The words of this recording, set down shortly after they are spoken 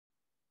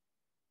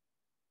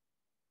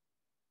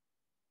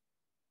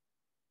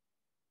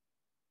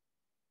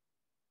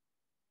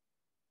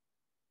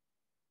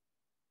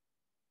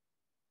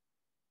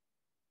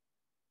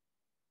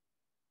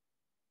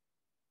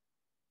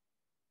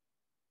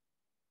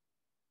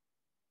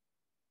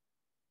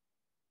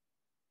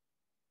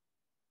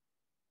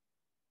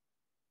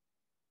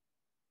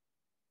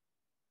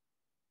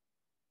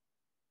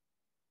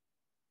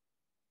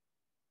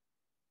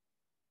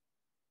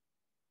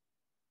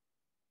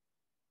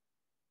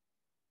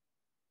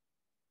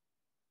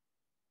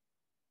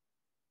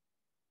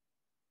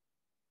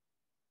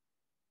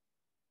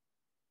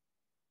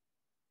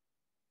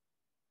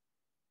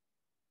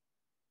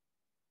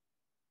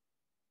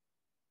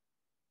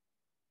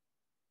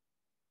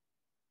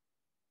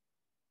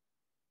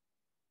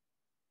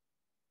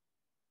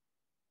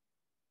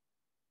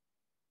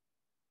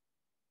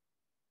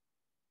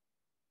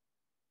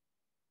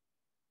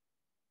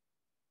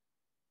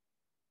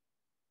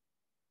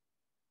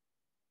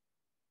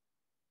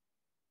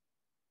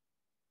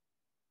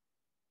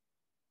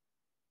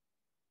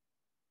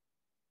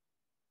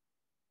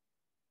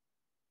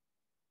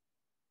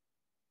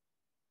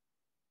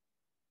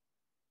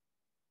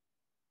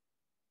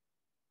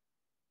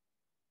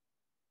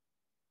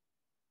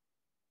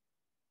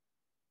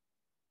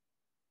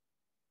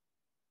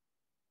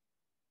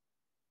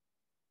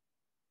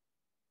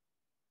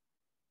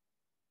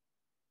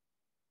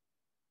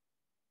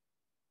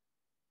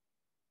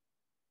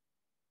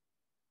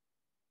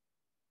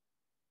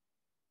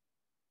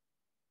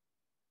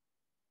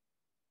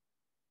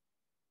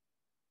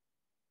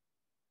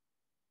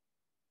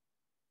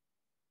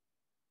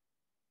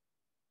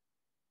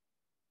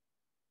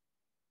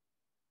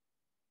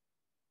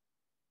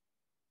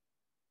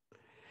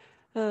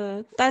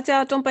大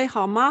家准备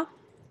好吗？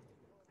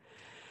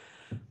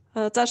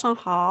早上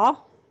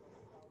好。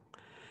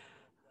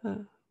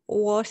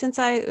我现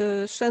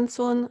在生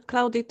存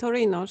Claudio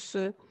Torino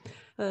是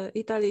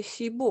意大利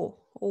西部。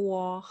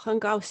我很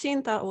高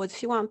兴的，我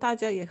希望大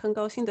家也很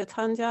高兴的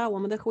参加我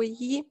们的会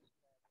议。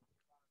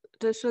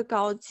这是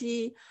高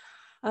级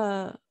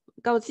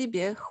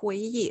别会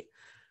议。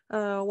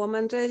我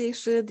们这里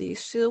是第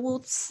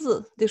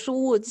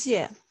15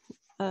届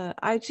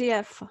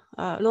IGF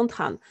论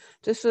坛，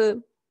这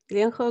是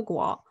联合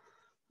国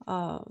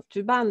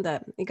举办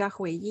的一个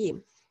会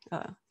议，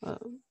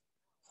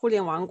互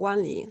联网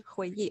管理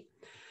会议。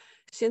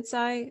现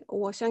在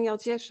我想要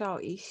介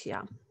绍一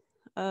下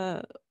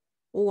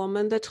我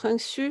们的程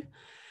序，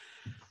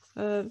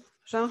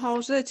然后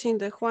热情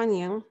的欢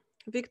迎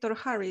Victor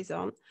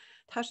Harrison，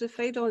 他是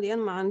非洲联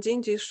盟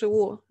经济事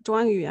务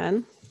专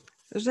员。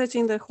热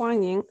情的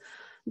欢迎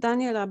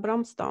Daniela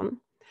Bromston，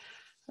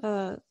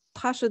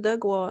 他是德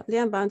国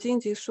联邦经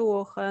济事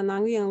务和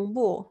能源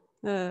部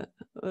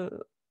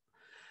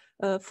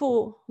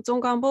副总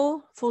干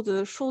部，负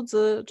责数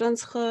字政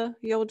策、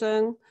邮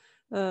政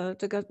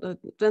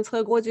政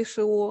策国际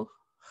事务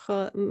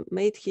和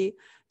媒体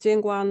监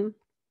管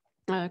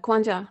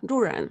框架主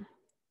任。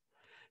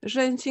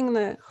热情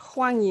的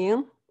欢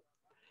迎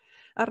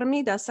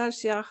Armida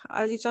Sarsia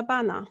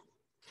Alijabana，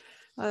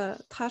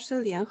 他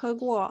是联合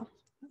国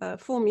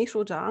副秘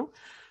书长，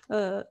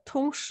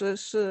同时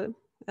是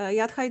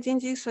亚太经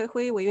济社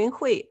会委员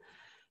会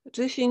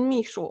执行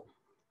秘书。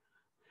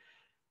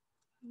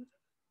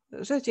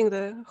热情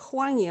的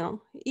欢迎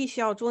易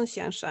小忠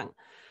先生，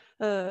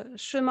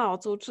世贸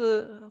组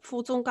织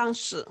副总干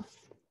事。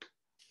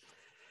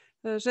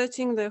热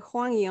情的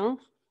欢迎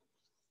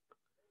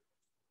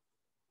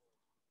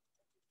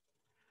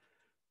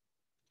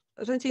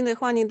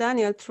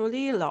Daniel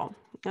Trulillo，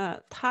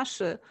 他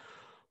是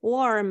沃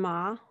尔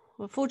玛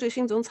副执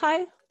行总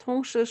裁，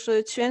同时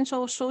是全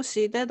球首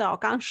席指导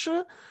干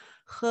事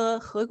和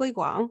合规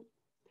官。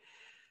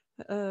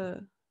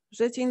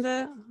热情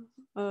的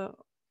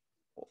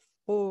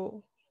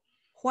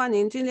欢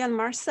迎 Gillian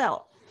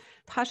Marcel，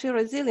 他是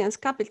Resilience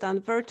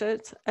Capital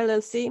Vertet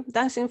LLC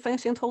担心分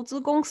型投资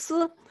公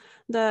司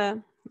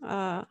的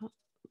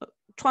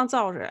创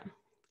造人。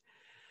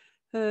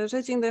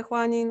热情的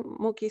欢迎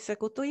Muki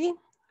Sekutui，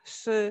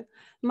 是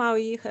贸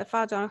易和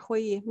发展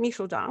会议秘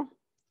书长。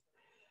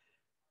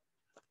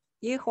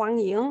也欢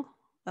迎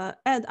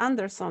Ed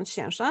Anderson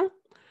先生，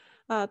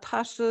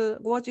他是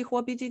国际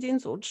货币基金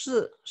组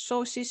织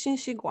首席信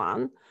息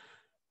官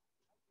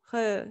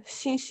和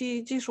信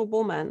息技术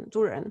部门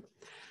主任。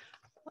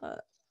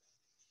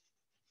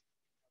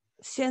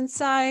现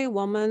在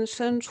我们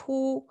身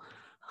处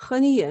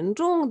很严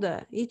重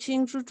的疫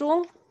情之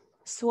中，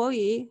所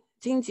以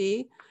经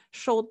济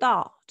受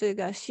到这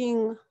个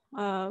新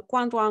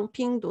冠状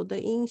病毒的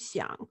影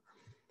响。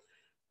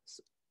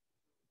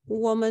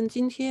我们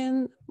今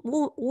天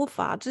无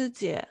法直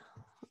接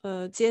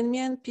见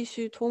面，必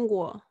须通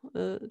过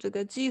这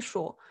个技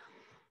术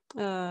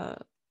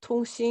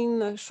通信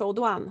的手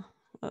段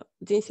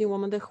进行我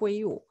们的会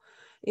议。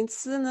因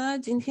此呢，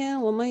今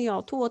天我们要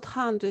多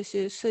谈这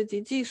些设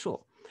计技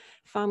术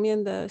方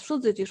面的、数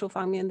字技术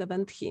方面的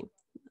问题，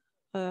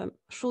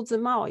数字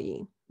贸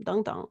易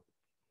等等。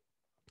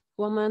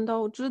我们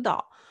都知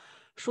道，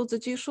数字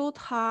技术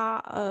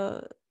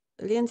它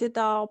连接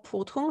到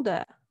普通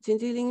的经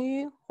济领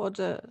域或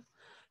者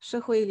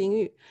社会领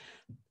域，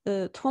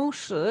同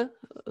时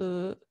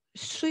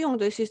使用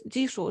这些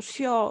技术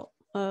需要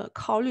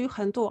考虑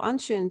很多安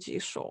全技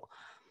术、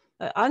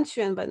安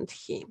全问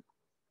题。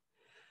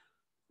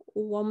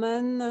我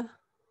们呢，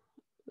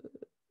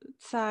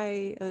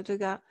在这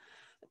个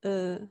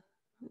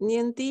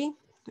年底，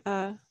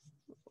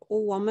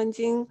我们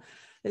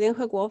联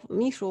合国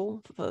秘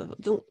书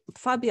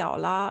发表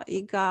了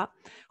一个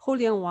互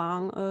联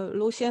网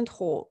路线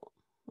图，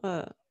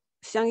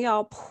想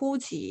要普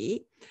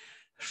及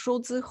数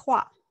字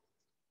化。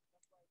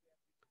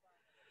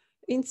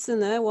因此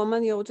呢，我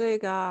们有这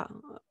个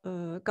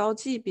高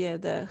级别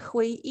的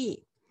会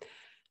议，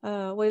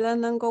为了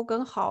能够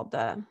更好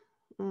的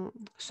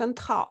渗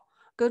透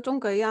各种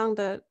各样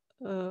的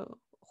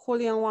互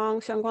联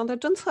网相关的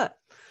政策，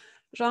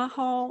然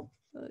后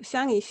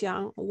想一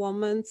想我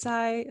们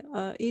在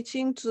疫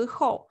情之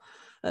后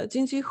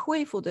经济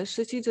恢复的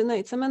时期之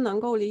内，怎么能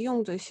够利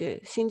用这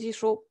些新技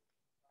术。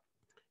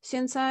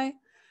现在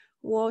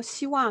我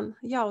希望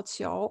要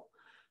求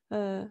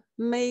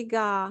每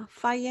个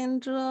发言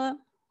者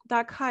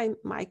打开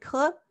麦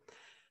克，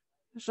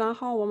然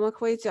后我们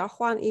会交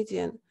换意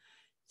见。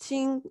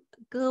请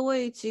各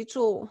位记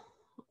住，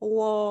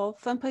我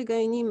分配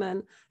给你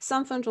们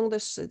3分钟的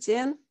时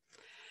间。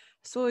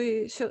所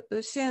以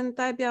先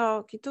代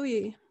表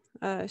Kitui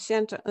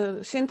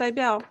先代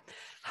表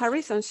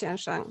Harrison 先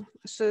生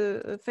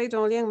是非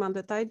洲联盟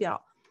的代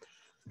表，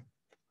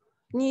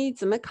你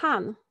怎么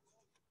看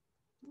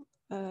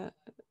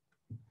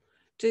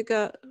这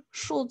个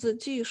数字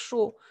技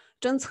术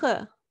政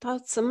策它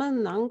怎么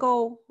能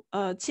够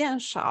减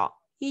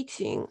少疫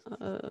情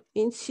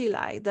引起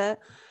来的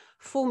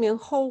负面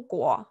后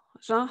果，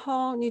然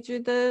后你觉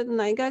得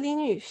哪个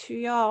领域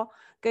需要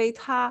给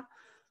他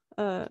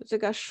这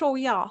个受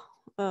药？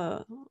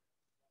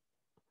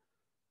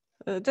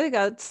这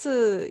个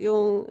词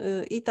用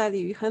意大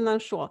利语很难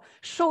说。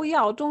受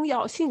药重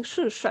要性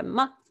是什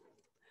么？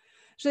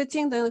热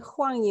情的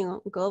欢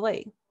迎各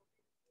位。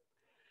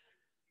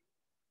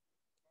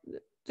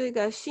这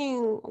个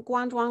新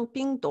冠状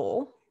病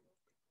毒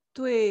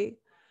对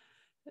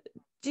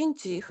经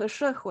济和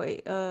社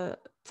会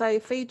在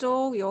非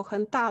洲有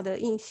很大的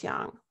影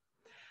响。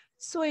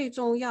最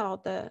重要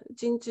的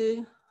经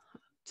济，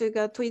这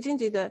个对经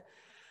济的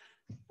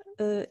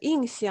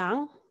影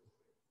响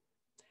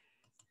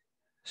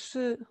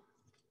是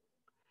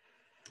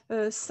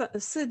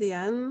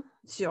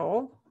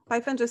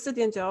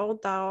4.9%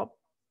到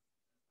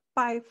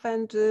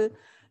2.9%，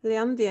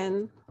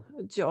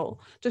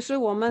这是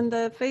我们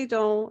的非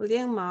洲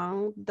联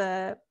盟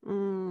的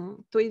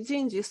对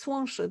经济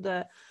损失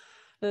的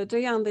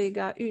这样的一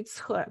个预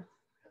测。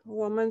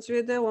我们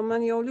觉得我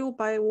们有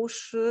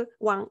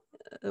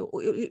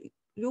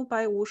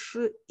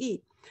650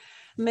亿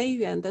美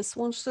元的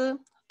损失。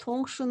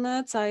同时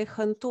呢，在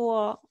很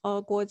多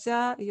国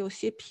家，有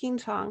些平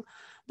常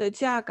的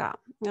价格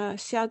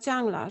下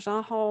降了，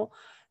然后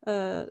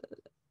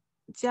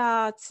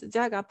价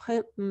格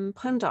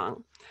膨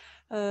胀，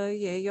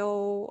也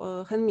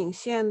有很明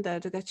显的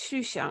这个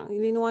趋向。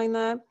另外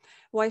呢，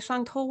外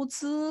商投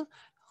资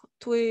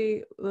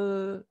对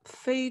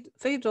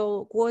非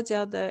洲国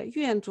家的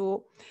援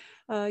助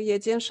也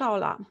减少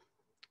了。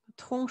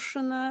同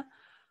时呢，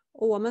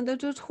我们的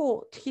支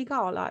出提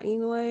高了，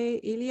因为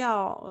医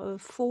疗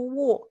服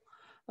务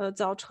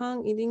造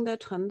成一定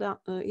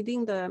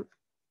的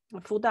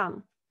负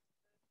担。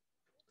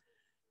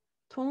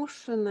同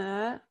时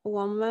呢，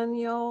我们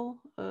有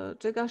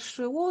这个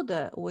食物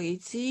的危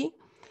机，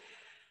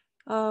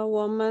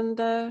我们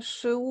的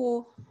食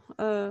物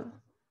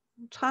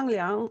产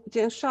量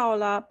减少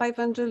了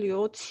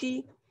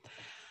6%-7%，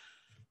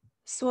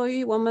所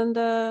以我们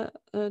的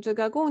这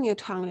个工业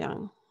产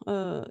量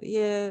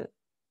也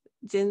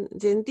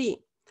减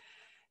低。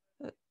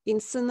因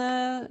此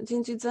呢，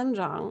经济增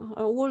长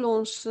无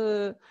论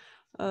是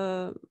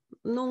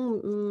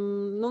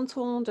农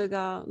村这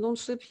个农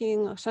食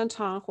品生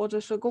产，或者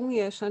是工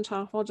业生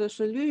产，或者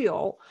是旅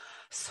游，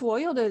所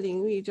有的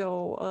领域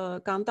就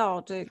感到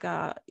这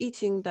个疫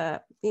情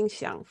的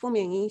负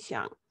面影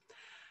响。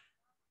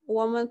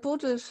我们不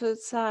只是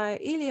在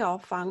医疗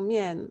方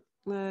面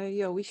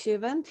有一些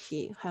问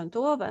题，很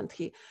多问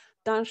题，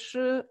但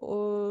是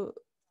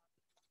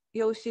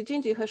有些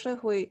经济和社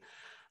会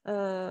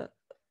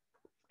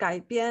改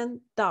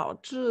变导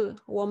致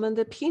我们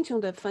的贫穷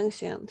的风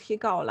险提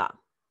高了。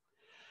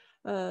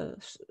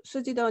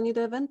涉及到你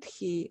的问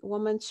题，我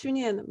们去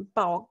年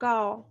报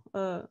告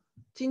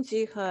经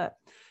济和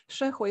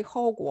社会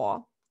后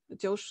果，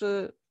就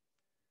是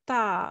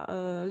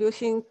流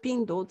行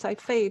病毒在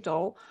非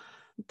洲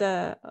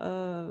的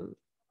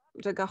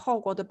这个后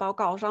果的报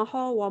告，然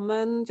后我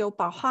们就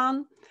包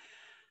含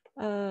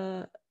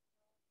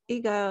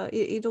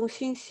一种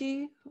信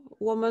息，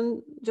我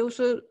们就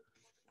是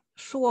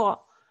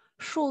说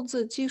数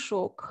字技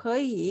术可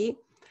以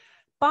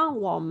帮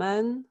我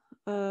们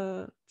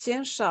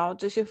减少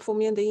这些负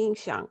面的影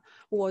响。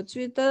我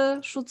觉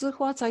得数字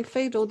化在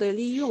非洲的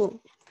利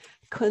用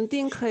肯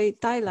定可以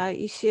带来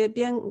一些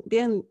便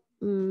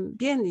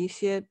利一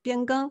些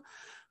变更。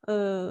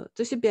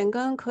这些变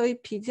更可以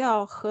比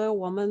较和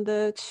我们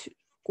的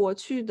过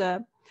去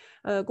的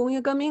工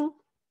业革命，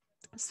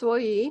所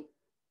以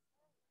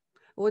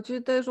我觉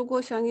得如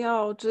果想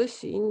要执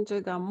行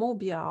这个目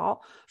标，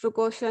如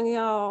果想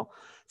要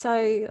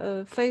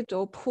在非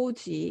洲普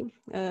及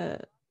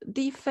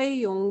低费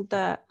用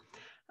的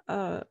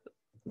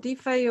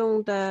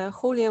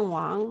互联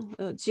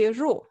网接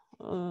入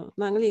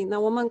能力，那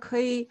我们可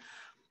以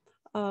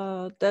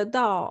得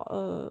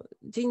到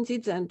经济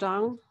增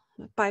长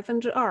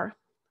2%。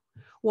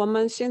我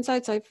们现在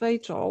在非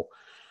洲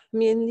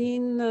面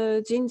临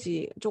经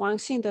济转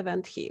型的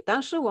问题，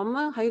但是我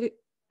们还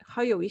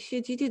有一些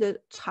积极的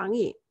倡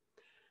议。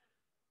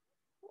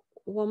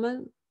我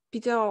们比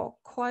较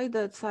快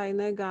的在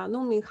那个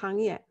农民行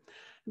业，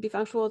比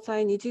方说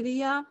在尼日利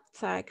亚、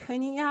在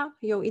肯尼亚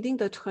有一定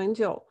的成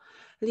就，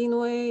因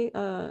为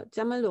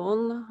加梅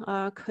伦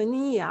肯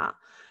尼亚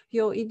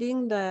有一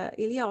定的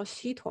医疗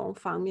系统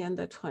方面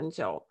的成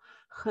就，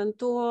很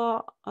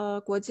多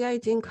国家已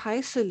经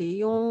开始利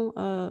用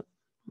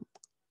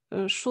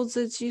数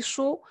字技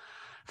术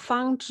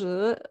防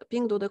止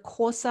病毒的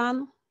扩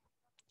散。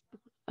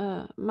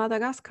马达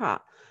加斯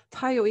加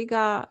它有一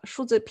个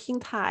数字平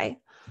台，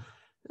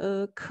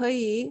可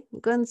以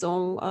跟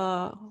踪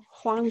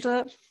患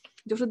者，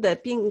就是得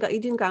病已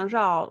经感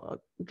染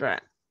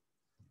者。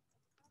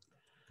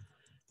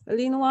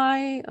另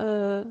外，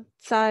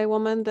在我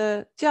们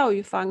的教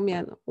育方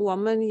面，我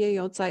们也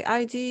有在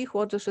埃及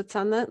或者是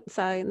在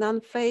南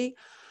非，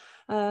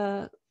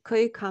可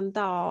以看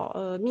到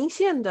明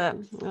显的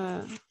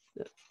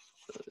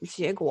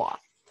结果。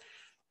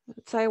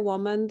在我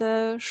们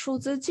的数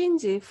字经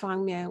济方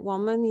面，我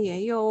们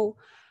也有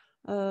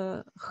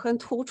很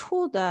突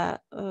出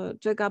的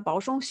这个保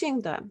守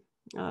性的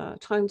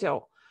成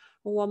就。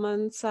我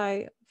们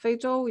在非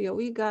洲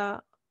有一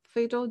个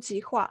非洲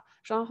计划，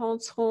然后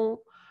从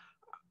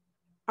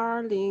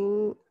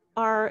2021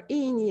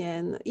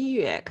年1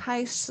月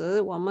开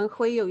始，我们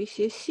会有一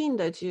些新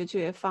的解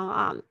决方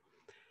案。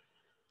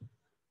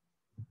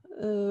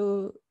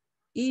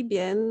以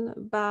便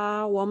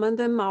把我们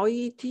的贸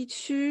易地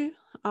区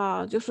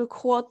就是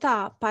扩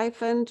大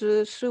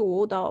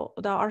15%到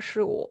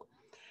25%。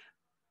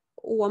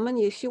我们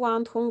也希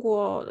望通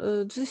过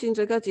执行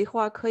这个计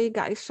划，可以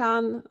改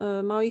善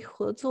贸易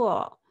合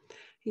作，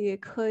也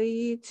可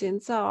以建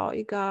造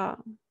一个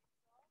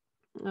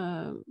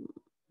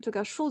这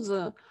个数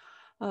字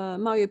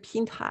贸易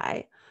平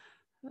台，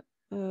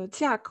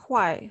加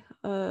快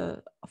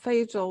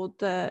非洲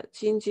的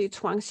经济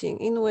创新，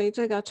因为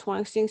这个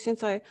创新现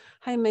在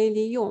还没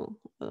利用，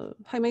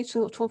还没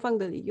充分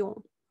的利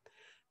用。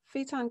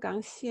非常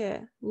感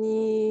谢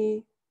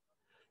你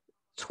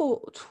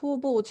初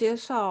步介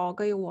绍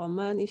给我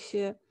们一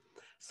些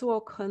所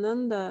可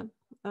能的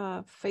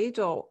非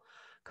洲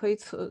可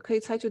以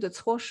采取的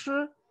措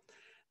施。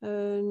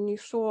你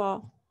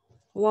说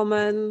我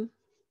们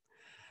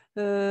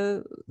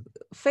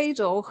非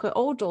洲和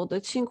欧洲的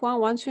情况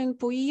完全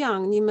不一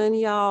样，你们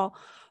要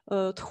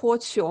脱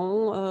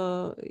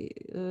穷，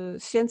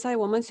现在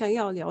我们想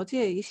要了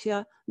解一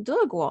下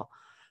德国，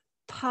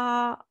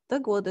德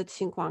国的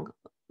情况，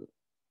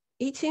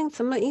疫情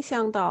怎么影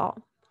响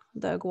到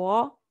德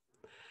国？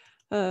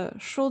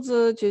数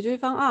字解决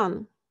方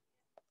案，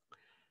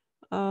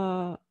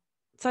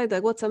在德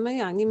国怎么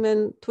样？你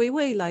们对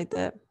未来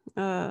的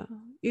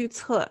预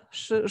测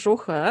是如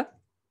何？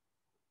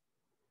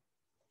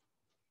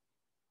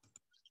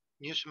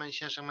女士们、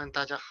先生们，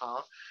大家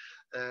好。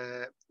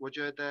我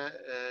觉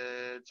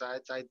得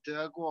在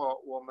德国，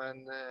我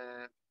们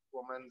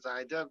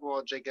在德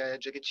国这个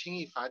轻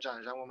易发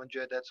展，让我们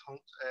觉得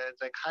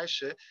在开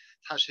始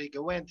它是一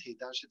个问题，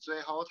但是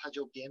最后它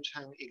就变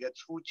成一个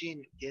促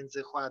进电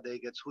子化的一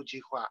个促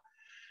进化。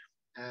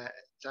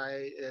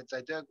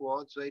在德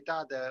国最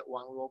大的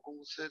网络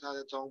公司，它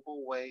的总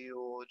部位于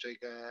这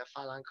个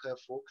法兰克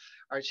福，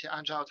而且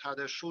按照它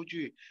的数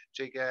据，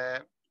这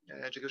个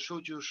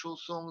数据输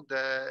送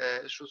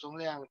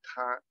量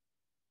它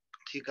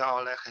提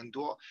高了很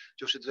多，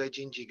就是最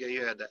近几个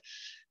月的，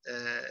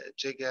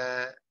这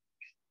个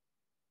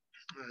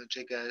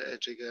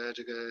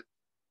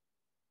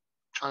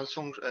传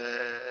送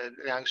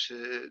量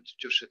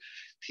就是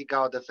提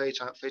高的非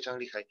常非常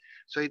厉害，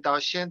所以到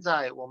现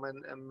在我们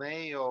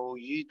没有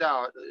遇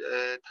到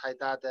太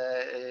大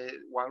的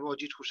网络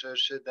基础设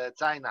施的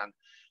灾难，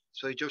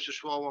所以就是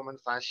说我们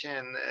发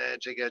现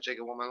这个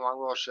我们网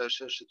络设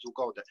施是足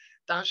够的。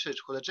但是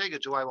除了这个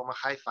之外，我们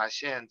还发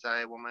现，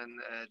在我们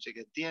这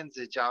个电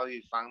子教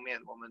育方面，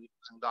我们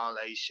碰到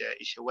了一些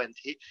问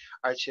题，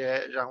而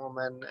且让我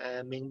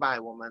们明白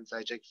我们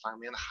在这个方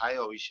面还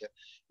有一些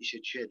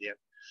缺点。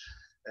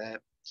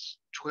呃，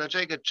除了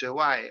这个之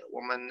外，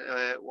我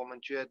们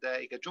觉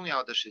得一个重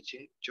要的事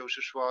情就是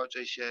说，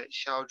这些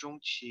小中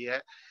企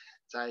业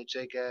在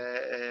这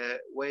个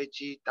危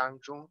机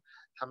当中，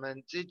他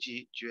们自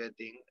己决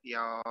定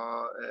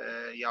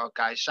要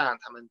改善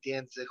他们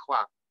电子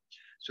化，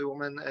所以我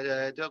们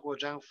德国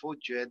政府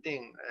决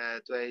定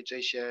对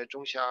这些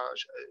中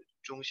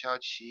小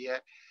企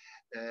业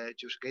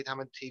就是给他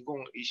们提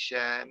供一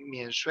些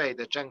免税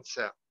的政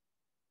策。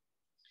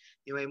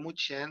因为目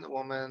前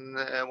我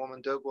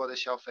们德国的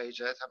消费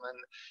者，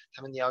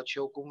他们要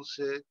求公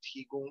司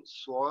提供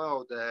所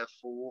有的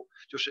服务，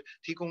就是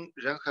提供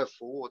任何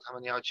服务，他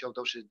们要求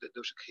都是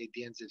可以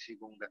电子提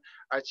供的，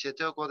而且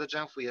德国的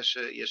政府也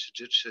是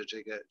支持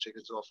这个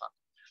做法。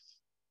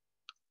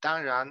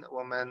当然，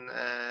我们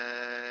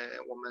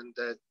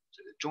的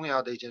重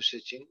要的一件事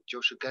情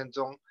就是跟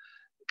踪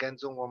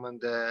我们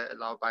的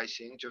老百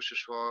姓，就是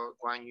说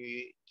关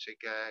于这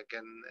个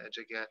跟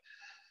这个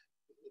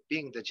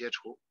病的接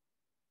触。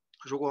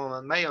如果我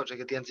们没有这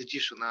个电子技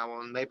术呢，我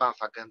们没办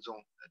法跟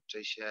踪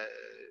这些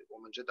我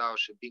们知道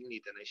是病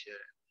例的那些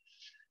人。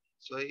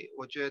所以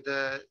我觉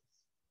得，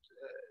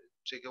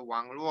这个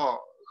网络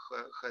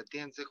和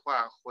电子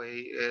化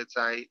会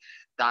在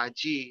打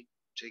击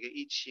这个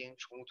疫情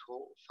冲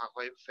突发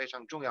挥非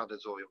常重要的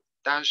作用。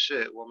但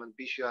是我们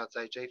必须要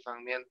在这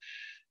方面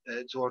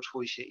做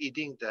出一些一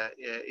定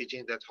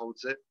的投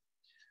资。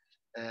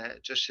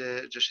这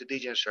是第一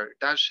件事儿。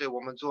但是我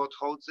们做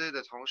投资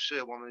的同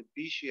时，我们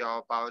必须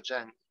要保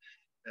证，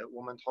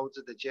我们投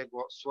资的结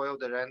果所有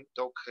的人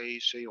都可以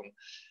使用。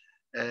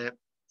呃，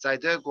在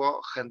德国，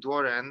很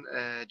多人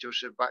就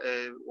是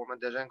我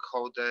们的人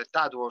口的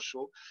大多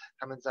数，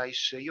他们在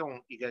使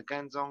用一个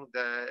跟踪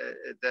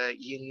的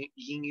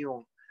应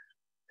用，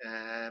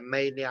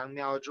每2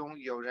秒钟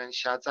有人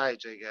下载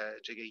这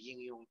个应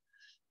用，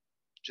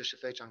这是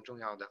非常重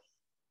要的。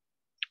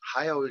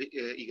还有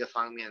一个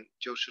方面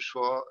就是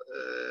说，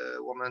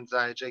我们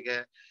在这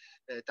个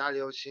大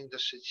流行的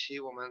时期，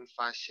我们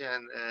发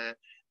现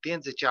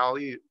电子教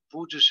育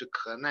不只是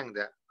可能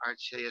的，而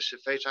且也是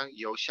非常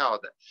有效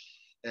的。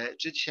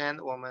之前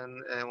我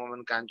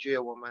们感觉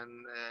我们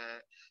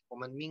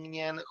明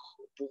年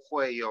不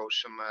会有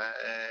什么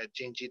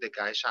经济的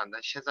改善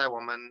的，现在我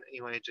们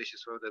因为这些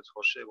所有的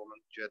措施，我们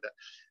觉得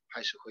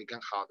还是会更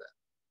好的。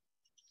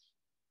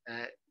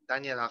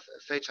丹尼拉，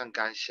非常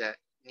感谢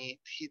你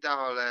提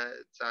到了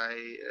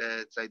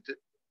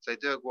在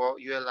德国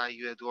越来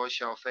越多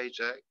消费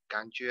者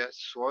感觉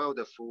所有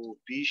的服务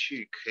必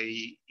须可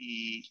以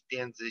以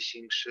电子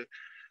形式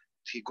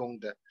提供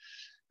的，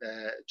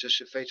这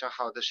是非常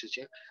好的事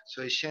情。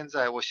所以现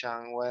在我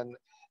想问，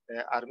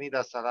阿米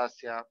达萨拉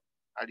西亚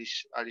阿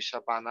里沙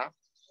巴纳，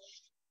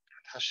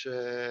他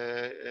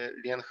是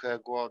联合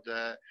国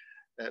的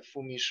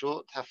副秘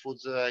书，他负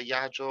责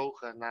亚洲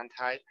和南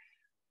太。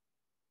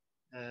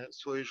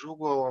所以如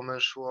果我们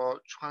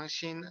说创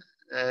新，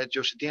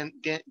就是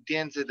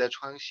电子的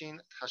创新，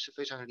它是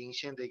非常领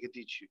先的一个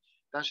地区。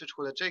但是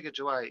除了这个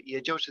之外，也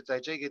就是在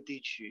这个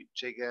地区，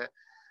这个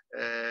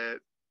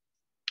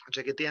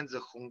电子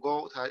鸿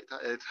沟，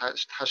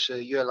它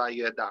是越来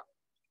越大。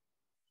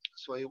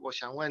所以我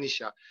想问一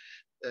下，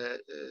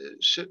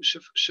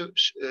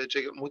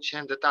这个目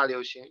前的大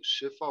流行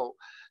是否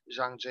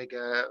让这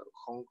个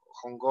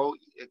鸿沟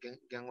也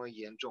更为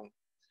严重？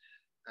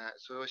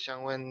所以我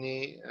想问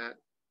你，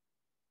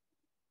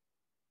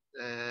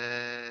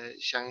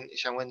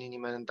想问你，你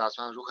们打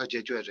算如何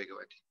解决这个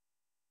问题？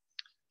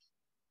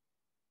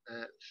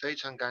非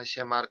常感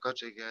谢马克，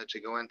这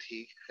个问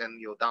题很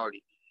有道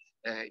理。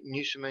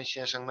女士们、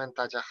先生们，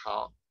大家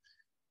好。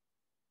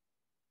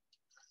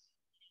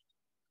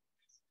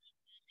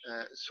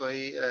所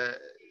以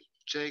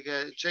这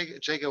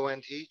个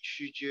问题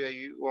取决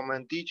于我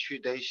们地区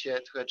的一些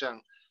特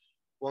征。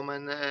我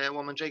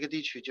们这个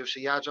地区就是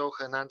亚洲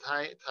和南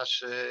太，它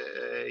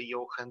是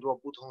有很多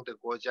不同的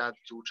国家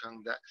组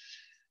成的，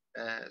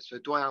所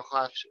以多样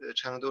化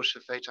程度是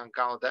非常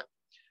高的。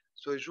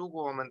所以如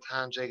果我们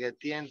谈这个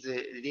电子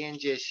连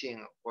接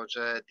性或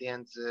者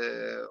电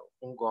子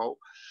鸿沟，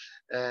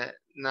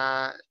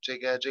那这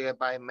个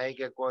把每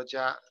个国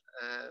家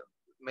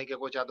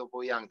都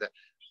不一样的。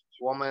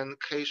我们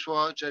可以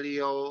说这里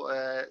有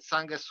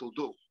三个速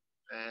度，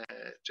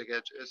这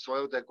个所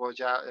有的国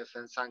家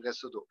分三个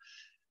速度。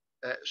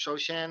首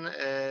先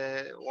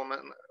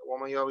我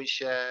们有一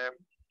些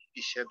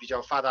比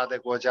较发达的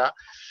国家，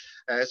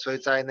所以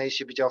在那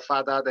些比较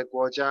发达的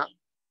国家，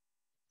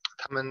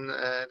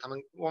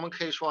我们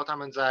可以说他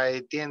们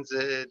在电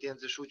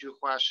子数据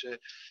化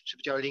是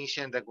比较领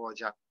先的国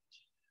家。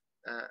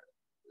呃，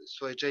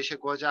所以这些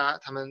国家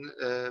他们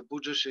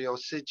不只是有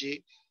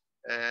4G，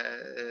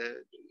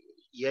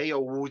也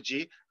有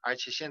5G，而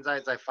且现在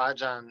在发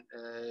展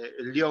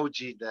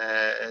6G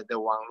的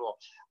网络，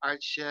而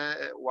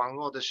且网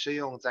络的使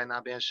用在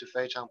那边是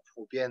非常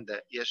普遍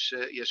的，也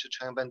是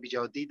成本比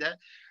较低的，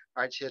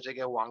而且这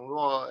个网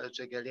络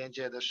这个连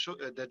接的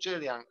质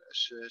量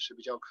是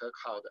比较可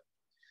靠的。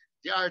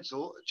第二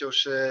组就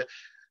是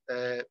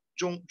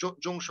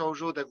中收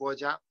入的国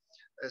家，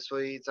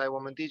所以在我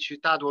们地区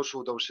大多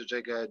数都是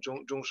这个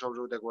中收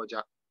入的国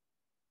家，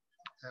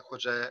或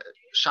者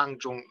上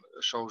中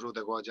收入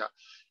的国家。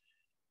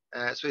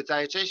所以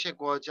在这些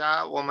国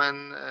家，我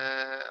们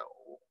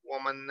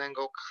能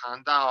够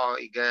看到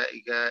一个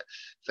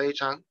非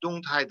常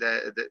动态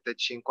的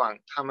情况，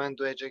他们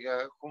对这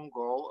个鸿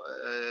沟，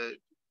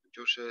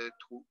就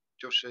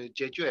是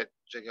解决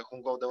这个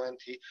鸿沟的问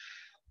题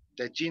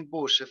的进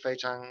步是非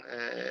常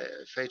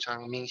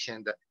明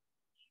显的。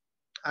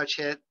而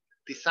且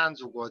第三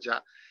组国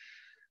家，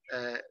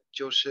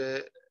就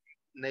是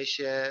那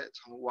些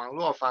从网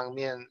络方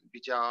面比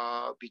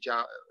较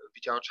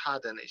差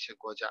的那些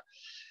国家，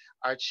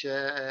而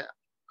且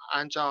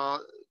按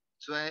照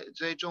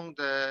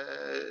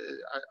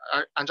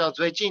按照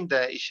最近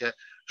的一些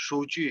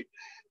数据，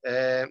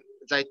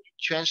在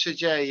全世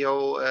界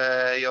有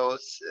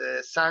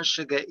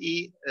30个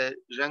亿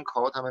人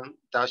口，他们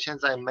到现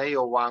在没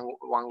有网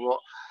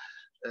络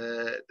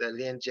的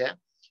连接。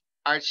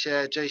而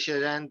且这些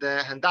人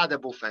的很大的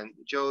部分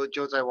就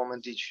在我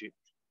们地区，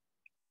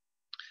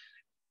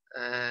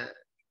呃，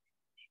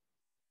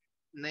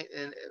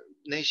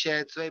那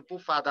些最不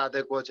发达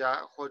的国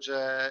家或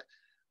者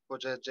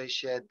这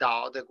些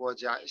岛的国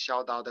家、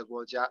小岛的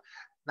国家，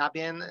那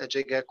边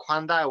这个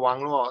宽带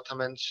网络他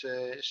们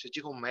是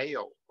几乎没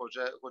有，或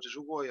者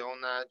如果有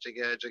呢，这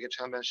个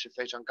成本是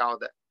非常高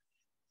的。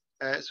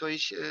所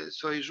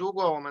以如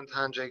果我们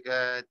谈这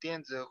个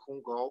电子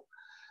鸿沟，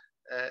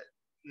呃，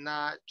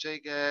那这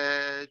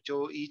个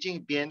就已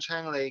经变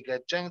成了一个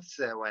政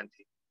策问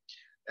题。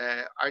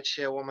而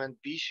且我们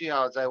必须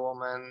要在我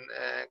们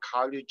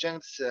考虑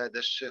政策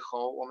的时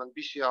候，我们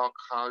必须要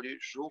考虑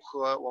如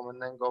何我们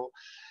能够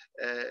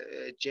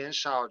减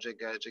少这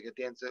个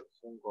电子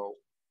鸿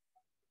沟。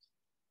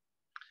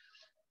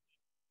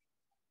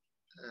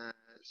呃，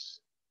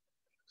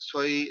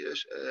所以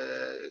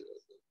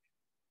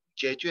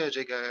解决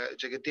这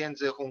个电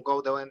子鸿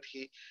沟的问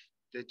题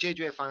的解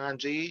决方案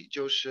之一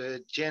就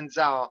是建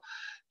造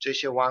这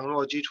些网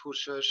络基础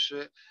设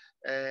施，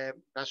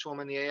但是我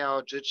们也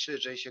要支持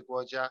这些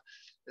国家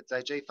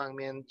在这方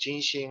面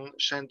进行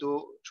深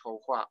度筹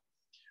划。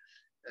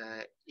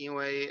因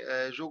为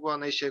如果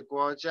那些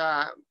国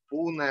家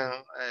不能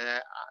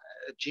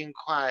尽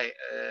快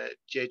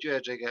解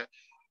决这个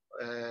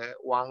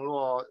网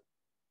络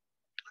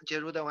介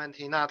入的问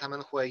题，那他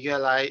们会越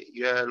来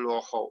越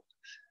落后。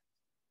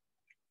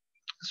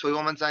所以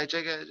我们在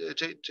在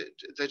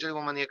这里，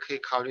我们也可以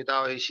考虑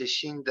到一些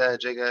新的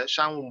这个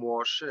商务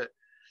模式，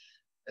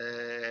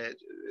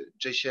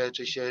这些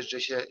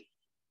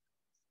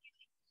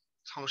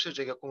从事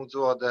这个工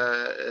作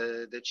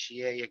的企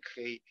业也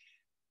可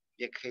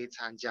以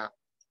参加，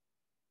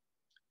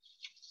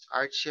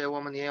而且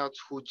我们也要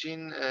促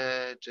进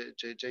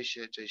这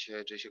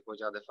些国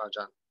家的发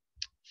展。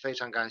非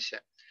常感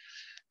谢。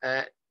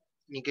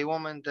你给我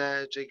们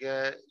的这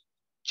个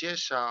介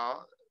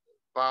绍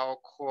包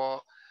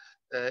括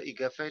一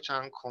个非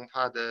常恐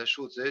怕的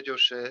数字，就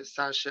是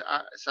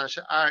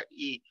32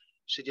亿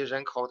世界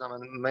人口他们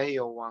没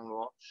有网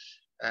络。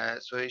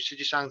所以实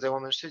际上在我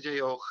们世界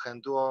有很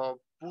多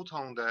不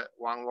同的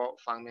网络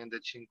方面的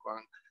情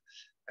况。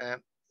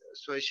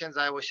所以现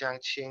在我想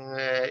请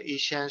易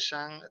先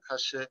生，他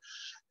是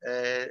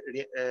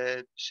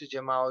世界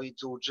贸易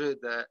组织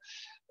的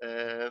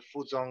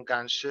副总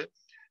干事。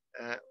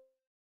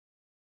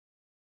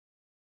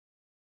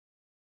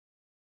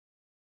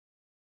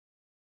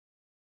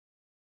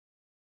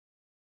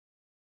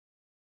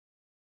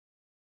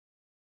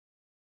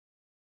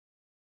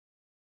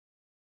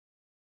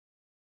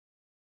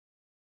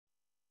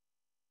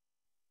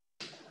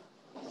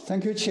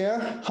Thank you,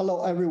 Chair.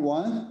 Hello,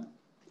 everyone.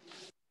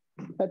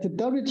 At the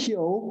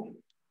WTO,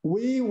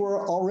 we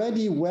were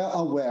already well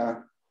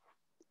aware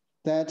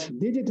that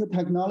digital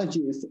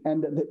technologies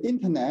and the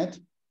internet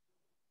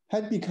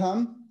had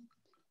become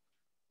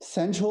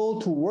central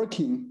to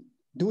working,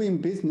 doing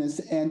business,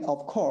 and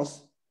of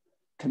course,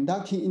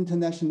 conducting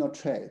international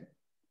trade.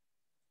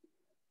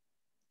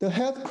 The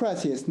health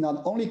crisis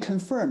not only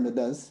confirmed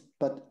this,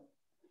 but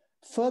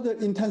further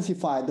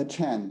intensified the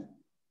trend.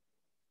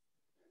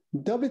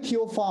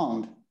 WTO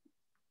found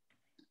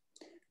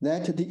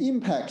that the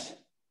impact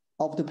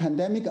of the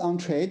pandemic on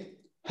trade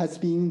has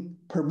been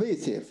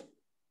pervasive.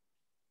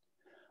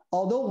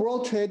 Although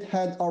world trade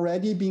had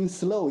already been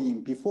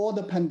slowing before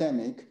the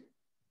pandemic,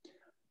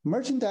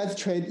 merchandise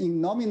trade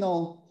in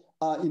nominal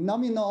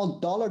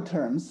dollar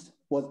terms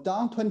was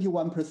down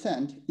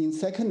 21% in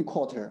second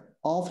quarter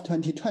of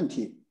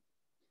 2020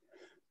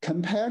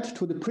 compared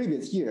to the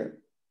previous year,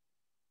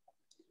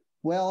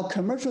 while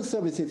commercial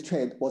services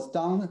trade was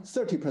down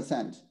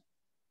 30%.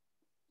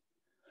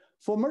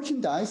 For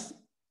merchandise,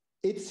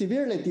 it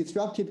severely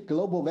disrupted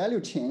global value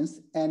chains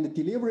and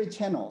delivery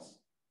channels.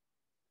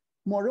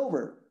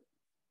 Moreover,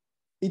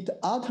 it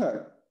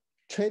altered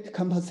trade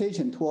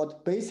compensation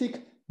toward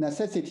basic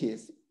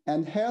necessities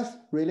and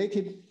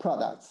health-related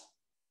products.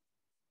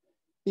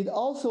 It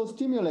also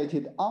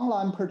stimulated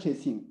online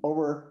purchasing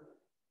over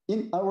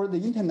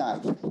the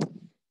internet.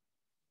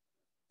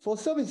 For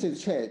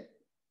services trade,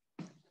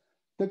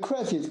 the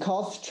crisis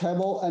caused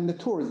travel and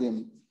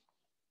tourism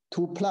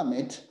to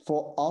plummet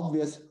for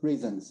obvious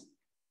reasons.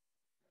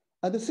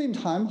 At the same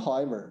time,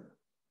 however,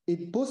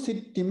 it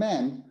boosted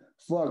demand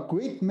for a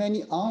great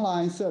many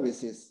online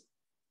services.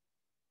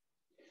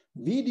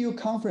 Video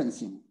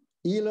conferencing,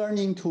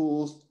 e-learning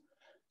tools,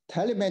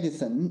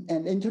 telemedicine,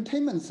 and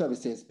entertainment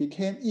services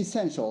became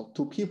essential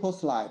to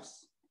people's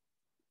lives.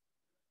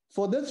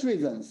 For these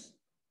reasons,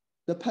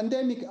 the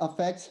pandemic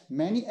affects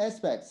many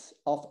aspects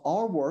of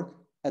our work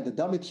at the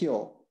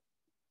WTO.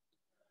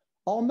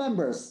 Our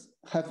members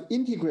have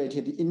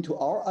integrated into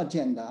our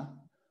agenda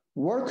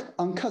work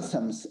on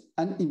customs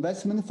and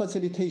investment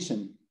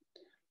facilitation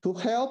to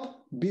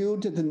help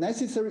build the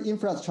necessary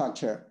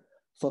infrastructure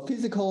for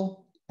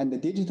physical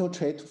and digital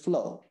trade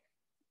flow.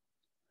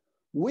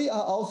 We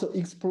are also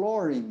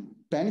exploring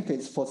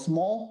benefits for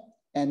small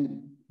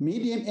and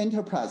medium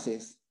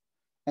enterprises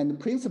and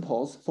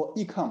principles for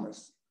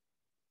e-commerce.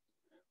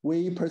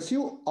 We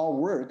pursue our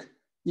work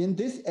in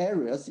these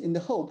areas in the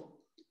hope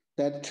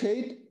that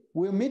trade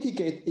will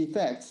mitigate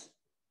effects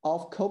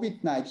of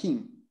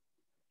COVID-19,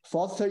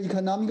 foster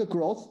economic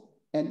growth,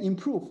 and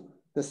improve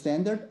the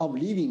standard of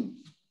living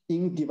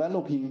in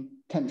developing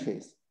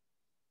countries.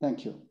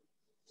 Thank you.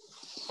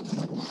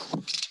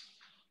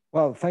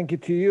 Well, thank you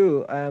to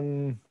you.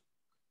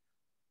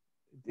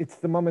 It's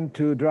the moment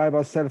to drive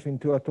ourselves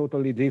into a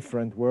totally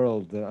different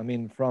world. I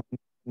mean, from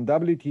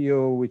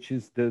WTO, which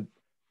is the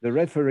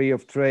referee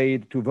of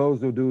trade, to those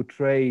who do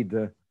trade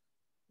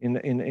in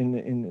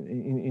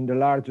the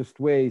largest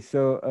way.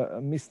 So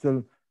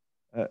Mr.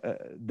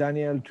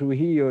 Daniel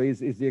Trujillo is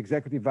the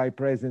executive vice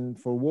president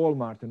for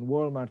Walmart, and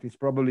Walmart is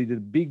probably the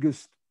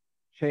biggest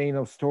chain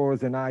of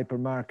stores and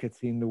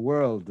hypermarkets in the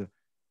world.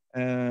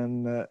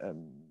 And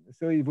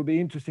so it would be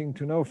interesting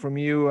to know from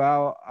you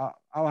how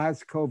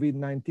has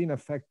COVID-19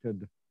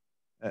 affected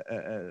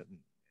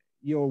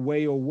your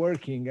way of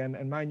working.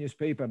 And my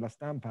newspaper, La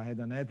Stampa, had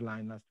an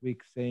headline last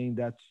week saying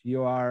that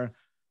you are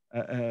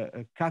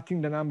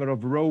cutting the number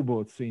of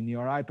robots in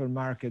your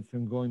hypermarkets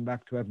and going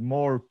back to have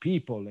more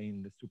people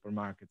in the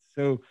supermarkets.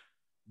 So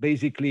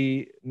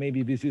basically,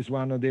 maybe this is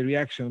one of the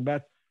reactions,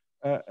 but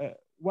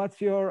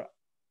what's your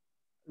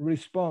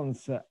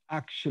response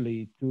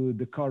actually to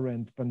the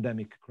current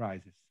pandemic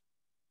crisis?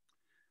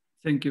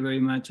 Thank you very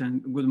much,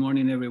 and good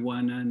morning,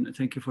 everyone. And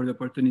thank you for the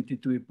opportunity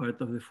to be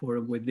part of the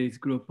forum with this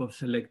group of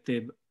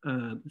selective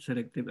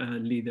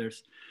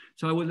leaders.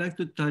 So I would like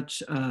to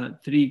touch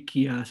three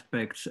key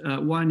aspects.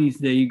 One is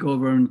the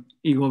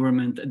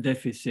e-government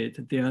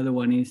deficit. The other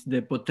one is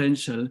the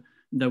potential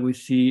that we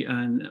see.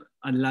 And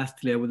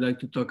lastly, I would like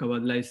to talk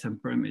about license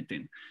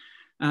permitting.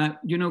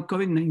 You know,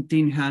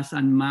 COVID-19 has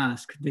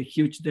unmasked the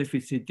huge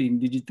deficit in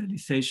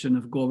digitalization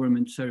of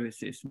government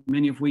services,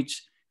 many of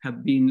which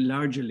have been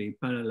largely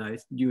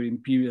paralyzed during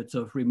periods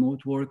of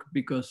remote work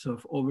because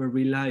of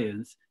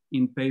over-reliance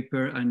in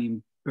paper and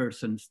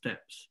in-person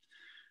steps.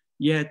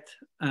 Yet,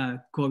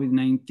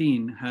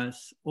 COVID-19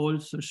 has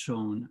also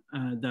shown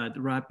that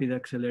rapid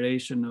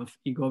acceleration of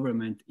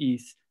e-government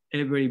is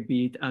every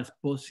bit as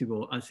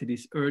possible as it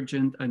is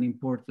urgent and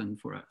important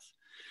for us.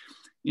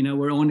 In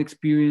our own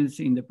experience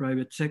in the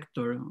private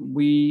sector,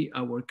 we,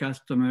 our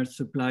customers,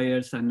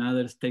 suppliers, and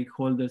other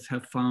stakeholders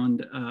have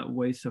found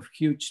ways of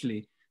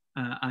hugely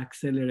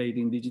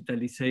accelerating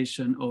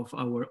digitalization of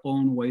our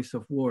own ways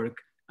of work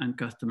and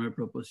customer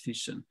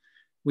proposition.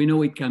 We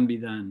know it can be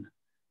done.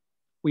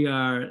 We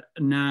are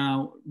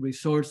now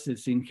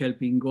resources in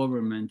helping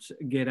governments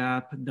get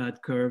up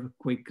that curve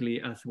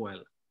quickly as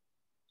well.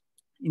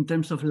 In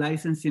terms of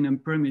licensing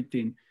and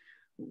permitting,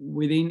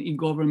 within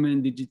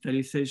e-government,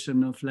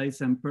 digitalization of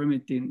license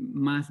permitting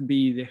must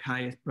be the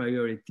highest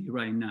priority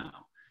right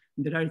now.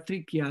 There are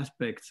three key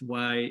aspects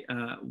why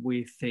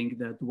we think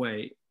that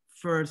way.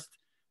 First,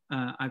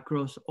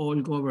 across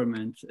all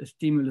governments, a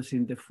stimulus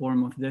in the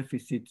form of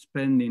deficit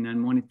spending and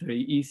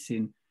monetary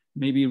easing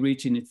may be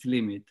reaching its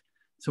limit.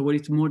 So what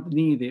is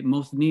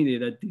most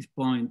needed at this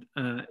point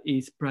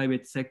is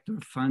private sector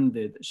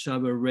funded,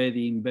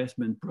 shovel-ready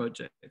investment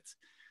projects.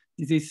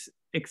 This is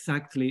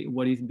exactly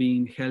what is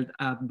being held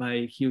up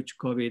by huge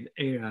COVID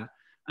era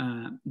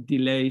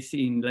delays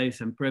in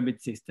license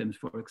permit systems,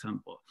 for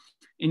example.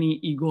 Any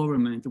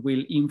e-government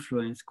will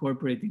influence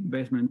corporate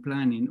investment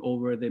planning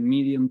over the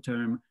medium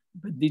term,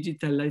 but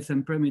digital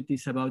license permit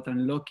is about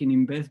unlocking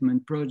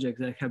investment projects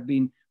that have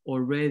been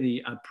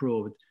already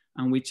approved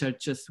and which are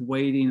just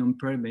waiting on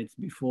permits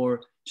before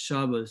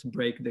shovels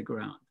break the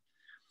ground.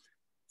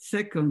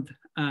 Second,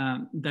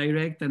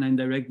 direct and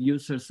indirect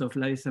users of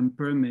license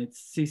permit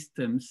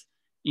systems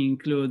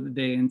include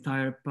the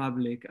entire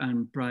public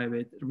and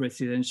private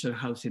residential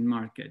housing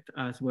market,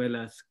 as well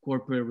as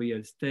corporate real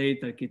estate,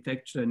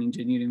 architecture and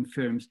engineering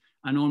firms,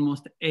 and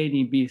almost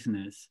any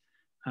business.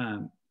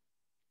 That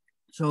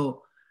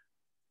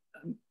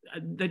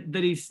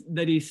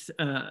is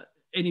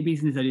any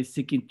business that is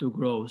seeking to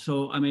grow.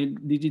 So, I mean,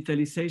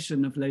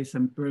 digitalization of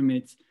license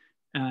permits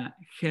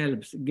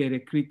helps get a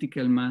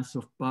critical mass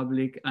of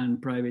public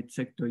and private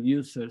sector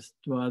users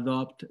to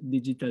adopt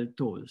digital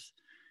tools,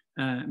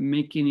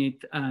 making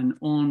it an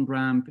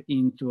on-ramp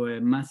into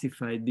a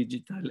massified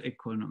digital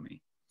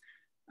economy.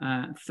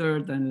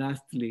 Third and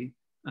lastly,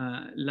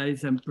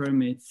 license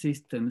permit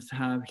systems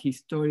have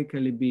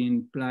historically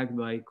been plagued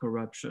by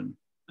corruption.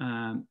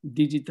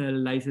 Digital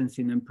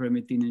licensing and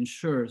permitting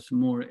ensures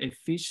more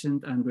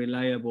efficient and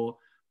reliable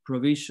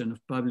provision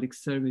of public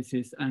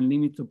services and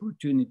limits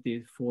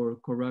opportunities for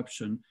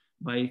corruption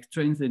by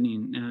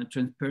strengthening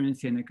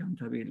transparency and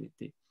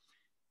accountability.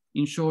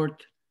 In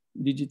short,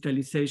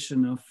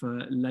 digitalization of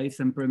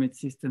license permit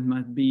systems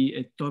must be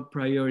a top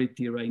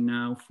priority right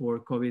now for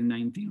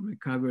COVID-19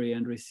 recovery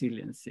and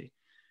resiliency.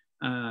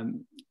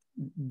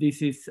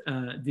 This is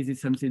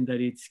something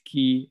that is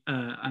key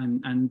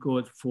and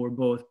good for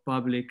both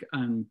public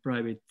and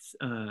private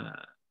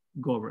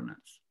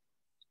governance.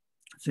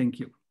 Thank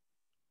you.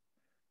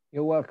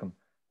 You're welcome.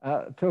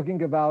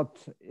 Talking about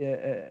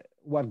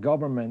what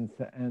governments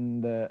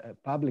and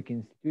public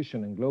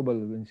institutions and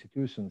global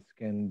institutions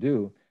can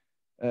do,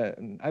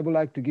 I would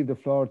like to give the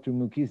floor to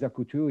Mukisa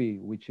Kutui,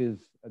 which is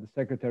the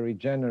Secretary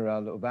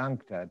General of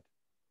UNCTAD.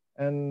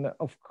 And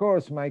of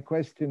course, my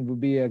question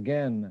would be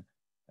again,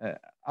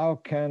 how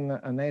can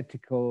an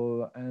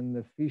ethical and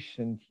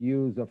efficient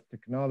use of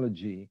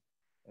technology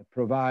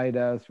provide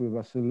us with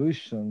a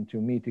solution to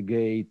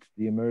mitigate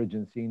the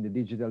emergency in the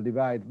digital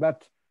divide?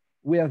 But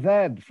we have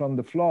had from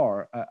the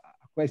floor a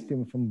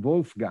question from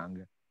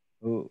Wolfgang,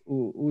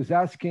 who's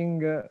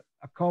asking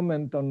a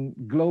comment on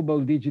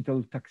global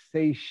digital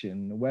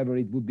taxation, whether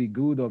it would be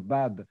good or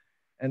bad.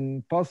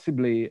 And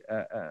possibly,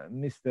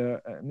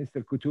 Mr.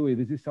 Kutui,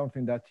 this is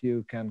something that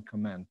you can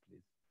comment, please.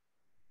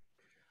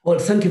 Well,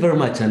 thank you very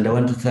much. And I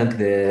want to thank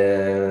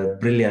the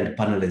brilliant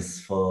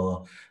panelists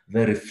for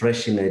very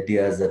refreshing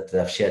ideas that they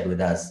have shared with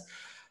us.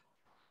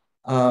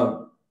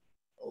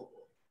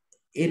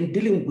 In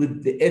dealing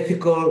with the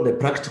ethical, the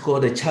practical,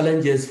 the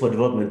challenges for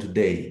development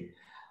today,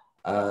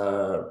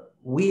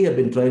 we have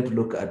been trying to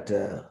look at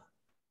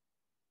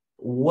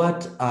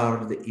what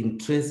are the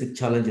intrinsic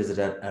challenges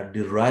that are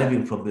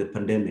deriving from the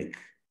pandemic,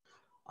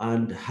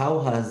 and how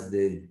has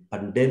the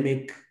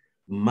pandemic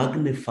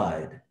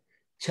magnified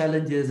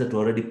challenges that were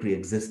already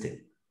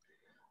pre-existing.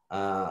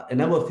 A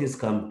number of things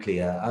come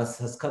clear, as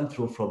has come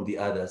through from the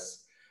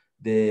others.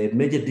 The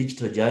major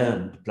digital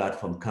giant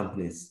platform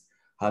companies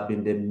have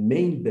been the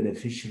main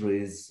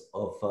beneficiaries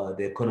of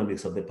the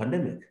economics of the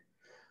pandemic.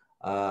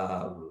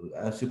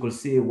 As you could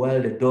see,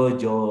 while the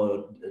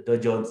Dow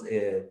Jones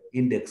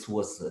index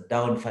was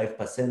down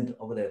 5%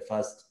 over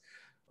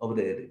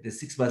the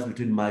 6 months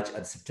between March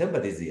and September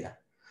this year,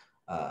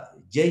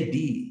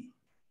 JD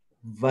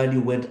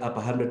value went up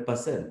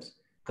 100%.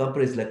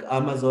 Companies like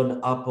Amazon,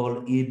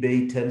 Apple,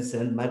 eBay,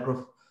 Tencent,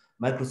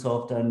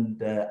 Microsoft,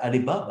 and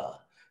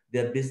Alibaba,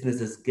 their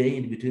businesses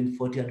gained between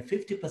 40 and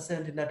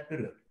 50% in that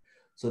period.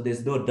 So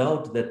there's no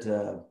doubt that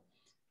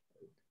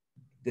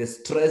the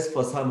stress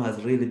for some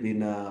has really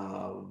been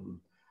a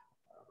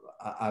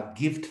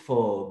gift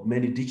for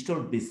many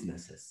digital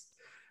businesses.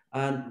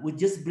 And which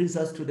just brings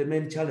us to the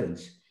main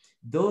challenge.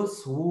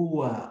 Those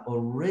who are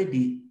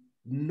already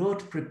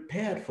not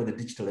prepared for the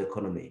digital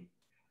economy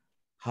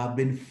have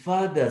been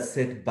further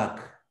set back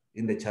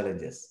in the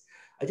challenges.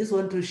 I just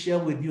want to share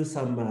with you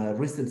some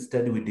recent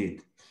study we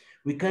did.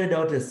 We carried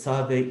out a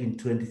survey in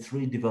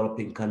 23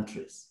 developing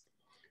countries,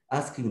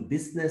 asking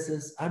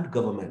businesses and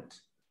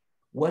government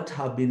what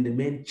have been the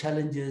main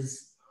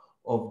challenges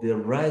of the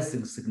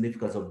rising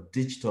significance of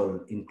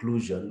digital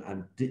inclusion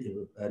and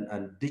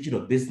digital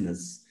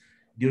business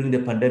during the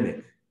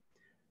pandemic.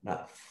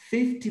 Now,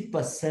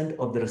 50%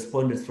 of the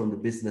respondents from the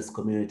business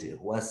community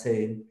were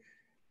saying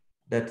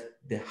that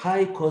the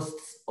high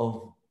costs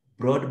of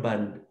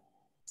broadband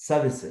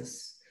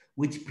services,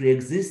 which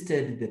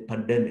pre-existed the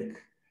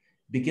pandemic,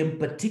 became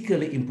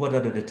particularly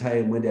important at a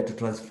time when they had to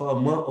transfer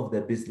more of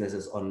their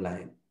businesses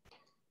online.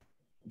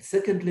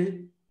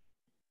 Secondly,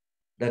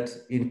 that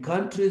in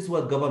countries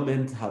where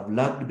governments have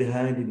lagged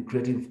behind in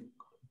creating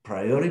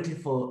priority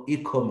for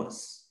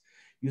e-commerce,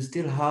 you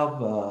still have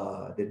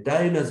the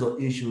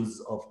dinosaur issues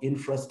of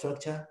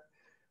infrastructure,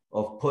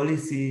 of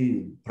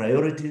policy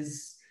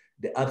priorities,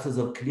 the absence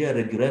of clear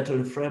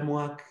regulatory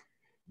framework,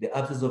 the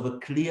absence of a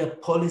clear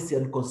policy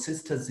and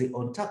consistency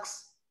on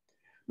tax.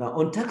 Now,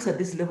 on tax at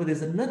this level,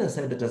 there's another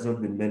side that has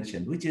not been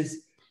mentioned, which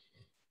is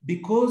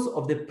because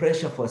of the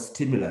pressure for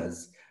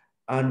stimulus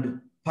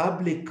and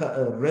public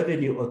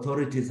revenue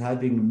authorities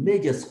having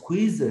major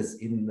squeezes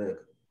in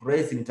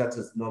raising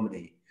taxes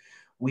normally,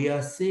 we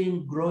are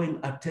seeing growing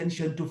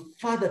attention to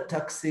further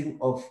taxing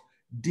of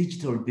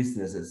digital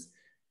businesses,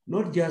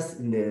 not just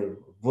in the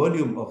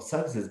volume of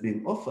services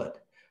being offered,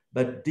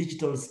 but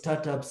digital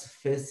startups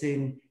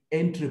facing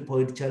entry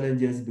point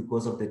challenges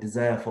because of the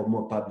desire for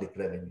more public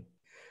revenue.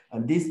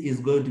 And this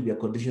is going to be a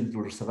condition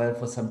to survive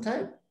for some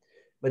time.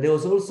 But there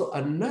was also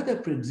another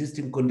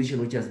pre-existing condition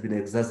which has been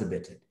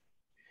exacerbated.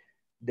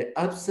 The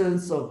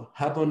absence of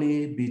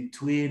harmony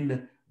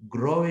between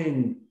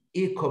growing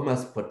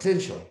e-commerce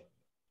potential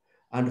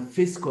and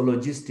fiscal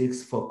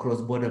logistics for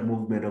cross-border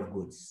movement of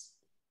goods.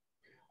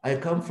 I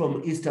come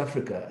from East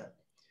Africa,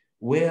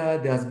 where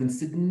there has been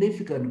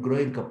significant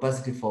growing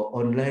capacity for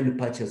online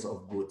purchase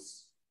of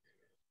goods.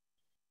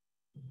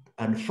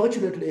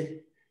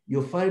 Unfortunately,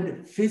 you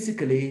find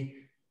physically,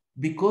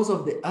 because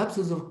of the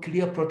absence of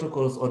clear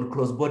protocols on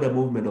cross-border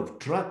movement of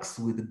trucks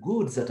with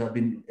goods that have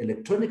been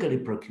electronically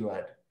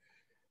procured.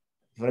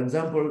 For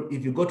example,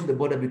 if you go to the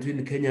border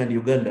between Kenya and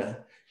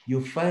Uganda,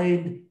 you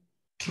find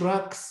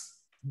trucks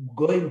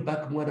going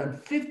back more than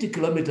 50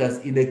 kilometers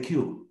in a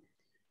queue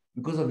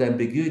because of the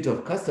ambiguity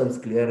of customs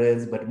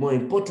clearance, but more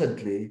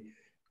importantly,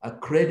 a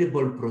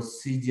credible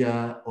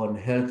procedure on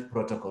health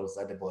protocols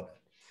at the border.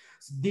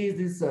 So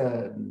these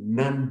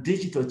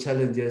non-digital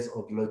challenges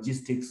of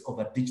logistics of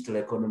a digital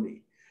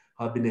economy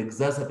have been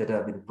exacerbated,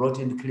 have been brought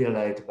in clear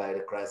light by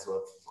the crisis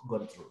we've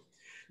gone through.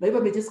 Now, if I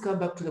may just come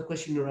back to the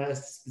question you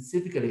asked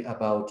specifically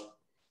about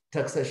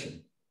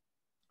taxation.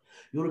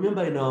 You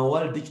remember in our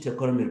World Digital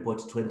Economy Report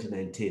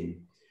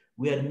 2019,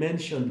 we had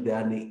mentioned the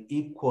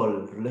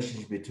unequal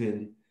relationship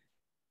between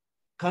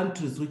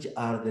countries which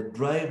are the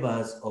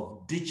drivers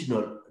of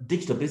digital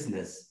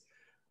business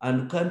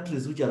and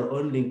countries which are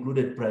only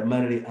included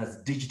primarily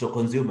as digital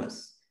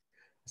consumers.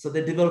 So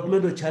the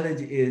developmental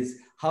challenge is,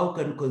 how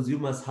can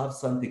consumers have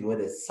something,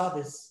 whether it's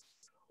service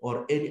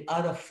or any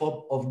other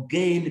form of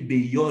gain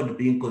beyond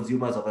being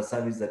consumers of a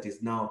service that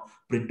is now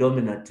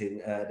predominating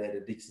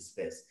the digital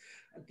space?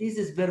 And this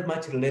is very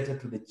much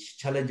related to the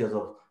challenges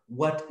of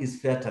what is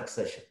fair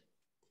taxation.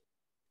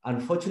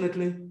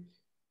 Unfortunately,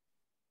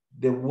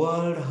 the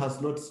world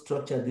has not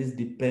structured these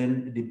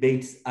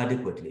debates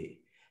adequately.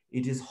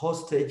 It is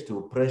hostage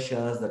to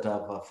pressures that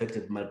have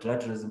affected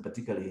multilateralism,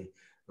 particularly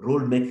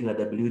rulemaking at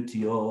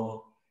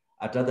WTO.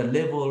 At other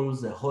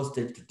levels, a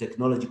hostage to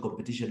technology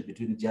competition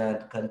between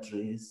giant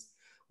countries,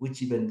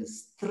 which even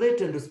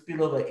threaten to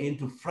spill over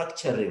into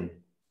fracturing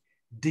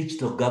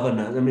digital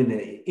governance,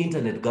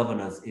 internet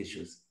governance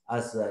issues,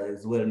 as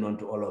is well known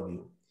to all of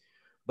you.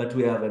 But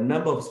we have a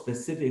number of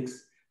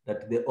specifics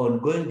that the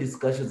ongoing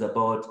discussions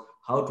about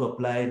how to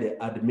apply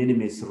the ad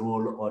minimis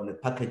rule on the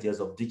packages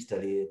of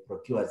digitally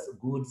procured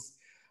goods.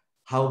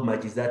 How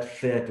much is that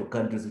fair to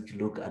countries which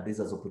look at this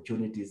as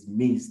opportunities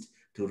missed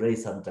to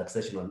raise some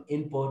taxation on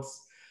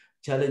imports?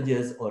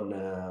 Challenges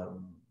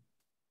on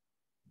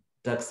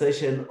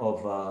taxation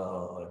of,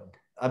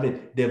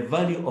 the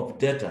value of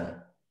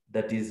data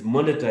that is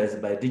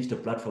monetized by digital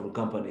platform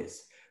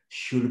companies.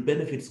 Should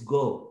benefits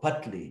go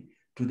partly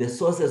to the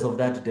sources of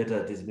that data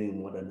that is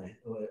being modernized,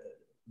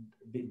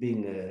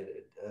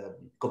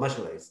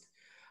 commercialized?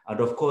 And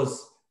of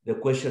course, the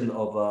question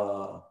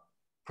of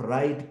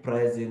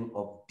pricing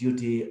of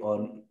duty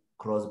on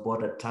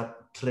cross-border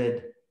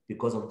trade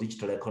because of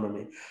digital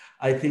economy.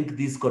 I think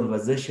this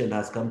conversation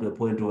has come to a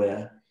point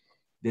where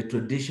the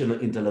traditional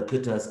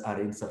interlocutors are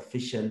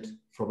insufficient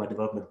from a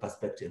development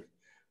perspective.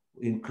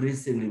 We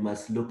increasingly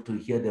must look to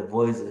hear the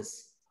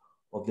voices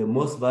of the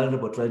most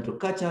vulnerable trying to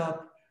catch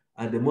up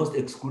and the most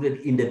excluded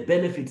in the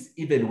benefits,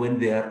 even when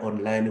they are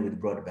online with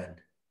broadband.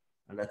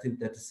 And I think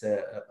that's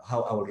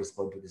how I will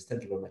respond to this.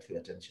 Thank you very much for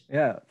your attention.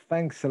 Yeah,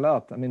 thanks a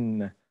lot. I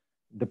mean,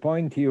 the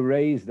point you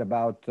raised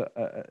about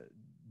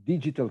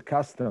digital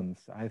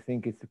customs, I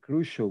think it's a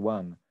crucial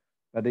one,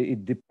 but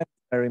it depends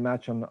very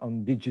much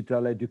on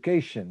digital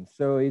education.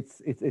 So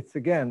it's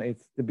again,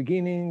 it's the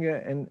beginning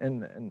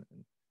and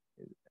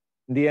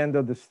the end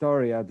of the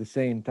story at the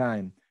same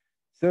time.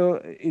 So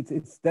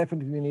it's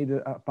definitely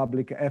needed a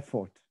public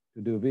effort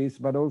to do this,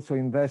 but also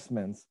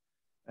investments.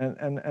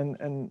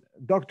 And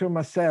Dr.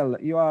 Marcel,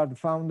 you are the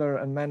founder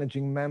and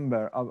managing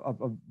member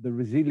of the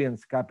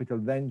Resilience Capital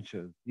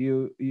Ventures.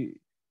 Your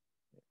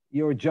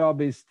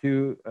job is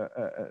to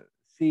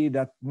see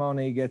that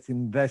money gets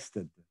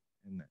invested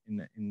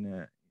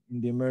in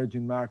the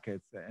emerging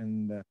markets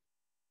and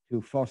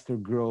to foster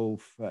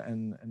growth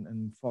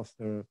and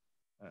foster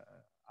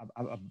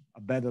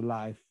a better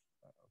life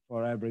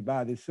for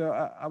everybody. So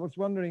I was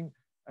wondering,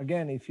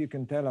 again, if you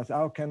can tell us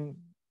how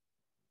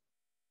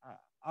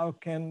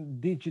can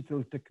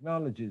digital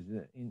technologies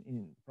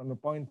from a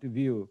point of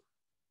view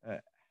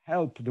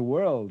help the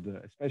world,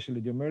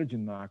 especially the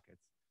emerging markets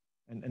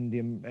and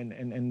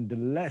the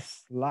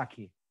less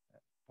lucky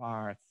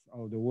parts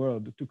of the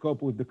world to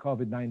cope with the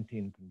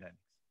COVID-19 pandemic?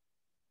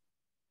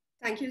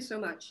 Thank you so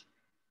much.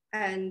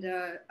 And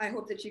I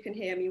hope that you can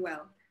hear me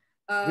well.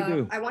 We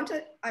do. I want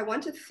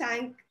to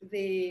thank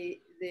the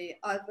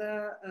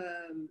other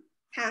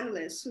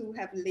panelists who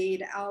have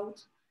laid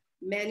out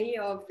many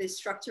of the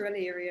structural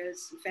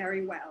areas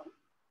very well.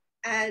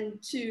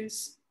 And to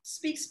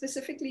speak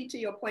specifically to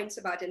your points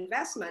about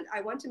investment,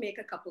 I want to make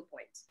a couple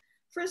points.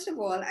 First of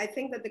all, I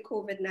think that the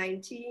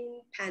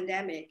COVID-19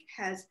 pandemic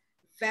has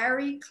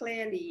very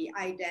clearly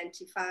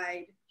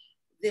identified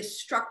the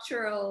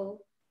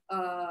structural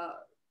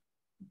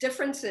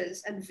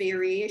differences and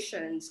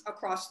variations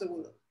across the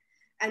world.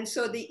 And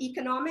so the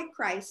economic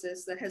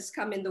crisis that has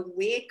come in the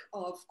wake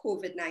of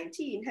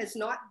COVID-19 has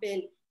not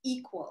been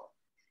equal.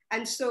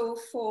 And so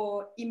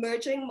for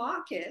emerging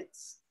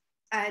markets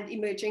and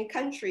emerging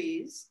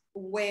countries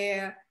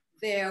where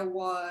there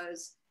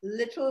was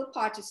little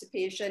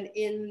participation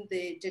in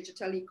the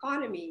digital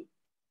economy,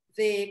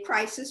 the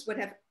crisis would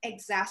have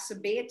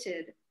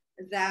exacerbated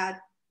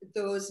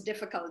those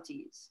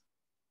difficulties.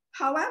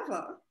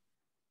 However,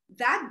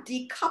 that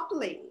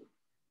decoupling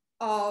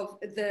of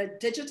the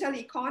digital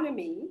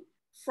economy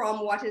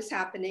from what is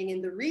happening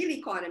in the real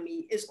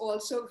economy is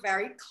also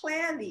very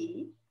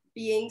clearly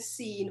being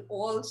seen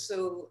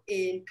also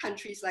in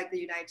countries like the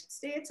United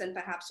States and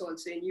perhaps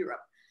also in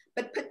Europe.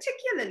 But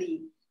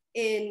particularly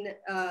in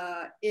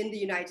the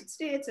United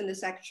States, and the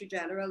Secretary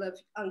General of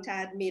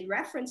UNCTAD made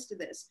reference to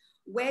this,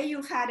 where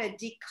you've had a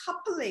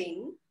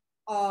decoupling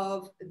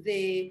of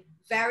the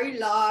very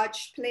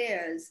large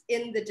players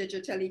in the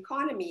digital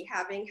economy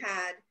having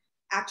had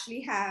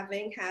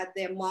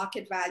their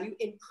market value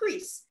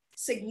increase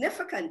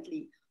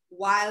significantly,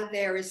 while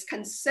there is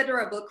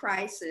considerable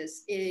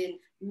crisis in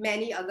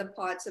many other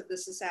parts of the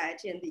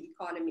society and the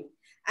economy.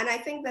 And I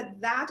think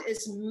that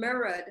is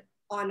mirrored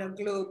on a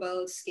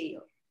global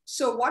scale.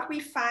 So what we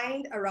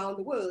find around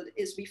the world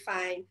is we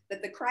find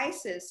that the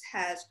crisis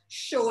has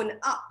shown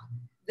up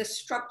the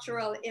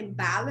structural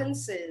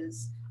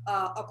imbalances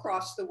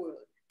across the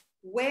world.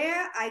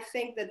 Where I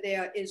think that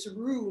there is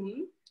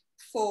room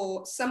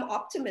for some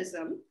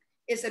optimism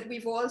is that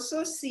we've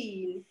also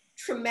seen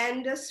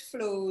tremendous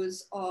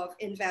flows of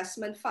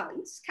investment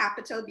funds,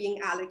 capital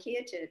being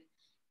allocated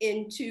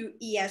into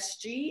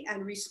ESG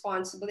and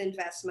responsible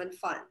investment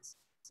funds.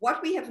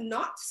 What we have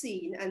not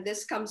seen, and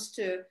this comes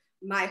to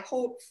my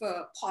hope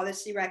for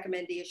policy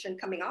recommendation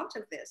coming out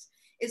of this,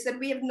 is that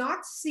we have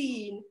not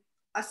seen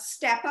a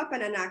step up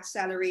and an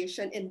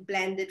acceleration in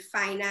blended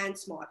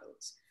finance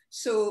models.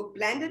 So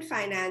blended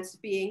finance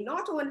being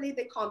not only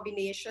the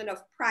combination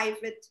of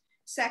private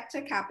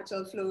sector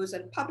capital flows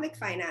and public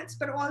finance,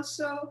 but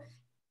also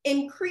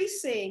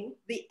increasing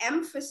the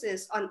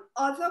emphasis on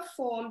other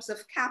forms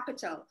of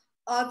capital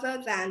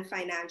other than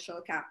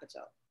financial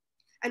capital.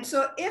 And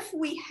so if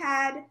we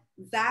had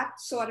that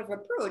sort of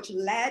approach,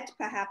 led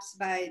perhaps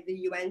by the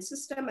UN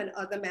system and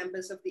other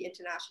members of the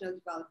international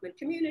development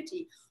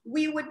community,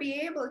 we would be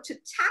able to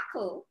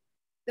tackle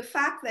the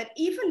fact that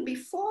even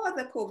before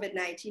the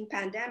COVID-19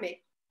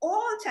 pandemic,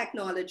 all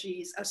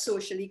technologies are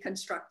socially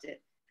constructed.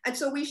 And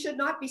so we should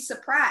not be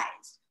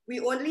surprised. We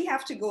only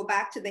have to go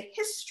back to the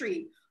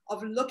history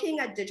of looking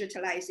at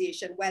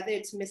digitalization, whether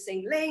it's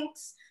missing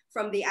links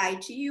from the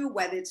ITU,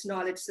 whether it's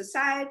knowledge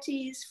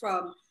societies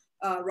from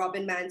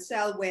Robin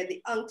Mansell, where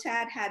the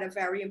UNCTAD had a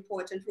very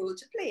important role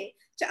to play,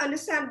 to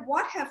understand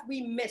what have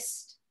we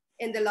missed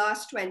in the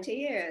last 20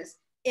 years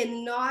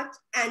in not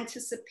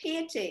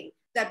anticipating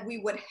that we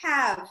would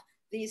have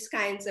these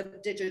kinds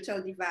of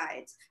digital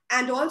divides.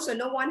 And also,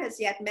 no one has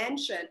yet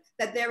mentioned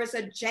that there is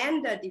a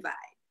gender divide.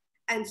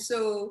 And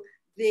so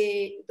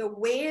the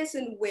ways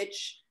in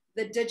which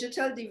the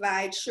digital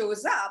divide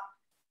shows up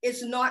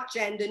is not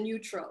gender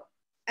neutral.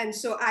 And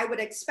so I would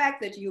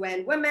expect that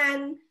UN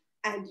Women,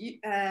 and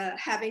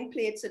having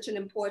played such an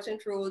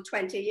important role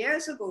 20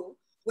 years ago,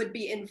 would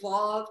be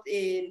involved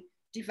in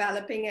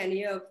developing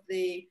any of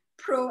the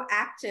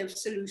proactive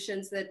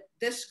solutions that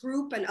this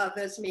group and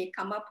others may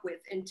come up with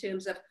in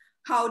terms of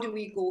how do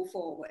we go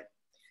forward.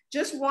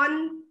 Just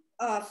one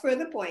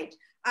further point.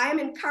 I am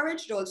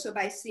encouraged also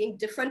by seeing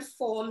different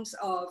forms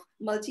of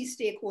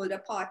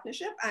multi-stakeholder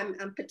partnership.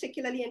 I'm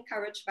particularly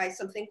encouraged by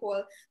something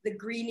called the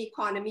Green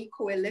Economy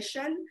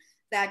Coalition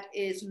that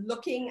is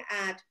looking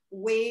at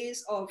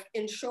ways of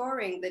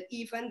ensuring that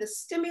even the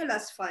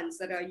stimulus funds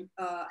that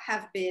are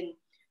have been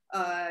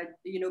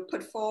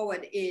put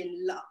forward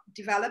in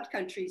developed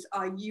countries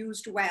are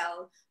used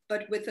well,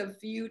 but with a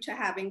view to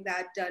having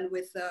that done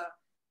with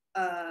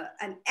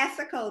an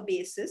ethical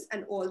basis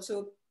and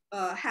also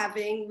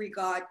having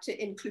regard to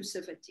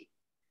inclusivity.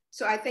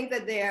 So I think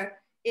that there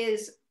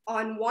is,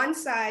 on one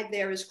side,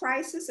 there is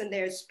crisis and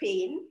there's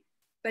pain,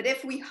 but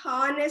if we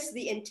harness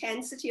the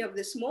intensity of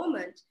this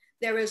moment,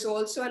 there is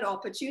also an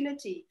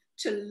opportunity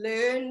to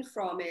learn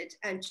from it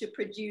and to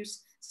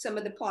produce some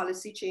of the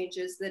policy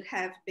changes that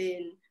have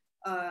been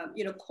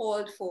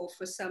called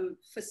for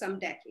some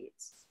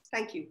decades.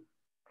 Thank you.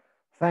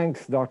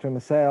 Thanks, Dr.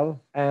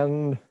 Mansell.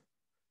 And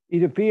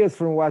it appears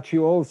from what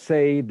you all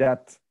say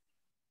that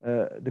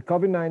the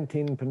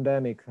COVID-19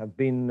 pandemic have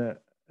been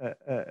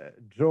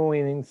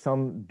drawing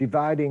some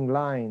dividing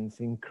lines,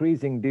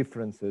 increasing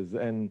differences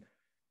and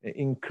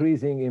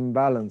increasing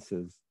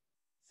imbalances.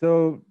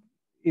 So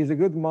it's a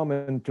good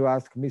moment to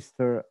ask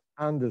Mr.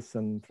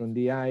 Anderson from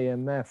the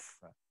IMF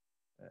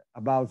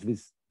about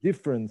these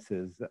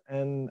differences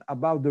and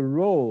about the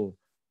role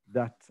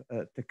that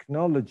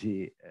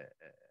technology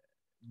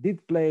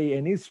did play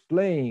and is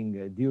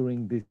playing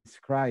during this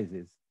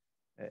crisis,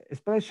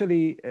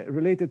 especially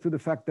related to the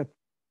fact that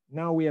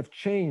now we have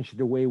changed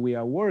the way we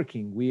are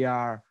working. We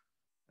are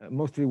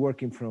mostly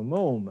working from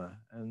home.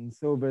 And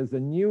so there's a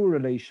new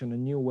relation, a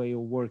new way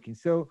of working.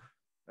 So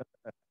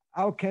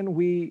how can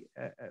we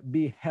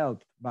be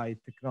helped by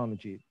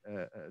technology,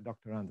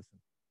 Dr. Anderson?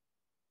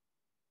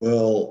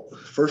 Well,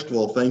 first of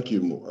all, thank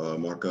you,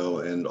 Marco,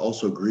 and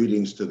also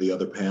greetings to the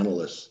other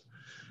panelists.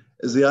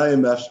 As the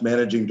IMF's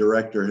managing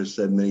director has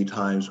said many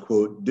times,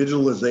 quote,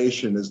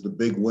 digitalization is the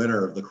big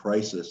winner of the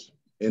crisis,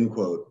 end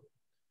quote.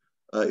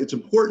 It's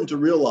important to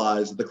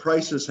realize that the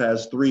crisis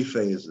has three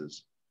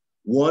phases.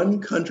 One,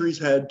 countries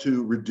had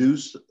to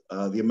reduce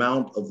the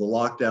amount of the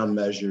lockdown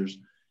measures,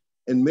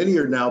 and many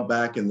are now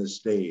back in this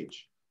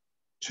stage.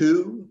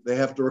 Two, they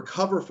have to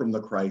recover from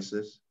the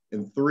crisis.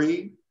 And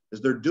three,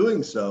 as they're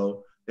doing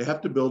so, they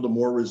have to build a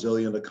more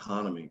resilient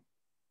economy.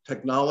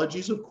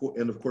 Technologies,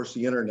 and of course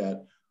the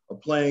internet, are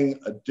playing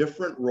a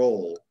different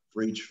role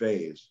for each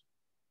phase.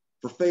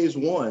 For phase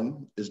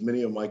one, as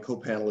many of my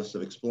co-panelists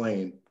have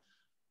explained,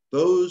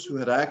 those who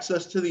had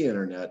access to the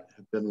internet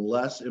have been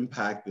less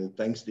impacted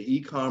thanks to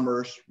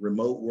e-commerce,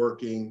 remote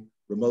working,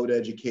 remote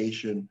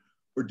education,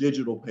 or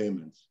digital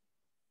payments.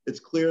 It's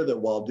clear that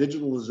while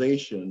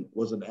digitalization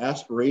was an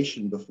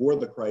aspiration before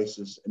the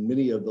crisis in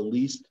many of the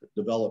least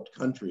developed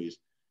countries,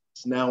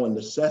 it's now a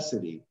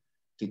necessity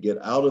to get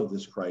out of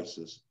this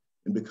crisis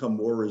and become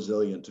more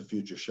resilient to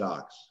future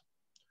shocks.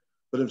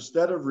 But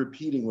instead of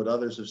repeating what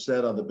others have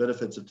said on the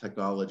benefits of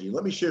technology,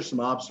 let me share some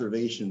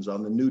observations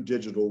on the new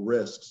digital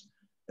risks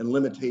and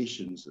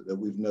limitations that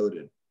we've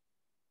noted.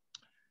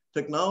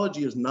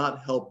 Technology has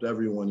not helped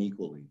everyone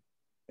equally.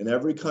 In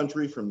every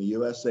country from the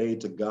USA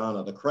to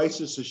Ghana, the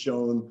crisis has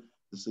shown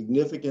the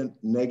significant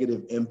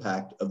negative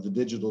impact of the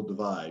digital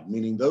divide,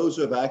 meaning those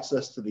who have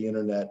access to the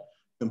internet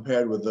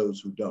compared with those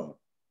who don't,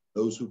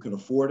 those who can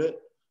afford it,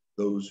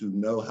 those who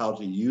know how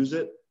to use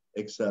it,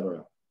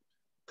 etc.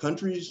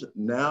 Countries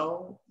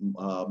now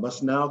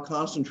must now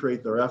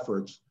concentrate their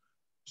efforts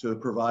to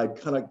provide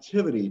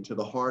connectivity to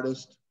the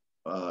hardest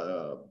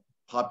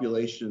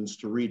populations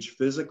to reach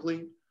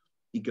physically,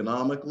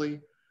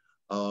 economically,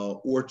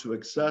 or to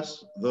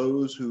access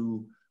those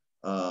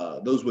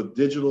with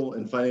digital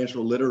and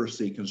financial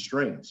literacy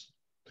constraints.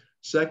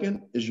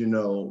 Second, as you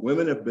know,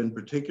 women have been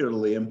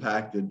particularly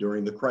impacted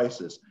during the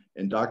crisis,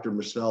 and Dr.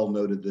 Mansell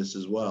noted this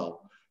as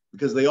well.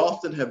 because they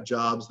often have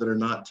jobs that are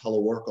not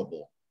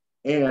teleworkable.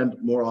 And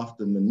more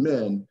often than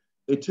men,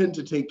 they tend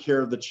to take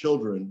care of the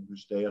children who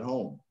stay at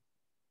home,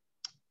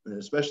 and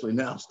especially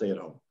now stay at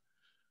home.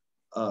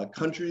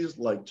 Countries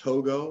like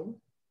Togo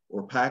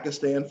or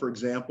Pakistan, for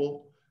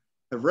example,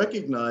 have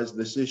recognized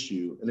this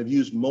issue and have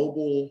used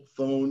mobile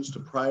phones to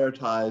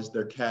prioritize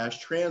their cash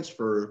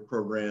transfer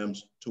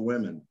programs to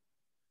women.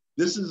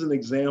 This is an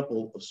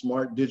example of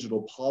smart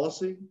digital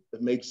policy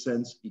that makes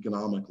sense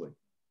economically.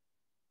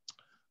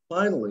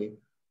 Finally,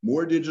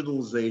 more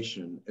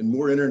digitalization and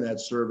more internet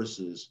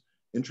services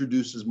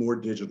introduces more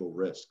digital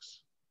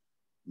risks.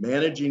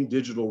 Managing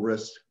digital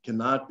risks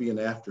cannot be an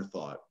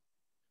afterthought.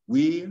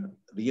 We,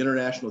 the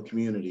international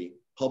community,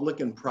 public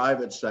and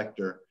private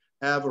sector,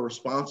 have a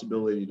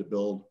responsibility to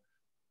build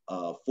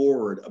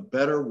forward a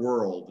better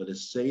world that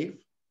is safe,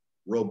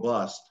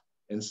 robust,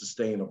 and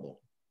sustainable.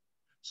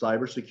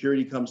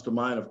 Cybersecurity comes to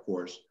mind, of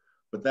course,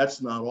 but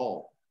that's not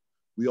all.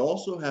 We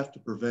also have to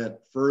prevent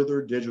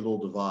further digital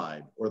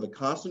divide, or the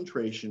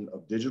concentration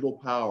of digital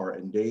power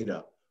and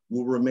data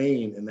will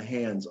remain in the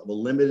hands of a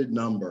limited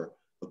number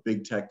of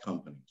big tech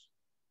companies.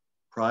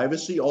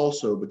 Privacy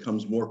also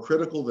becomes more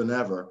critical than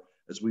ever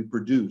as we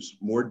produce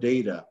more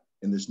data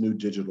in this new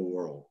digital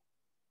world.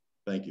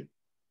 Thank you.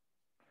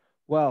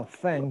 Well,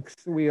 thanks.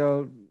 We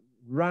are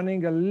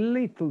running a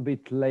little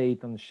bit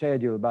late on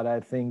schedule, but I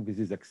think this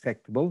is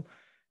acceptable.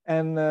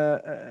 And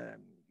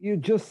you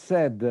just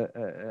said,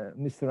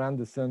 Mr.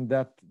 Anderson,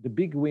 that the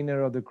big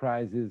winner of the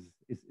crisis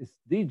is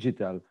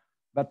digital,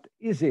 but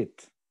is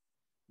it?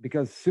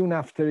 Because soon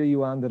after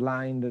you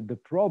underlined the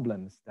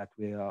problems that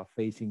we are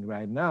facing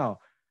right now.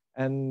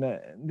 And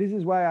this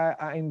is why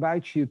I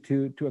invite you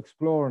to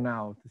explore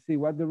now, to see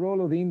what the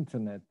role of the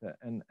internet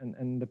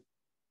and the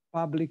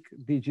public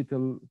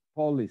digital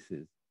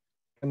policies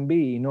can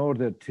be in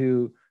order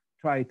to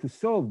try to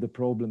solve the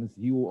problems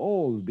you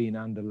all been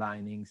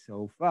underlining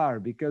so far,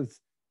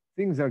 because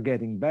things are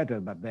getting better,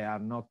 but they are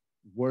not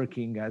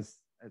working as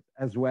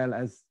well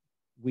as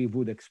we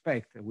would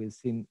expect. We've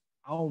seen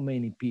how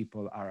many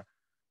people are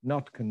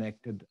not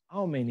connected,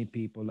 how many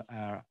people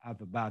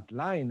have a bad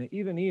line.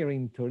 Even here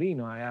in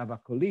Torino, I have a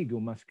colleague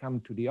who must come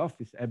to the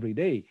office every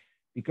day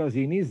because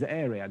in his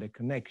area, the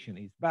connection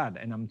is bad.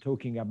 And I'm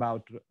talking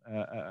about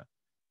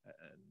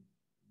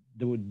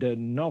the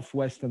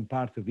northwestern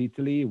part of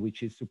Italy,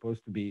 which is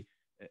supposed to be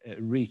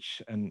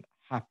rich and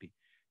happy.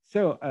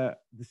 So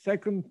the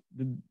second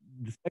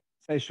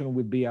session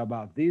will be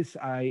about this.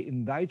 I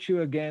invite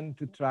you again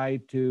to try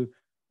to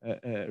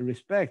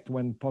respect,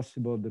 when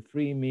possible, the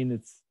 3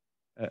 minutes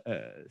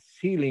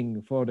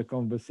ceiling for the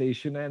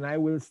conversation. And I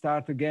will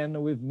start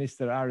again with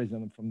Mr.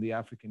 Harrison from the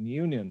African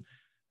Union.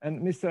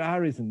 And Mr.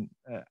 Harrison,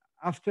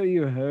 after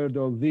you heard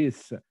all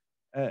this,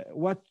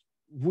 what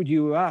would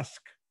you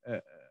ask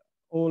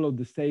all of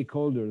the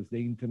stakeholders, the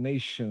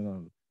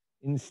international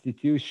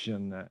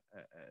institution,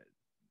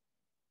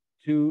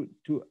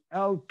 to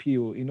help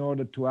you in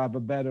order to have a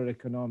better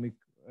economic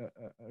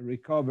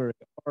recovery?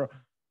 Or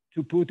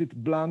to put it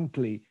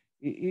bluntly,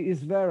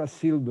 is there a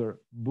silver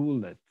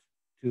bullet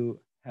to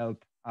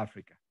help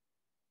Africa?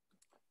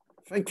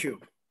 Thank you.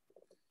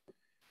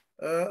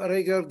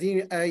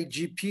 Regarding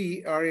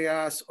IGP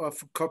areas of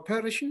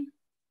cooperation,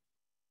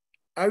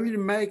 I will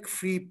make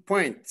 3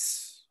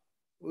 points,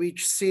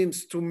 which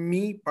seems to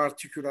me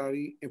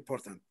particularly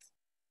important.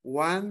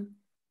 1,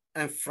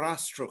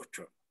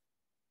 infrastructure.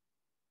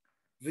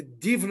 The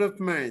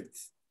development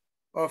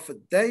of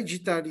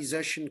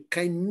digitalization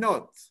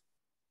cannot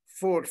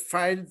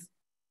fulfill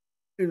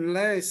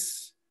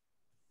unless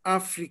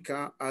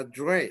Africa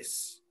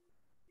addresses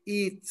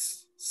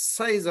its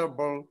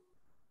sizable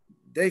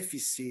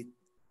deficit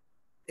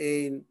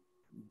in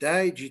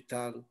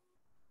digital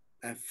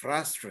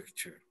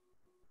infrastructure.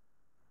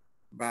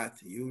 But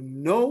you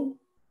know,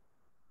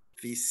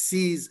 this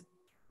is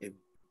a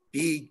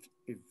big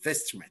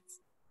investment.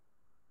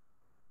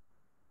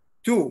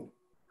 2,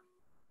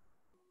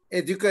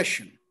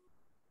 education.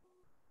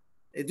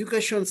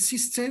 Education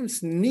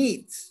systems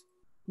need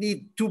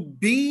to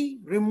be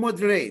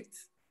remodeled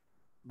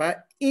by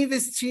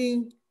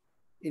investing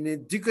in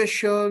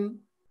education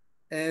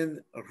and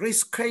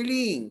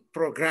reskilling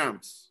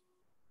programs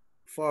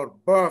for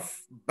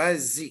both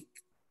basic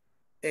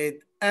and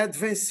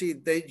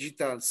advanced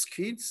digital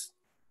skills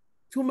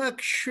to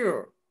make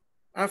sure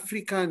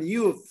African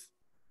youth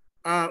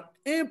are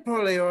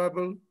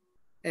employable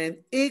and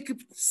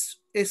equipped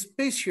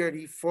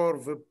especially for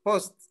the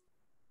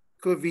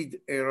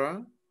post-COVID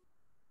era,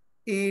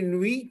 in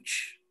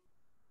which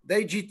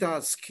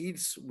digital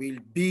skills will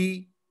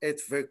be at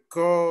the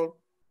core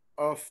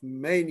of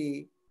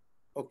many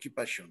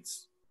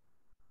occupations.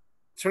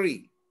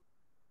 3,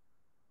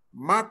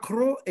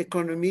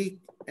 macroeconomic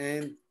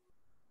and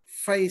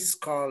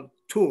fiscal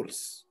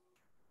tools.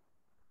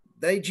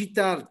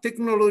 Digital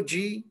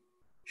technology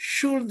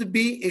should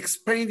be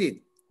expanded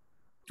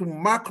to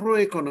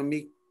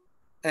macroeconomic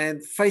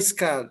and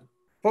fiscal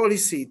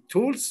policy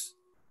tools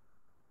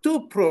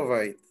to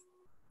provide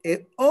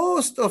a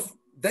host of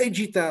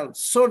digital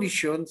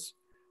solutions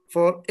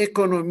for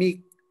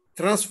economic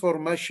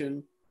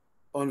transformation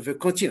on the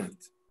continent.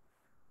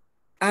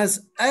 As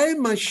I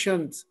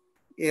mentioned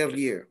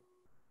earlier,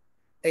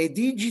 a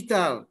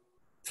digital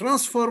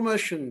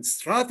transformation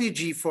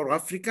strategy for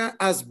Africa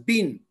has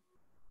been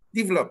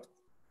developed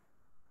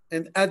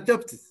and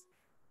adopted,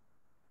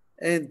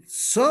 and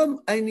some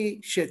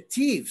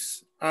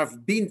initiatives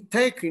have been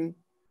taken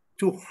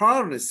to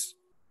harness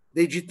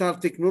digital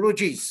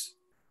technologies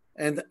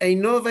and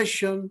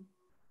innovation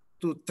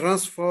to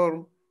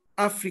transform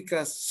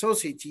Africa's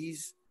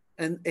societies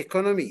and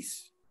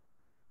economies,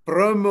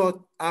 promote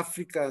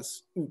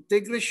Africa's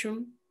integration,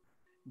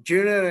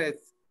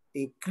 generate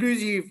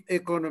inclusive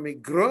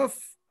economic growth,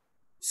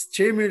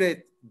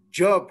 stimulate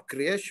job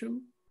creation,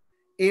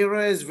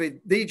 erase the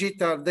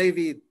digital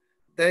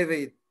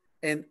divide,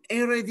 and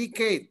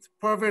eradicate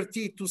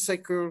poverty to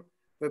secure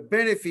the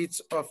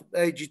benefits of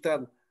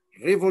digital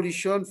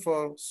revolution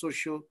for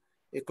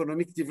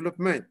socio-economic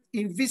development.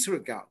 In this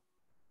regard,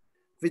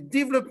 the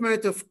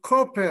development of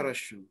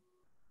cooperation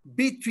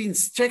between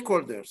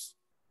stakeholders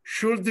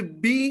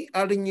should be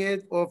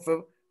aligned over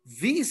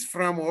this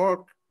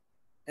framework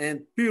and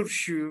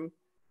pursue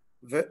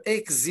the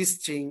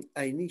existing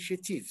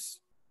initiatives.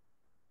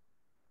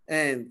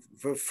 And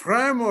the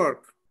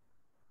framework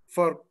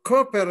for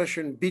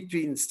cooperation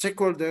between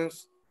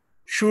stakeholders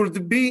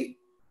should be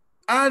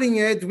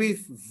aligned with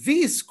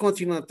this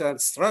continental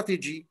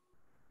strategy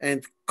and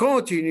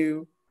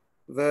continue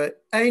the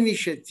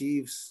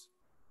initiatives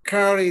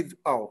carried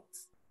out.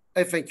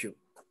 I thank you.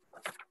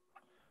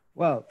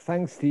 Well,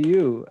 thanks to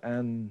you.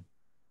 And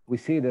we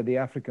see that the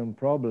African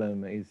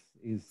problem is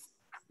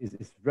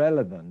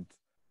relevant.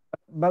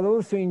 But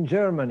also in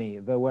Germany,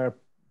 there were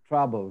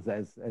troubles,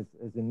 as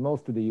in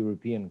most of the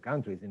European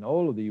countries, in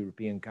all of the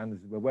European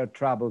countries, there were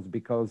troubles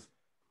because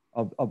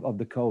of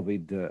the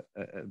COVID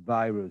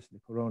virus, the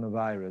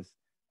coronavirus.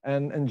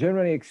 And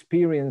Germany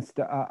experienced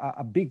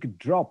a big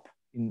drop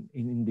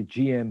in the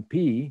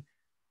GMP.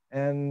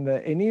 And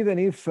even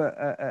if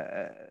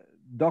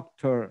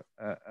Dr.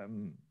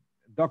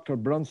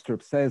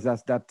 Bronstrup says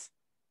us that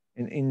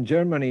in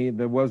Germany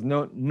there was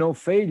no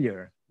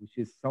failure, which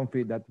is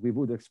something that we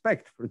would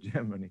expect for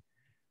Germany.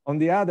 On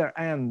the other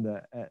hand,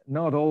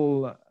 not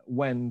all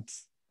went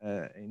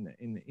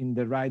in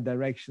the right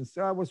direction.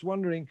 So I was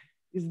wondering,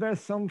 is there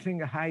something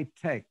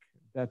high-tech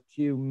that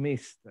you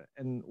missed?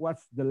 And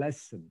what's the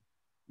lesson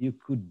you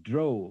could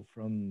draw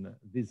from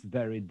these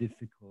very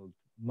difficult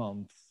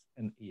months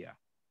and year?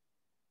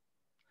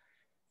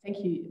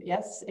 Thank you.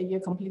 Yes, you're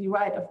completely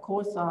right. Of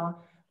course,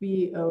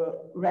 we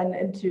ran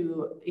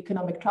into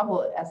economic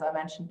trouble, as I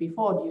mentioned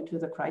before, due to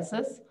the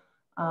crisis.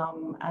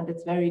 And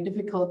it's very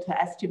difficult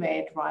to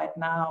estimate right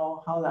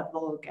now how that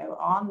will go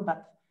on.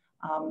 But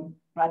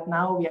right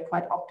now we are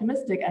quite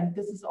optimistic. And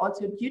this is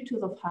also due to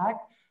the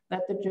fact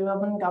that the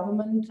German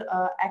government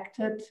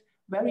acted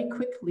very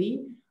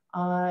quickly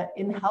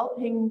in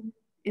helping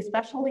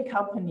especially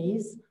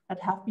companies that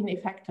have been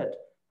affected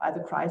by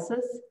the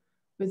crisis,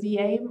 with the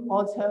aim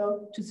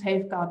also to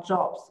safeguard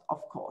jobs,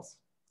 of course.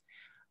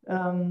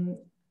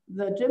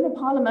 The German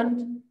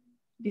parliament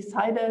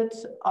decided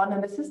on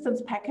an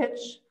assistance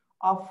package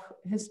of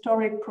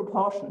historic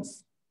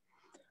proportions.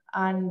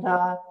 And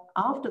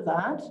after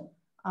that,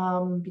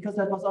 because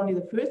that was only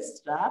the first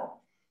step,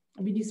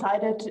 we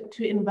decided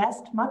to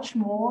invest much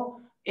more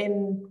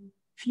in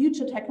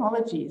future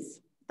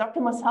technologies.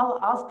 Dr. Marcel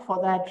asked for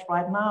that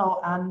right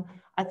now, and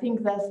I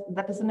think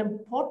that is an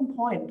important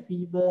point.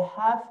 We will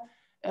have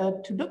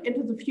to look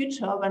into the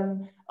future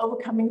when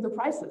overcoming the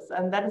crisis,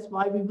 and that is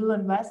why we will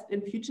invest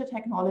in future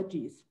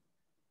technologies.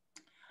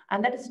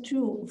 And that is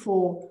true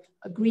for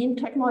green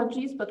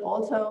technologies, but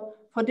also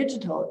for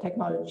digital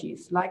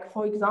technologies, like,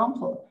 for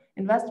example,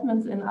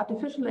 investments in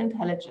artificial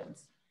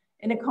intelligence,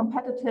 in a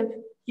competitive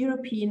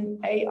European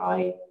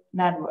AI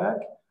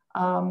network,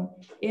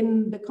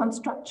 in the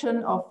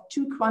construction of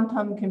 2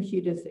 quantum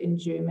computers in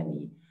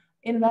Germany,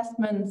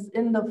 investments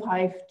in the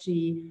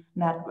 5G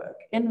network,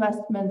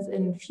 investments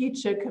in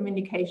future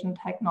communication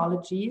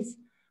technologies,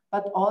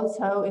 but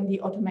also in the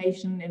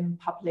automation in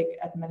public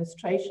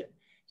administration.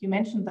 You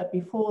mentioned that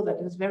before, that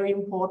it is very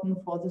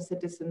important for the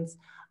citizens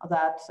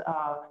that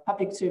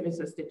public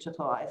services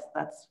digitalized.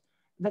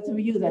 That's a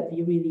view that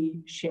we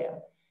really share.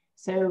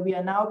 So we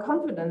are now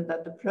confident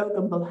that the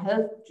program will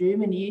help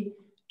Germany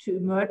to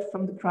emerge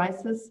from the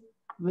crisis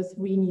with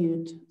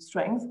renewed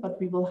strength, but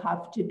we will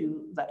have to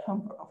do that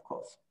homework, of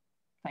course.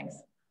 Thanks.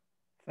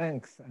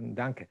 Thanks, and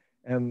danke.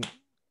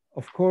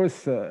 Of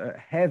course,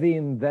 heavy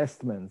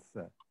investments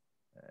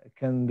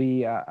can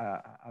be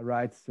a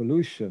right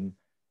solution,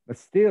 but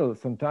still,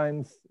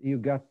 sometimes you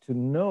got to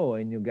know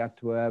and you got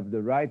to have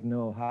the right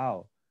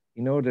know-how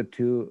in order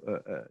to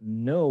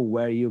know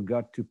where you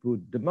got to put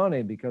the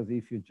money, because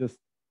if you just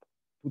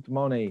put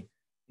money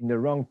in the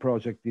wrong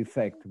project, the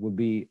effect will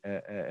be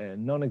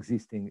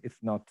non-existing, if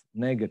not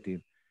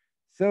negative.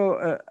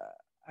 So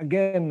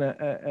again,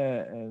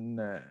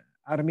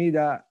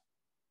 Armida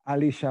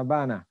Ali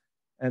Shabana,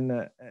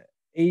 and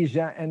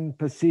Asia and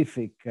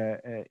Pacific,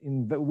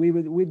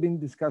 we've been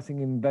discussing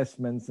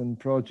investments and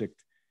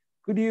projects.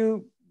 Could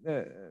you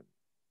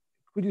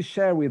could you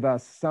share with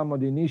us some of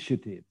the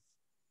initiatives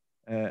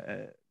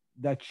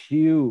that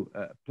you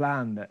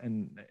planned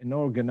and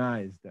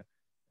organized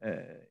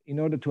in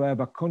order to have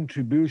a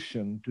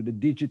contribution to the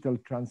digital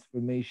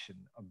transformation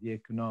of the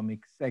economic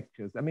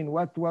sectors? I mean,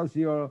 what was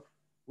your,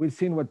 we've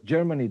seen what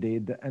Germany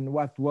did, and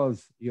what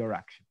was your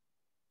action?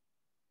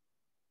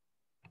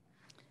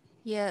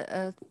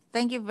 Yeah,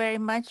 thank you very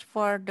much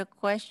for the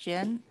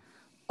question.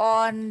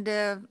 On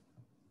the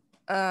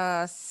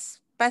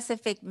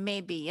specific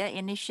maybe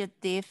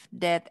initiative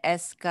that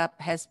ESCAP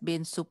has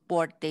been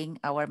supporting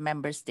our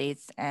member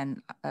states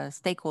and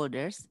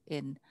stakeholders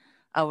in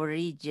our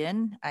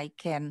region, I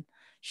can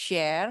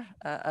share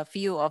a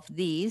few of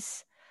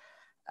these.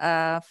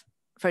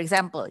 For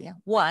example,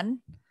 one,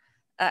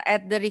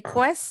 at the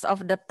request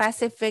of the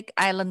Pacific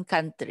Island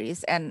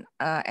countries, and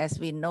as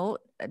we know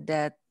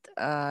that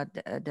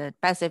the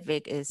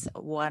Pacific is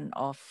one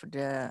of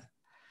the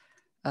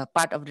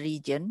part of the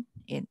region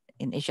in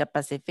Asia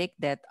Pacific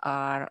that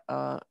are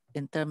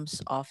in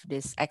terms of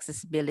this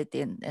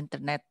accessibility in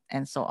internet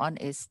and so on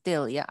is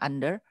still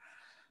under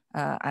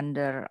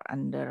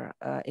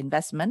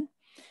investment.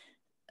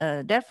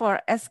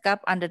 Therefore, ESCAP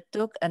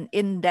undertook an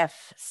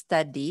in-depth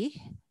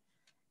study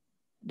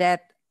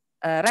that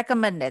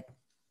recommended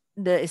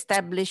the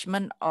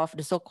establishment of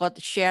the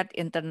so-called shared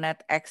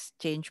internet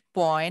exchange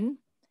point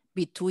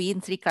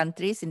between three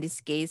countries, in this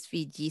case,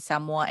 Fiji,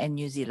 Samoa, and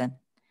New Zealand.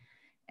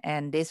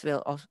 And this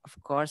will, of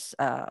course,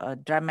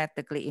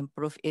 dramatically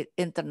improve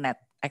internet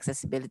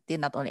accessibility,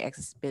 not only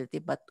accessibility,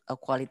 but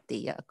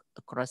quality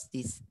across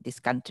these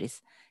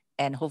countries.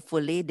 And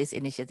hopefully this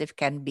initiative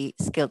can be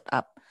scaled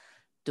up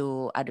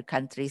to other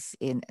countries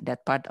in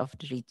that part of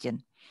the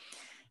region.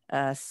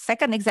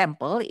 Second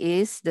example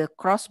is the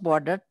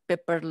cross-border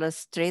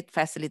paperless trade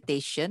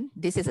facilitation.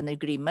 This is an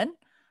agreement,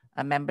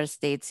 member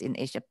states in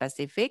Asia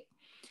Pacific,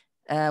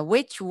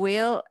 which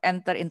will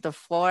enter into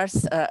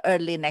force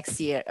early next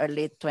year,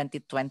 early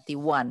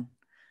 2021.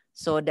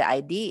 So the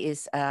idea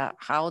is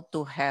how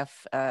to have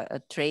a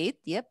trade,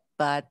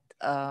 but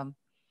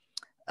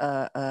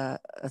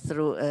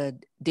through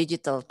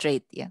digital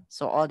trade,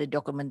 So all the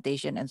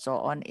documentation and so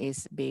on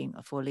is being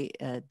fully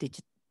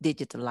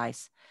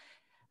digitalized.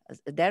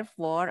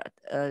 Therefore,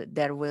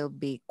 there will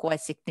be quite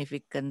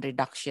significant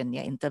reduction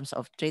in terms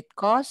of trade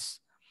costs,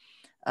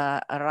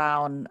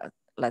 around,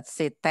 let's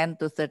say, 10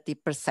 to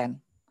 30%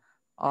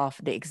 of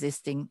the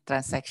existing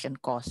transaction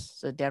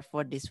costs. So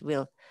therefore, this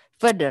will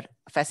further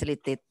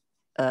facilitate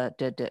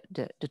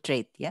the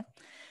trade.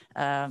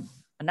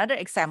 Another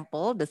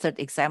example, the third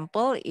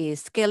example,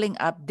 is scaling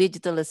up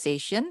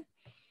digitalization,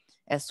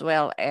 as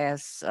well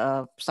as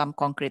some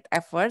concrete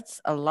efforts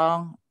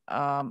along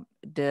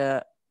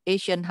the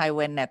Asian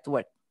Highway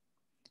Network.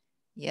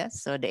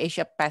 So the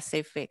Asia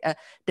Pacific,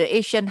 the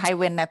Asian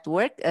Highway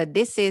Network,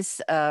 this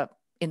is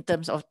in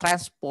terms of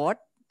transport,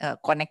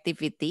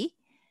 connectivity,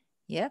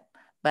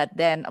 but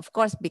then of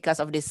course, because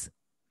of this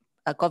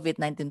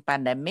COVID-19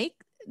 pandemic,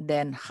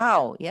 then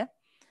how,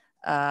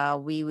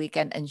 we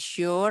can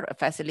ensure,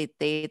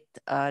 facilitate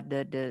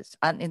the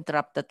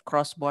uninterrupted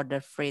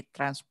cross-border freight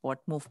transport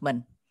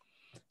movement.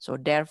 So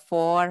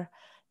therefore,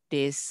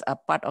 this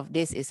part of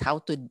this is how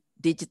to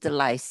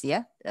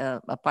digitalize,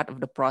 a part of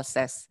the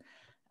process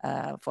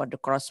for the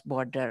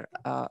cross-border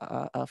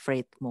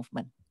freight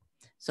movement.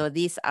 So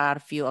these are a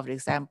few of the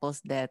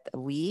examples that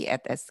we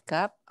at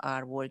ESCAP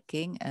are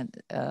working and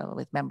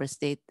with member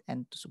states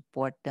and to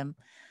support them,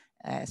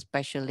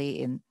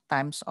 especially in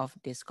times of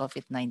this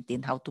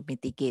COVID-19, how to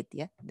mitigate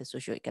the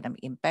socioeconomic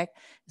impact,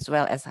 as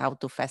well as how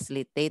to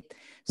facilitate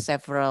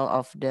several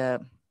of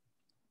the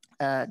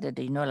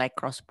like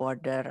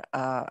cross-border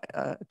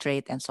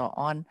trade and so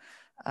on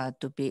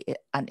to be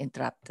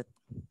uninterrupted.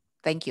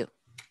 Thank you.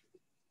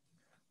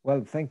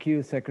 Well, thank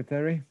you,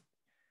 Secretary.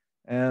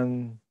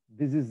 And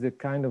this is the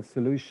kind of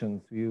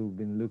solutions you've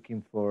been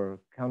looking for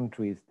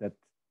countries that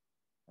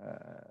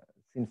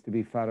seems to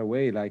be far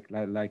away, like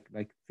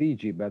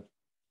Fiji, but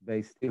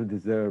they still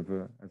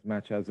deserve as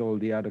much as all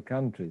the other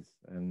countries,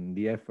 and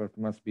the effort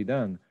must be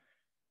done.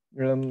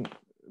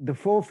 The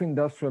fourth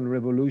industrial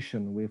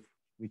revolution with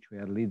which we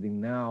are leading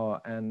now,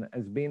 and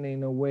has been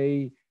in a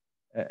way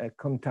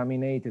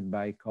contaminated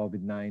by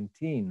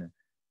COVID-19.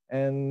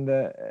 And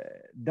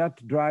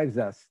that drives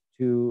us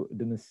to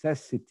the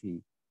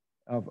necessity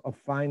of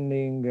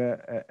finding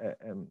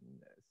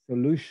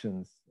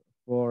solutions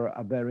for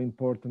a very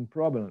important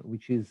problem,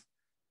 which is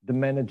the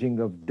managing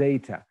of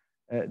data.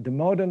 The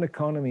modern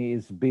economy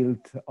is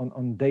built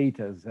on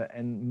data,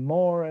 and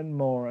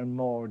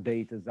more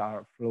data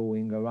are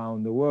flowing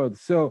around the world.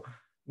 So,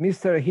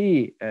 Mr.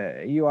 He,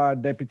 you are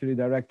Deputy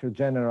Director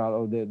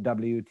General of the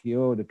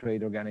WTO, the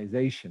trade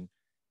organization.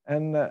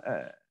 And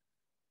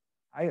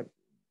I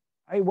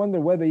wonder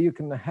whether you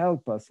can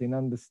help us in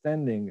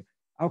understanding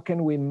how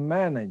can we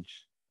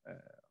manage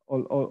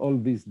all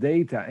this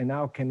data, and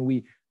how can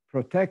we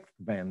protect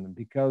them?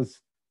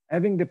 Because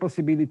having the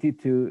possibility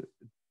to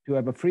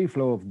have a free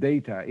flow of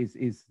data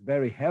is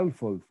very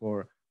helpful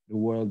for the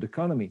world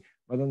economy.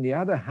 But on the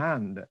other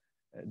hand,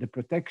 the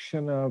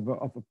protection of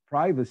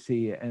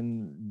privacy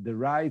and the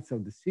rights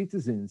of the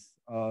citizens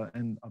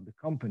and of the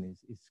companies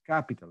is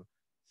capital.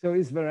 So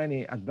is there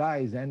any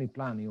advice, any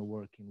plan you're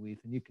working with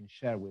and you can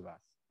share with us?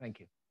 Thank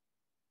you.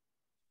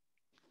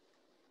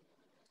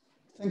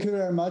 Thank you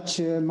very much,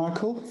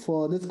 Marco,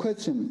 for this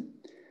question.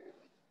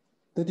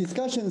 The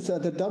discussions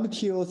at the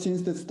WTO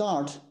since the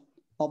start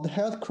of the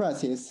health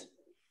crisis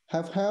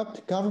have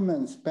helped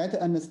governments better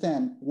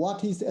understand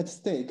what is at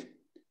stake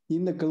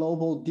in the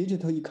global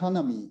digital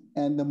economy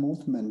and the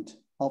movement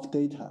of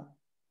data.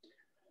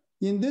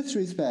 In this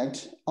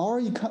respect, our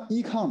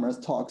e-commerce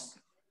talks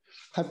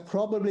have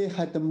probably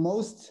had the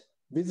most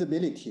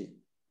visibility.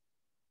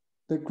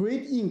 The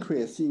great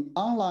increase in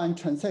online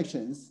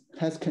transactions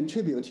has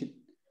contributed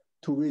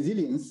to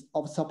resilience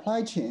of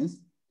supply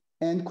chains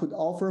and could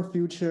offer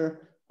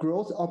future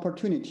growth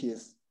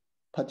opportunities,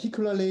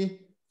 particularly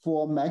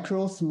for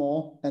micro,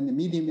 small, and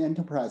medium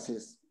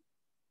enterprises.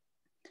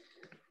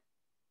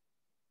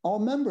 Our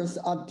members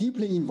are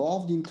deeply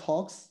involved in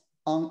talks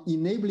on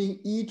enabling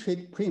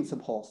e-trade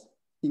principles,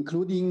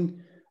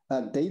 including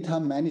data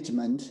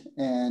management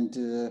and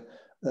the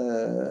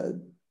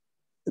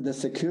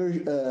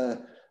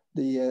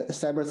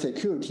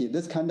cybersecurity,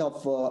 this kind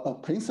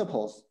of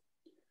principles.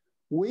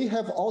 We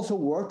have also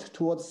worked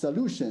towards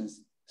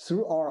solutions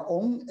through our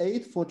own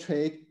Aid for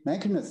Trade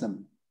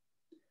mechanism,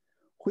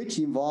 which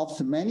involves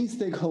many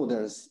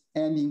stakeholders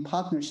and in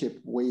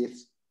partnership with,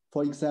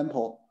 for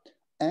example,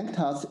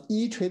 ANCTA's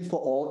E-Trade for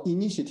All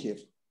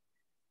initiative.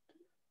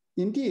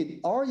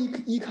 Indeed, our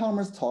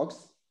e-commerce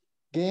talks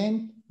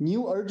gained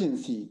new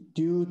urgency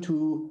due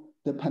to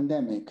the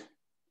pandemic.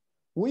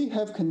 We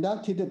have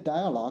conducted a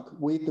dialogue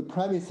with the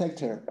private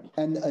sector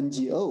and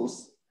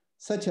NGOs,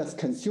 such as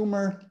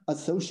consumer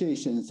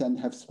associations, and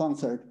have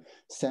sponsored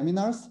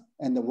seminars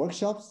and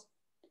workshops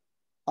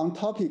on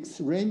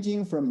topics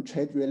ranging from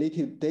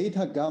trade-related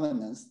data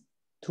governance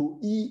to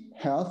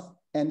e-health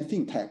and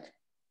fintech.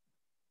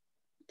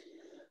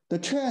 The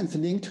trends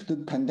linked to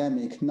the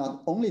pandemic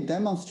not only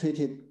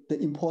demonstrated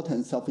the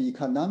importance of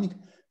economic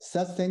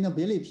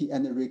sustainability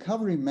and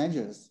recovery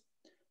measures,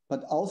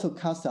 but also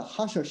cast a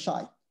harsher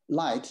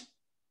light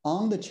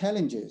on the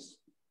challenges.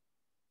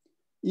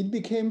 It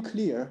became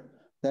clear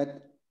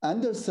that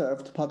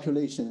underserved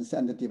populations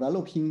and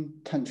developing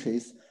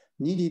countries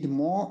needed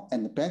more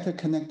and better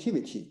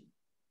connectivity.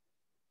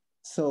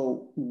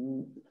 So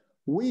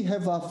we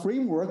have a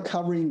framework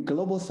covering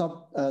global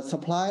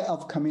supply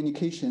of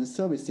communication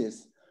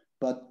services,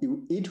 but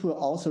it will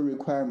also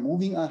require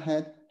moving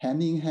ahead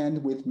hand in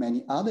hand with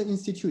many other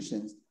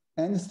institutions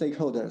and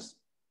stakeholders.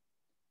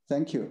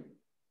 Thank you.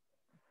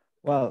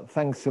 Well,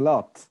 thanks a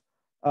lot.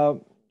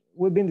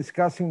 We've been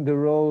discussing the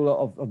role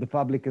of the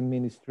public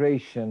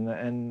administration,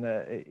 and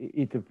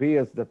it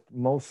appears that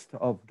most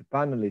of the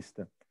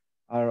panelists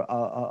are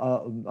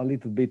a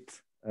little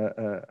bit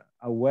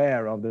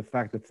aware of the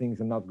fact that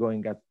things are not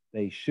going as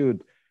they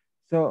should.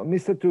 So,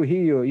 Mr.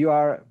 Trujillo, you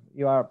are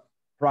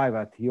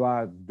private, you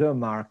are the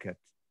market,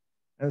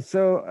 and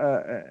so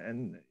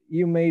and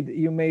you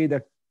made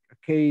a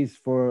case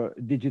for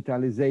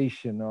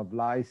digitalization of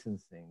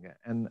licensing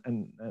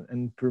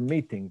and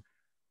permitting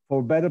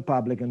for better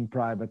public and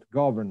private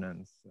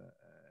governance,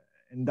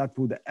 and that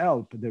would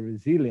help the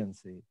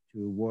resiliency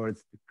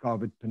towards the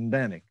COVID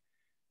pandemic.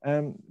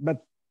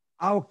 But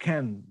how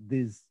can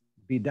this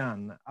be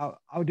done?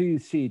 How do you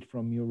see it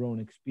from your own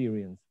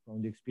experience,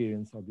 from the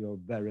experience of your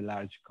very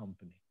large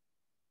company?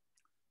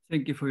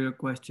 Thank you for your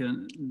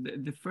question.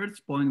 The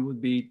first point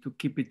would be to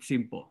keep it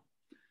simple.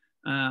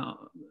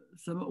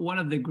 One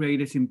of the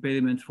greatest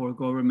impediments for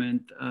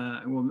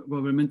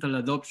governmental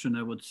adoption,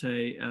 I would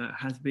say,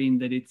 has been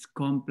that it's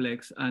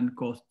complex and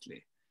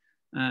costly.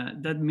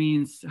 That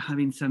means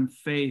having some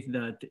faith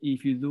that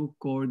if you do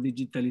core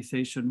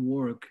digitalization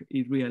work,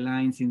 it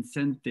realigns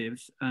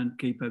incentives and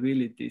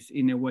capabilities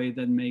in a way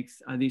that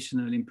makes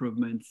additional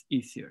improvements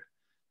easier.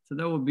 So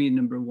that would be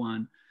number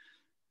one.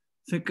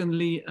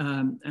 Secondly,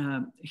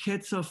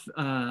 heads of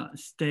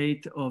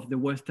state of the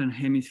Western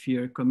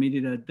Hemisphere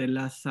committed at the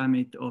last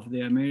summit of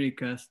the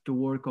Americas to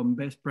work on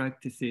best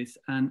practices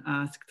and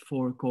asked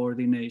for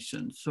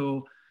coordination.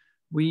 So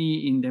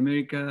we in the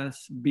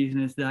Americas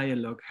Business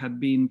Dialogue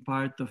have been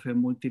part of a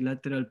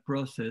multilateral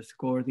process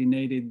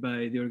coordinated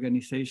by the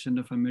Organization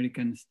of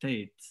American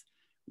States,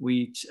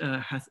 which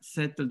has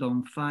settled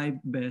on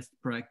 5 best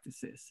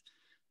practices.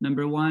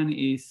 Number one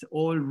is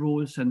all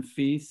rules and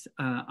fees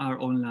are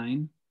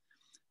online.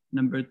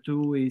 Number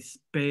 2 is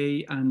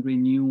pay and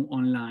renew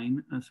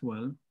online as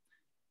well.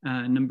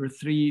 Number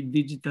 3,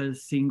 digital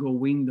single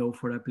window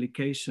for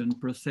application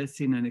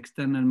processing and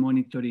external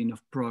monitoring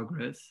of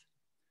progress.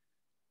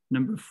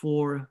 Number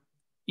 4,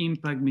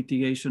 impact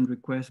mitigation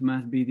requests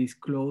must be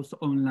disclosed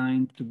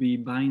online to be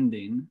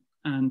binding.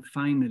 And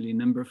finally,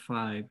 number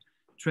 5,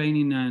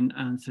 training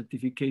and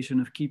certification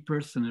of key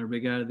personnel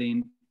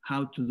regarding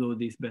how to do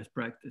these best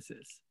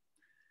practices.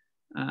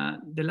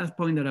 The last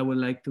point that I would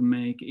like to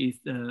make is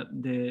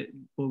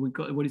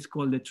what is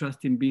called the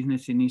Trust in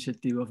Business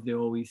initiative of the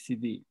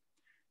OECD.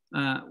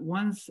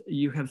 Once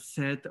you have a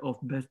set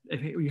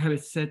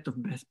of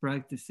best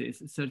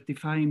practices,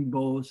 certifying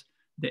both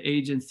the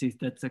agencies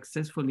that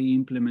successfully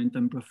implement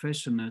and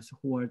professionals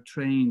who are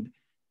trained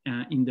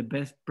in the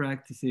best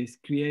practices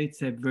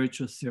creates a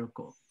virtuous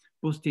circle,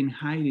 boosting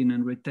hiring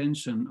and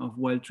retention of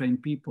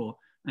well-trained people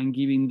and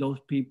giving those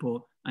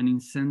people an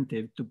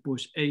incentive to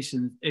push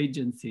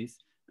agencies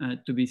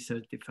to be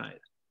certified.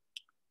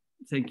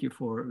 Thank you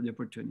for the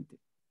opportunity.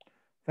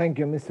 Thank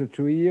you, Mr.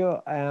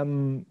 Trujillo.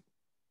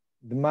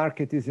 The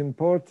market is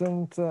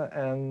important,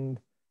 and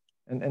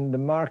the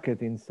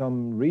market in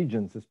some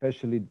regions,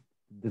 especially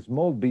the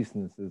small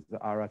businesses,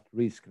 are at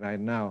risk right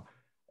now.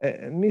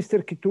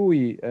 Mr.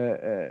 Kitui,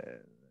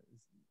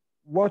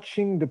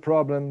 watching the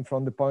problem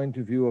from the point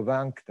of view of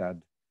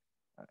UNCTAD,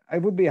 I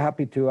would be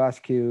happy to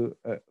ask you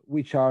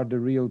which are the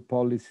real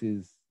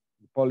policy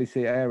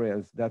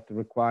areas that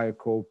require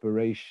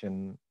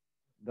cooperation,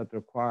 that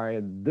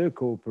require the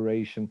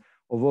cooperation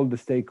of all the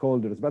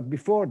stakeholders. But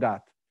before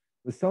that,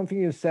 there's something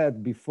you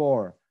said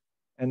before,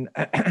 and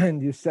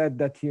you said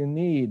that you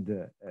need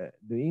the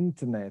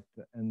internet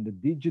and the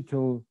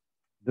digital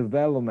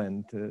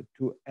development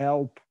to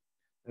help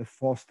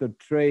foster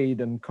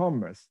trade and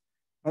commerce.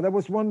 But I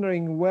was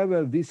wondering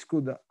whether this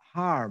could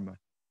harm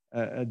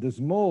the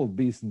small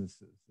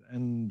businesses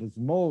and the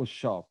small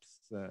shops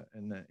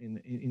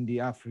in the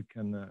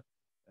African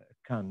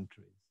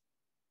countries.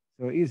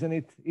 So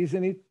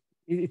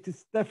it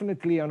is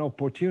definitely an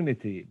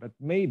opportunity, but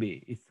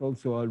maybe it's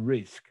also a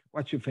risk.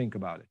 What do you think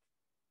about it?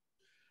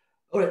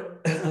 All right,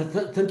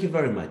 thank you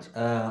very much.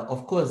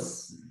 Of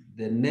course,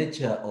 the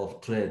nature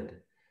of trade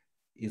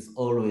is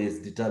always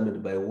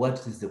determined by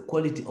what is the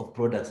quality of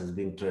products that's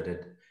being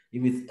traded.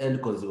 If it's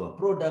end consumer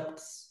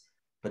products,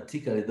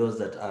 particularly those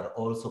that are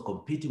also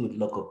competing with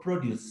local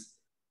produce,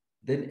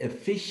 then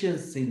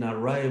efficiency in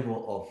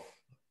arrival of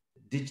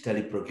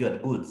digitally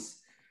procured goods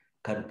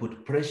can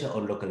put pressure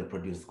on locally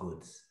produced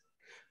goods.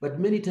 But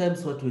many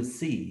times what we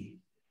see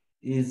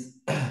is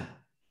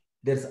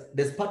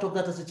there's part of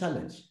that as a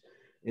challenge.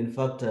 In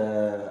fact,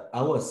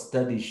 our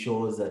study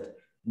shows that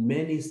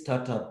many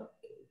startup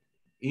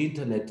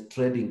internet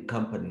trading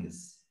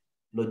companies,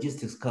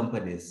 logistics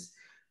companies,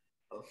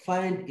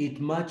 find it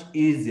much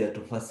easier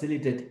to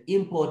facilitate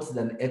imports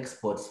than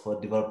exports for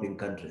developing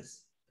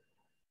countries.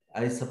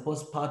 I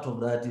suppose part of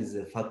that is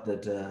the fact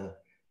that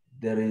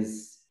there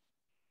is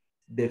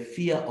the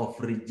fear of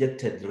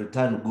rejected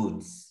return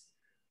goods,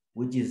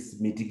 which is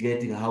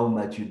mitigating how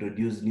much you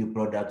introduce new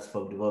products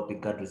from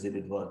developing countries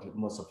into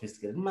more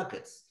sophisticated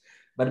markets.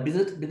 But be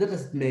that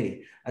as it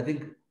may, I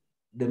think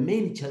the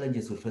main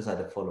challenges we face are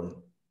the following.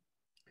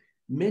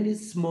 Many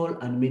small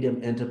and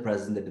medium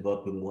enterprises in the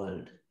developing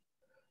world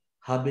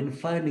have been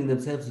finding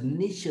themselves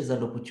niches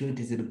and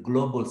opportunities in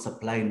global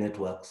supply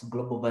networks,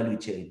 global value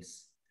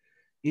chains,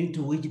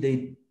 into which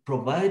they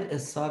provide a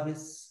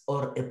service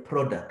or a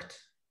product.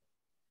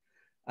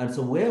 And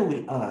so where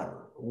we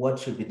are, what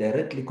should be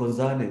directly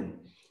concerning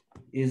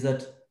is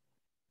that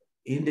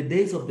in the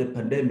days of the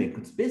pandemic,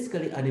 it's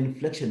basically an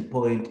inflection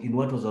point in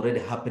what was already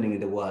happening in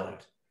the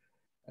world.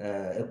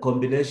 A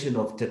combination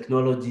of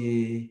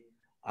technology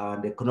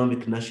and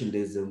economic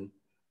nationalism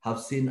have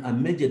seen a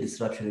major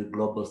disruption in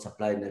global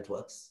supply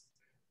networks,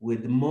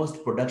 with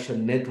most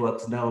production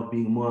networks now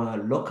being more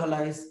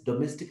localized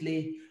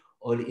domestically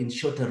or in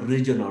shorter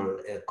regional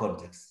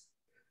contexts.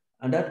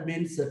 And that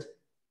means that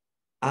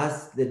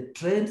as the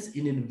trends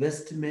in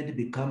investment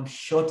become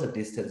shorter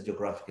distance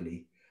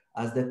geographically,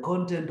 as the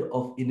content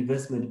of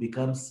investment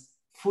becomes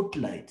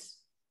footlight,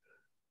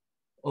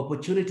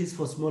 opportunities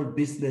for small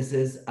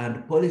businesses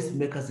and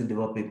policymakers in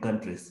developing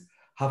countries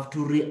have to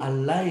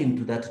realign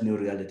to that new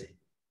reality,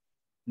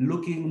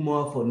 looking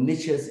more for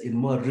niches in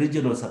more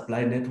regional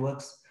supply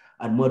networks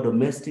and more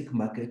domestic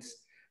markets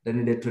than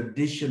in the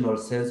traditional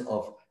sense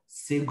of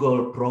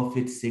single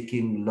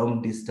profit-seeking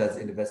long-distance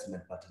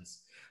investment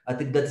patterns. I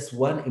think that is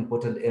one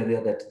important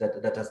area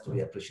that has to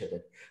be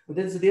appreciated. But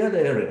there's the other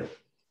area.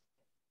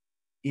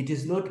 It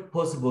is not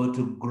possible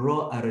to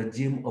grow a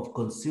regime of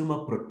consumer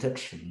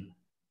protection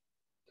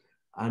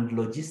and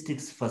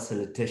logistics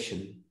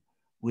facilitation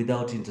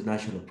without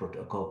international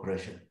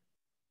cooperation.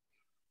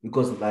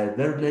 Because by the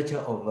very nature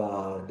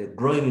of the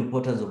growing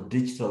importance of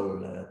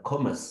digital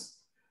commerce,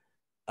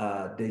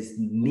 there's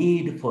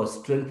need for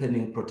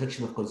strengthening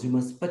protection of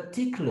consumers,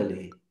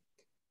 particularly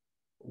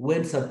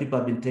when some people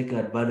have been taking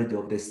advantage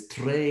of the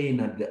strain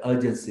and the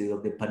urgency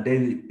of the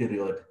pandemic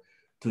period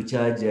to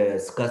charge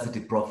scarcity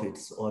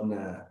profits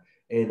on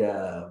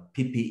either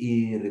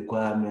PPE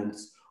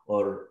requirements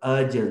or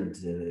urgent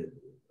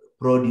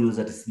produce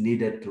that is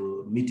needed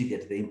to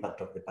mitigate the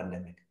impact of the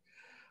pandemic.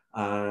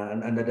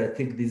 And I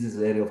think this is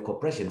the area of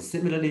cooperation.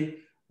 Similarly,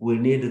 we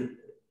need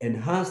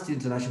enhanced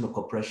international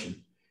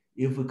cooperation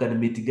if we can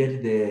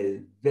mitigate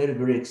the very,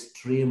 very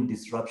extreme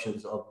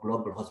disruptions of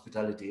global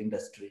hospitality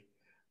industry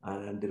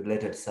and the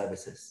related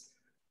services.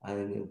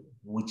 And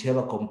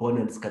whichever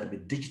components can be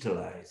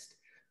digitalized,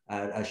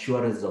 and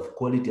assurance of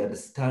quality and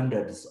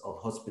standards of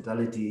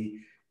hospitality,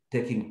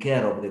 taking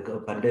care of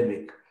the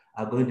pandemic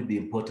are going to be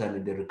important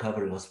in the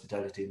recovery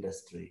hospitality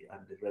industry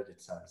and the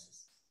related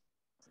services.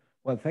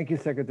 Well, thank you,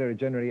 Secretary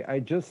General. I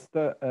just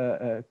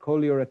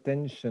call your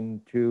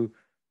attention to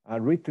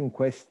a written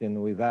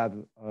question we had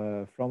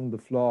from the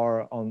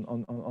floor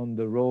on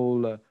the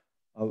role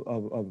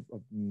of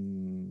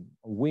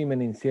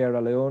women in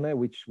Sierra Leone,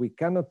 which we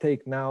cannot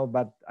take now,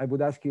 but I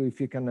would ask you if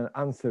you can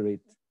answer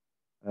it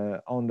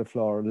on the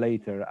floor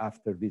later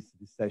after this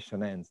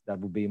session ends. That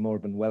would be more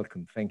than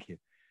welcome. Thank you.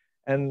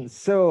 And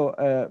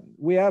so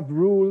we have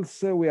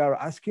rules, we are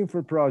asking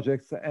for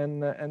projects,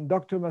 and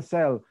Dr.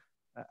 Marcel,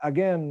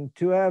 again,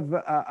 to have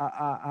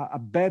a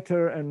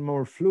better and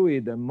more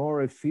fluid and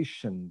more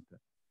efficient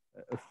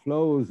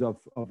flows of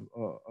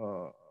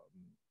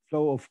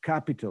flow of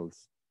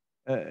capitals,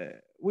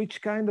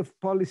 which kind of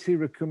policy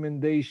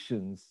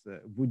recommendations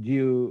would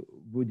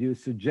you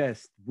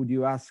suggest, would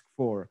you ask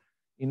for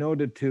in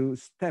order to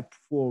step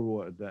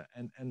forward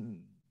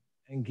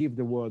and give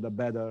the world a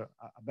better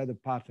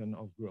pattern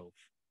of growth?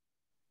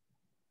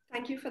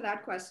 Thank you for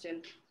that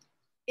question.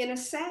 In a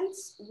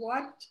sense,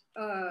 what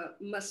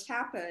must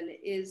happen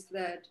is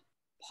that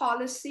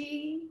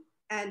policy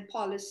and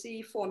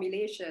policy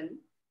formulation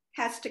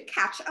has to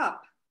catch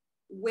up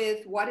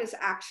with what is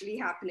actually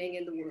happening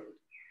in the world.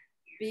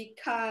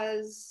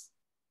 Because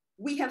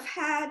we have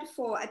had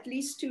for at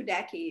least 2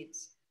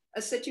 decades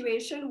a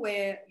situation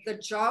where the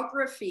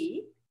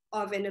geography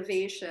of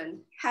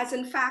innovation has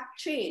in fact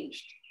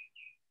changed,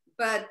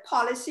 but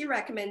policy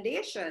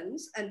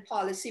recommendations and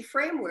policy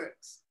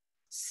frameworks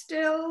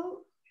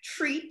still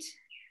treat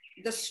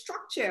the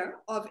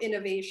structure of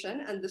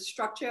innovation and the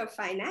structure of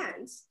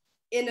finance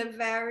in a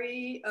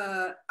very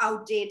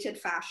outdated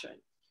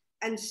fashion.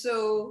 And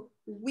so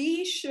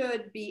we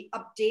should be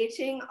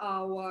updating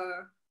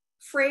our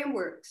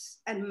frameworks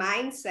and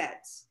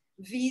mindsets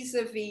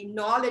vis-a-vis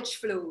knowledge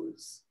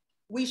flows.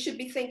 We should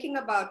be thinking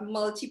about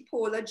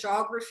multipolar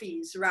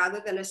geographies rather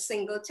than a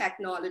single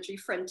technology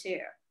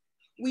frontier.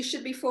 We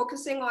should be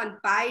focusing on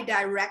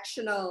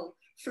bi-directional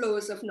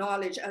flows of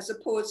knowledge as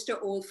opposed to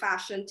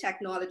old-fashioned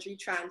technology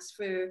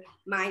transfer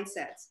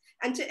mindsets.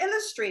 And to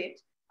illustrate,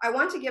 I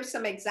want to give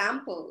some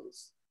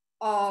examples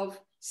of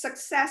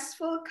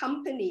successful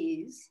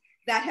companies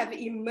that have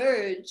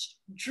emerged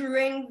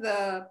during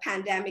the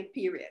pandemic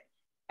period.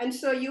 And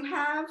so you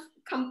have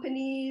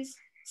companies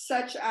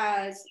such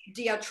as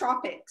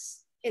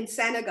Diatropics in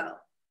Senegal,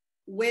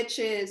 which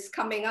is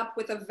coming up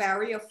with a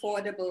very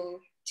affordable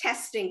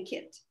testing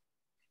kit.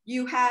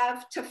 You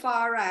have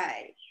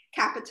Tafari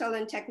Capital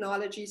and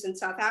Technologies in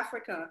South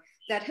Africa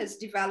that has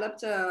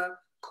developed a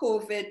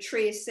COVID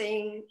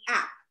tracing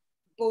app,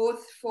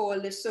 both for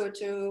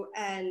Lesotho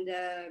and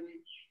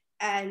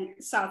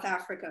South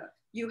Africa.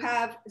 You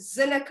have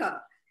Zinica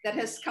that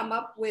has come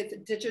up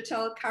with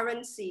digital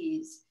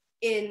currencies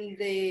in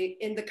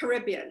the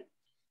Caribbean.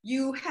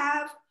 You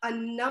have a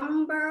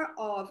number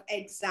of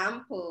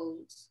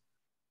examples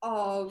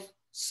of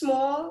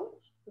small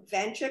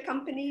venture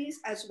companies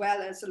as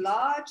well as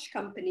large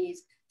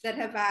companies that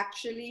have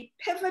actually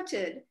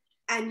pivoted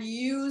and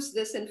used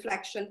this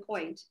inflection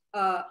point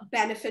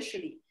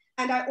beneficially.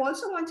 And I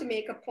also want to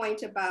make a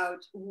point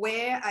about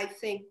where I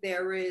think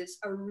there is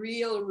a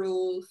real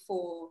role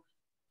for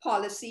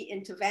policy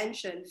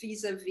intervention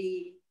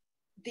vis-a-vis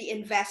the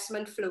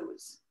investment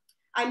flows.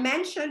 I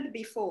mentioned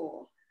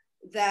before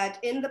that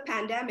in the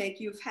pandemic,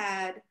 you've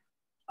had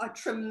a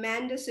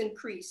tremendous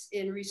increase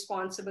in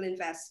responsible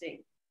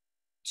investing,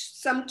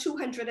 some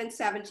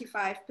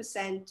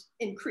 275%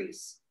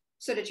 increase,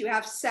 so that you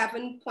have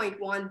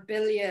 $7.1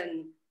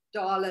 billion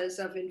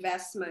of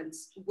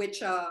investments,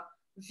 which are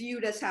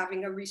viewed as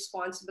having a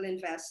responsible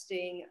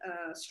investing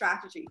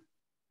strategy.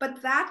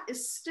 But that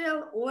is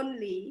still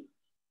only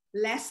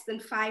less than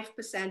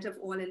 5% of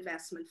all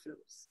investment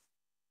flows.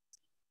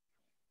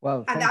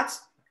 Well, and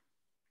that's...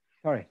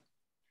 Sorry.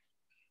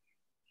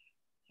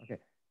 Okay.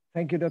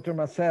 Thank you, Dr.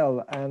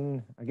 Marcel.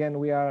 And again,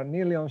 we are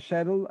nearly on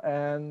schedule.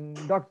 And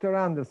Dr.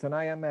 Anderson,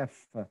 IMF,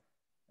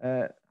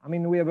 I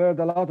mean, we have heard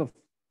a lot of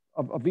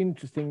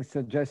interesting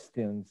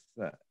suggestions.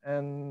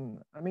 And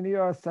I mean,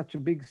 you are such a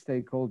big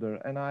stakeholder.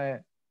 And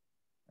I'm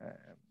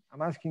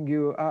asking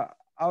you,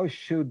 how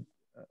should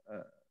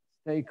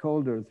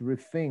stakeholders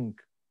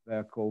rethink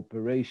their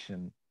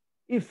cooperation,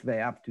 if they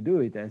have to do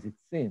it, as it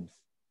seems,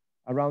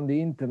 around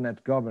the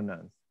internet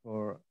governance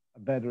for a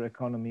better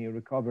economy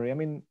recovery? I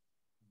mean,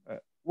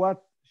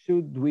 what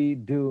should we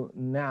do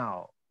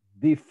now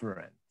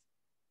different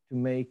to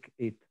make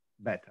it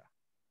better?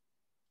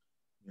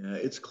 Yeah,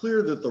 it's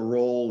clear that the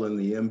role and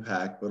the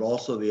impact, but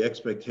also the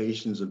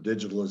expectations of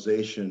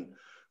digitalization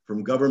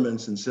from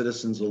governments and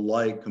citizens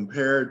alike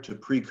compared to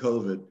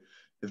pre-COVID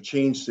have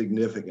changed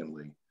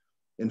significantly.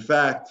 In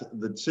fact,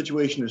 the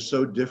situation is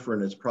so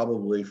different, it's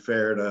probably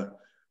fair to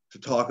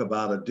talk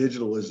about a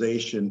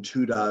digitalization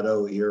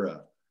 2.0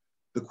 era.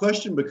 The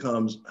question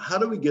becomes, how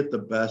do we get the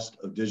best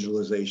of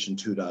digitalization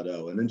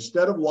 2.0? And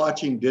instead of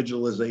watching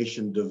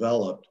digitalization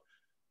developed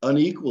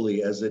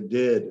unequally as it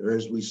did, or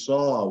as we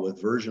saw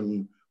with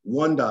version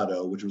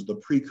 1.0, which was the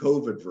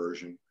pre-COVID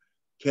version,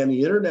 Can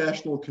the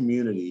international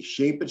community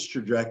shape its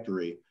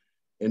trajectory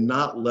and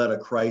not let a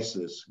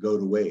crisis go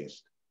to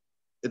waste?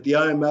 At the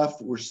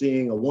IMF, we're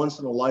seeing a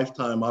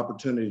once-in-a-lifetime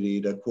opportunity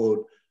to,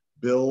 quote,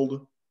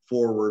 build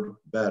forward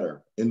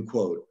better, end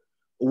quote,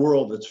 a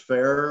world that's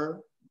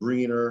fairer,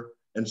 greener,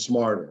 and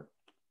smarter.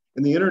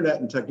 And the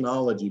internet and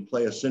technology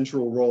play a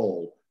central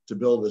role to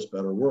build this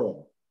better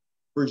world.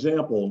 For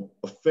example,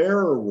 a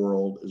fairer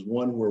world is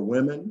one where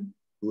women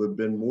who have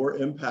been more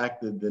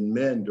impacted than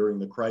men during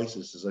the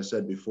crisis, as I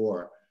said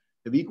before,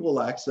 have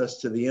equal access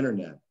to the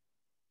internet.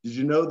 Did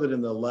you know that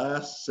in the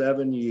last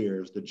 7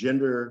 years, the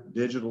gender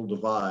digital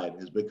divide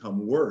has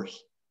become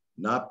worse,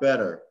 not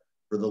better,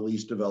 for the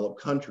least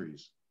developed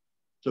countries?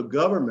 So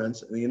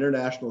governments and the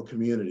international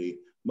community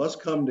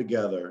must come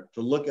together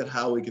to look at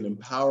how we can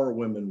empower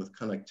women with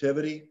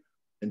connectivity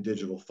and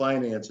digital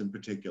finance in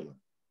particular.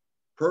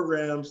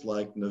 Programs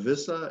like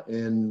Navisa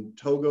in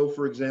Togo,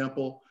 for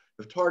example,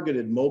 have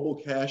targeted mobile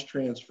cash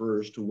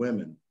transfers to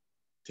women.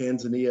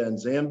 Tanzania and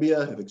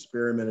Zambia have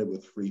experimented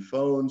with free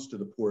phones to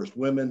the poorest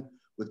women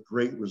with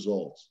great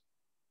results.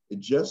 It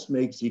just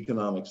makes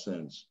economic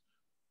sense.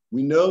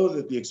 We know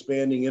that the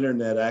expanding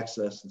internet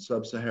access in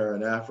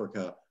sub-Saharan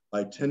Africa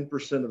by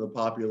 10% of the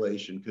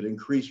population could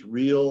increase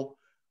real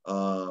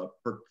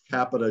per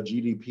capita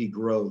GDP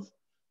growth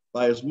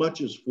by as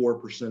much as 4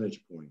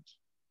 percentage points.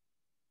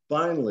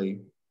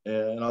 Finally,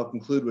 and I'll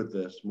conclude with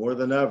this, more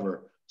than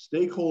ever,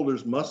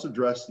 stakeholders must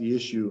address the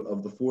issue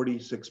of the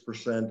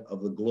 46%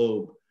 of the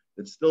globe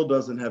that still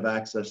doesn't have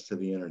access to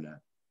the internet.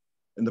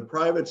 And the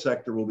private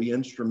sector will be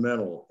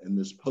instrumental in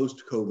this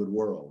post-COVID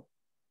world.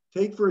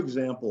 Take, for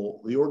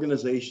example, the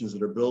organizations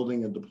that are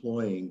building and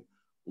deploying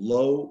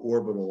low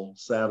orbital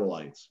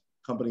satellites,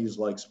 companies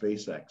like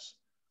SpaceX.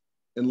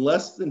 In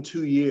less than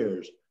 2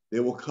 years, they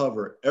will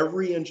cover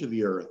every inch of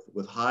the Earth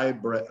with high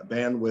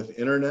bandwidth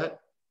internet,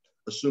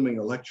 assuming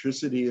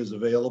electricity is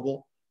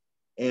available.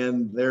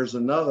 And that's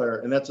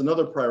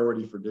another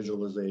priority for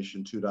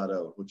digitalization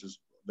 2.0, which is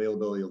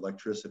availability of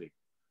electricity.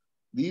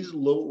 These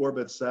low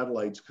orbit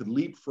satellites could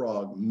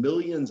leapfrog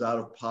millions out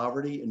of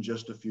poverty in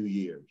just a few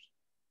years.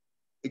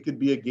 It could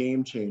be a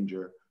game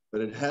changer,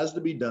 but it has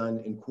to be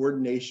done in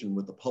coordination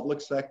with the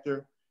public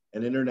sector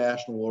and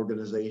international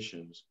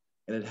organizations.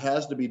 And it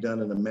has to be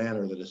done in a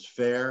manner that is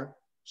fair,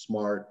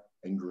 smart,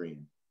 and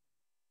green.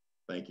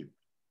 Thank you.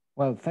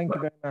 Well, thank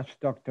you very much,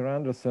 Dr.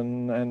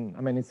 Anderson. And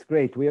I mean, it's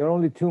great. We are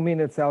only 2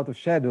 minutes out of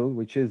schedule,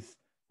 which is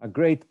a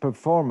great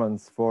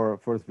performance for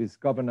this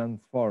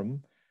governance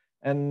forum.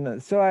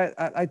 And so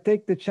I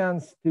take the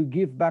chance to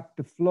give back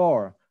the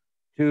floor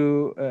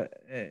to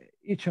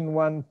each and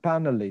one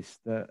panelist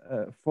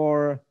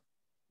for,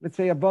 let's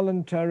say, a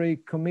voluntary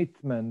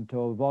commitment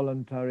or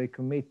voluntary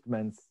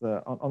commitments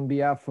on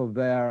behalf of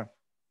their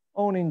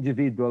own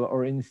individual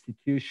or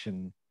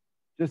institution.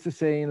 Just to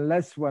say in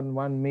less than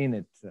 1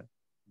 minute,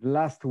 the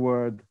last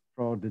word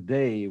for the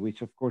day,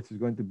 which of course is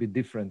going to be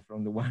different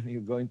from the one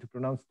you're going to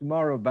pronounce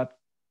tomorrow, but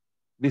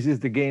this is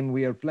the game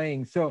we are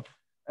playing. So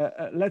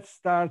let's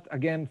start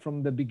again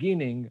from the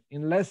beginning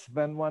in less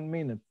than 1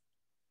 minute.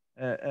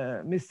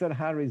 Mr.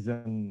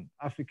 Harrison,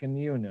 African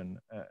Union.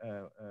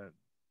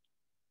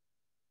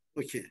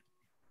 Okay.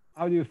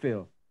 How do you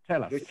feel?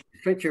 Tell us.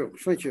 Thank you.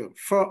 Thank you.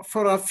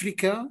 For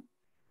Africa,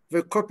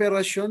 the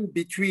cooperation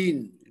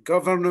between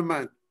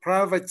government,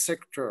 private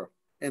sector,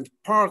 and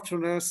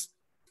partners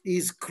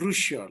is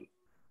crucial.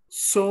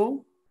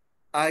 So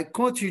I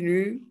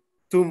continue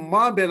to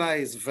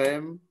mobilize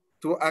them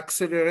to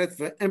accelerate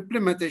the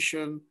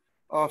implementation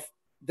of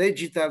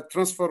digital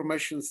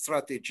transformation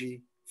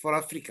strategy for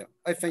Africa.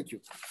 I thank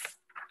you.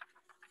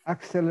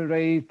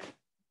 Accelerate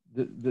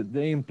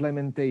the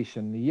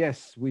implementation.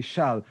 Yes, we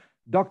shall.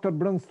 Dr.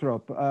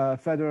 Brunstrup,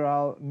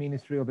 Federal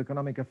Ministry of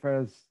Economic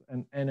Affairs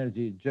and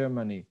Energy,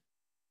 Germany.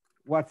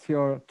 What's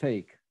your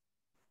take?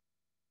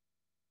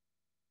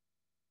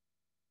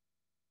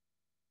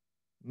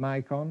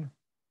 Mic on?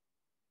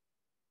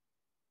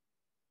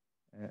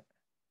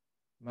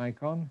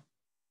 Mic on?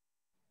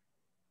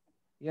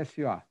 Yes,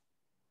 you are.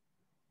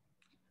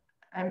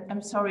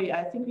 I'm sorry,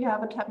 I think we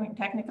have a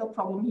technical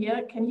problem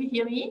here. Can you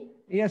hear me?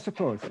 Yes, of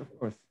course, of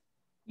course.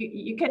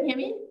 You can hear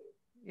me?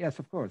 Yes,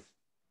 of course.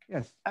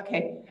 Yes.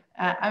 Okay,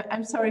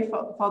 I'm sorry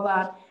for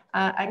that.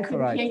 I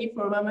couldn't hear you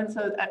for a moment,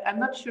 so I'm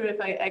not sure if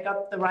I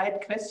got the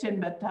right question,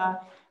 but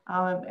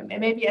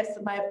maybe as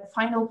my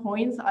final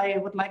points, I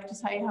would like to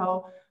say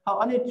how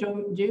honored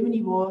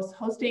Germany was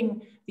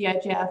hosting the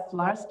IGF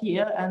last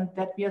year, and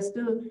that we are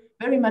still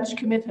very much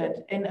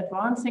committed in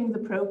advancing the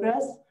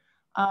progress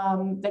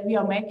that we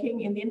are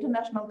making in the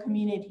international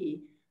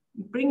community,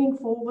 bringing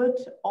forward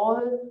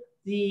all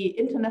the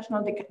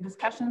international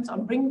discussions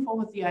on bringing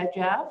forward the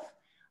IGF.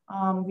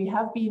 We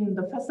have been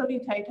the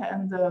facilitator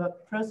in the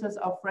process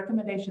of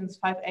recommendations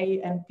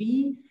 5A and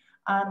B,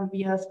 and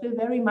we are still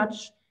very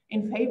much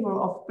in favor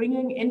of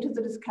bringing into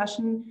the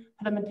discussion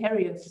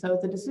parliamentarians, so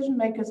the decision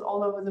makers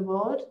all over the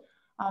world.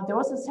 There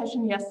was a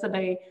session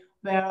yesterday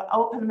where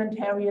our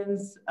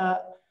parliamentarians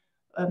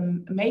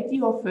made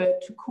the offer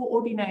to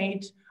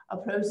coordinate a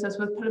process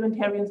with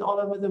parliamentarians all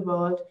over the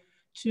world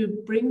to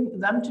bring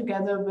them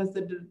together with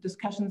the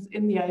discussions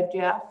in the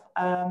IGF.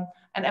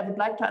 And I would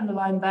like to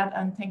underline that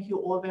and thank you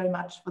all very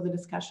much for the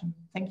discussion.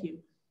 Thank you.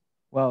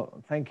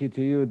 Well, thank you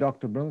to you,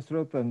 Dr.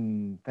 Brunstrup,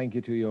 and thank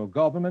you to your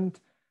government.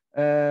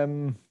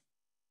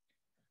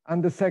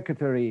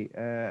 Undersecretary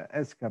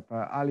ESCAP,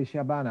 Ali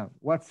Shabana,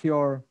 what's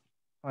your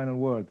final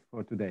word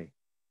for today?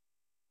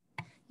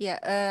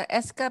 Yeah,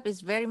 ESCAP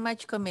is very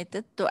much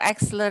committed to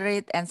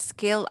accelerate and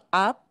scale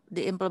up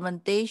the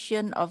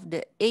implementation of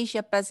the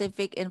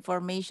Asia-Pacific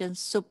Information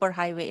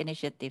Superhighway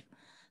Initiative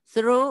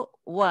through,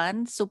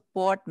 one,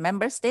 support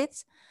member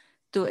states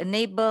to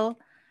enable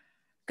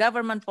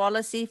government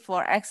policy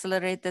for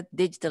accelerated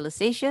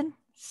digitalization.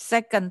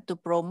 Second, to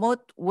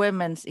promote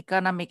women's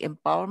economic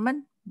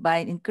empowerment by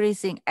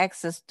increasing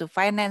access to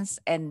finance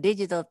and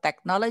digital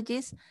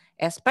technologies,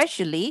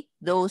 especially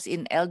those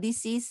in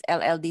LDCs,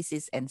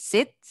 LLDCs, and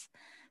SIDs.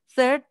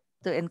 Third,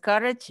 to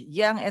encourage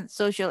young and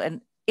social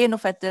and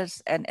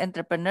innovators and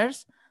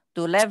entrepreneurs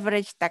to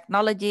leverage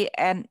technology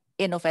and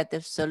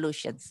innovative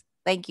solutions.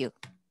 Thank you.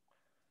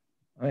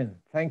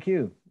 Thank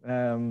you.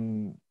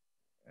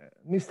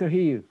 Mr.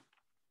 He,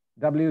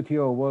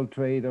 WTO, World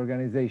Trade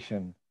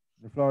Organization,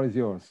 the floor is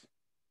yours.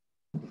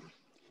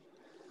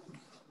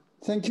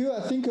 Thank you.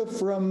 I think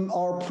from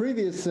our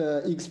previous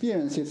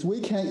experiences,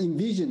 we can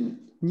envision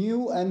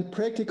new and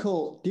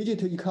practical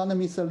digital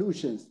economy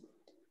solutions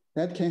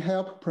that can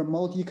help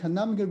promote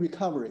economic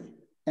recovery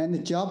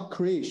and job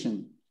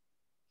creation.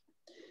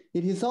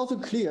 It is also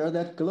clear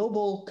that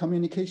global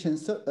communication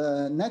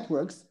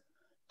networks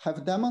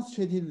have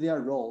demonstrated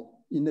their role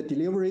in the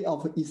delivery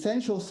of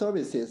essential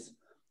services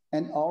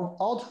and our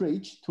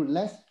outreach to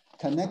less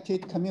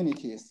connected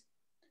communities.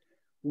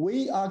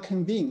 We are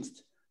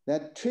convinced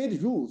that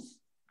trade rules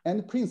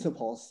and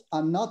principles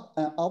are not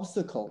an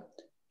obstacle,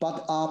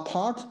 but are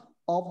part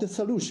of the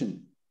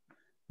solution.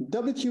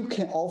 WTO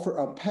can offer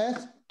a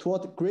path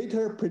toward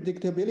greater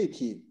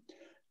predictability,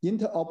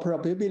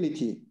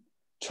 interoperability,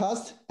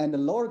 trust, and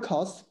lower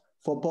costs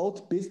for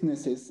both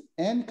businesses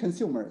and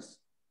consumers.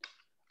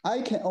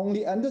 I can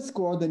only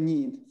underscore the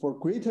need for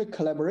greater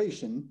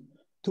collaboration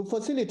to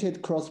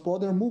facilitate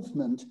cross-border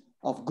movement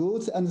of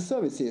goods and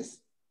services,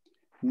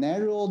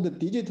 narrow the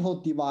digital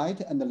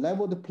divide and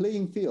level the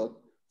playing field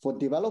for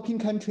developing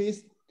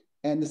countries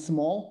and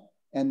small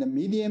and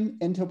medium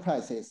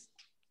enterprises.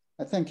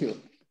 Thank you.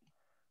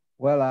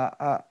 Well,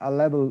 a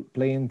level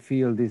playing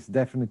field is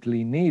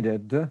definitely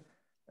needed.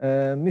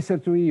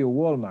 Mr. Trujillo,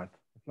 Walmart,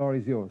 the floor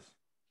is yours.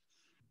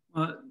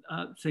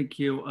 Thank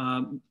you.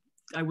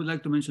 I would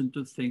like to mention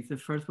two things. The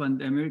first one,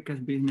 the America's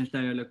Business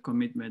Dialogue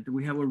commitment.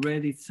 We have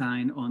already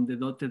signed on the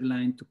dotted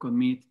line to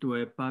commit to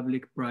a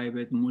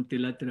public-private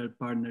multilateral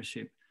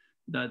partnership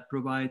that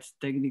provides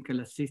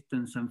technical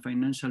assistance and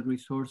financial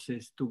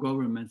resources to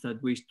governments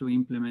that wish to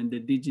implement the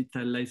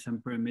digital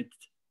license permit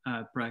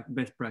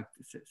best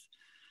practices.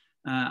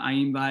 I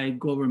invite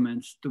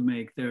governments to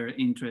make their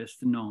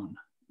interest known.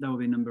 That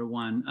would be number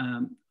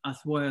one. As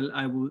well,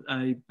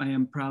 I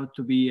am proud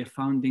to be a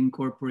founding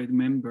corporate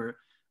member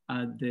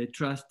at the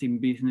Trust in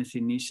Business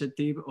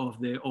initiative of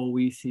the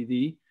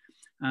OECD.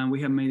 And we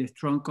have made a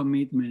strong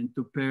commitment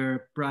to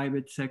pair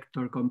private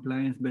sector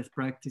compliance best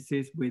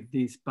practices with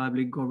these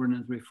public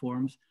governance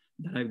reforms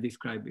that I've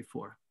described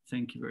before.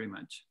 Thank you very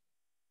much.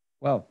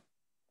 Well,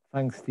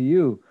 thanks to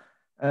you.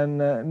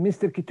 And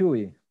Mr.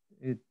 Kitui,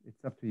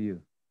 it's up to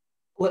you.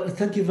 Well,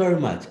 thank you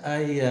very much.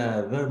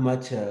 I very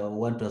much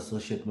want to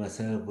associate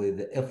myself with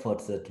the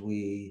efforts that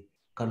we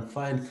can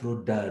find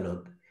through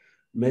dialogue,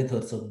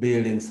 methods of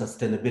building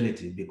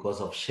sustainability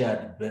because of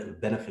shared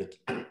benefit.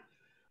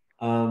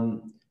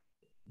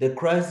 The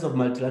crisis of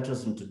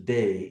multilateralism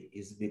today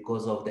is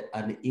because of the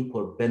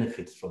unequal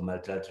benefits from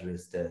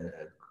multilateralist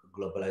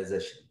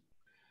globalization.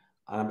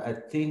 And I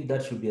think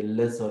that should be a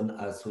lesson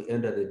as we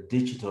enter the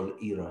digital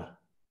era,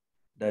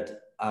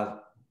 that a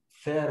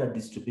fairer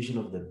distribution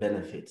of the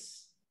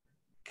benefits,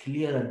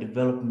 clearer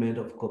development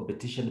of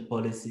competition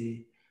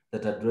policy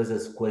that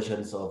addresses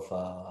questions of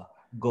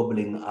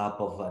gobbling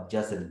up of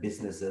adjacent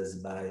businesses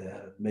by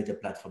major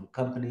platform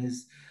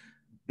companies,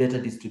 better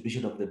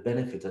distribution of the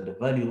benefits and the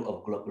value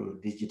of global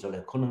digital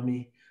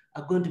economy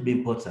are going to be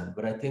important.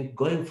 But I think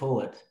going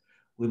forward,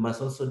 we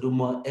must also do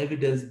more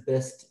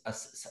evidence-based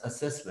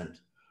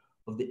assessment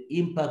of the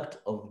impact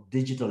of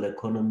digital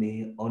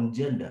economy on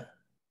gender,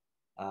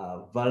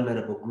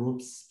 vulnerable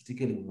groups,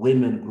 particularly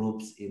women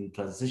groups in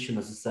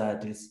transitional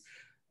societies,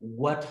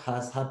 what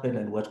has happened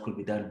and what could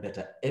be done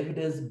better.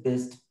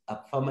 Evidence-based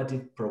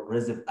affirmative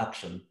progressive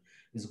action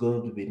is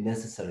going to be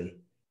necessary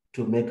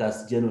to make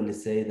us genuinely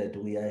say that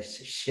we are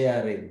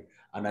sharing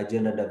an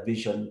agenda and a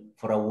vision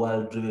for a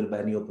world driven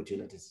by new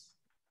opportunities.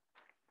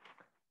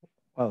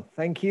 Well,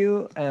 thank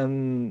you.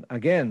 And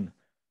again,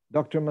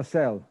 Dr.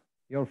 Marcel,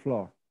 your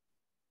floor.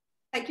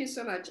 Thank you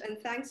so much. And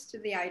thanks to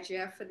the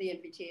IGF for the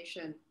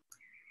invitation.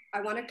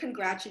 I want to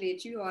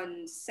congratulate you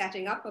on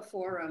setting up a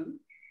forum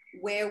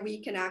where we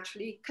can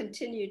actually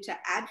continue to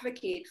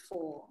advocate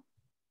for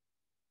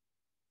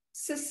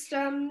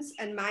systems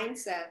and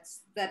mindsets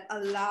that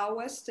allow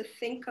us to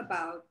think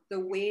about the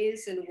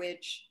ways in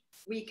which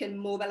we can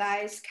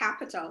mobilize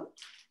capital,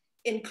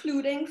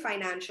 including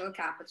financial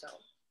capital,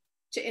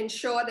 to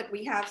ensure that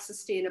we have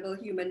sustainable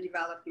human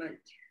development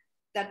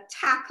that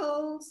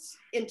tackles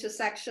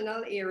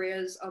intersectional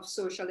areas of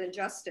social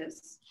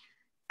injustice,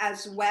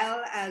 as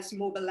well as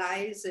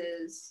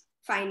mobilizes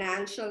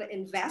financial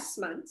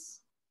investments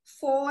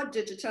for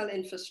digital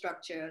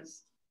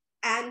infrastructures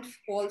and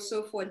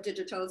also for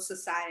digital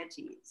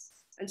societies.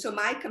 And so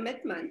my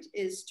commitment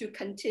is to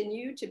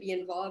continue to be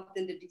involved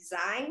in the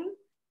design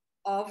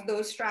of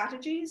those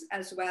strategies,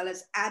 as well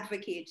as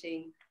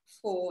advocating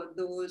for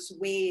those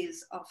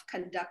ways of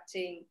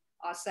conducting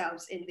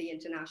ourselves in the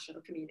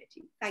international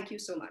community. Thank you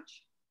so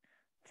much.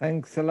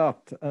 Thanks a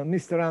lot.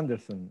 Mr.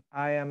 Anderson,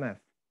 IMF.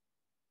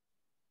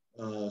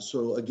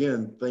 So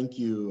again, thank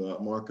you,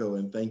 Marco,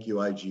 and thank you,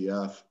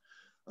 IGF.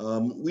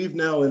 We've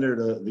now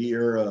entered the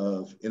era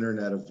of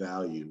Internet of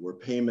Value, where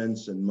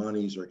payments and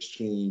monies are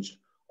exchanged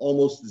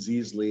almost as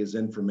easily as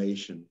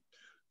information.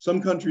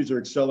 Some countries are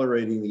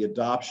accelerating the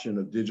adoption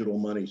of digital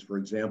monies, for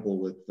example,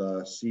 with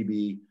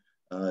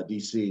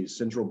CBDCs,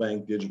 central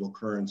bank digital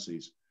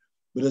currencies.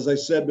 But as I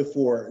said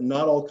before,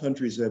 not all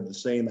countries have the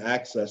same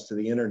access to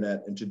the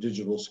internet and to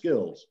digital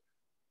skills.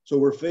 So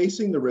we're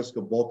facing the risk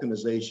of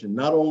balkanization,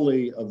 not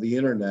only of the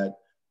internet,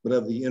 but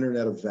of the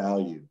Internet of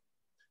Value.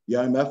 The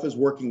IMF is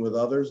working with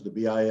others, the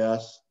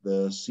BIS,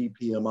 the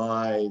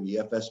CPMI, the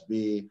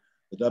FSB,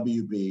 the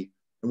WB,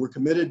 and we're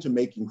committed to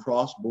making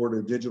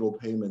cross-border digital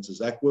payments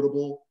as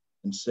equitable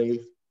and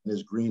safe and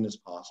as green as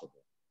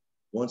possible.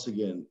 Once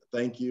again,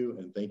 thank you,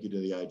 and thank you to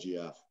the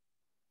IGF.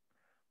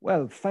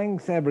 Well,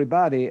 thanks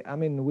everybody. I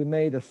mean, we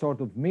made a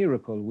sort of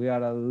miracle. We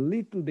are a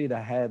little bit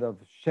ahead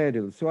of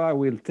schedule, so I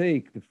will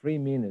take the 3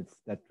 minutes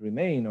that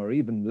remain, or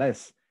even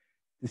less,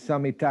 to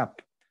sum it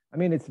up. I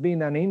mean, it's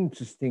been an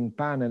interesting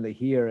panel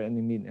here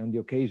and on the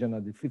occasion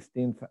of the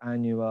 15th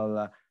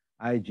annual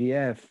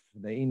IGF,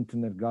 the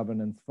Internet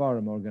Governance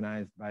Forum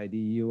organized by the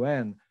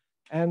UN.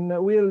 And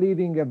we're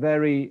living a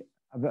very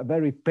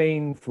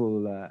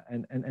painful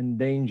and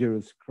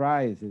dangerous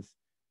crisis.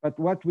 But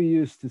what we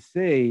used to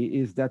say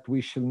is that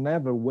we shall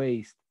never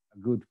waste a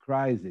good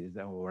crisis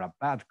or a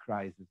bad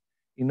crisis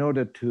in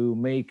order to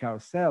make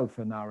ourselves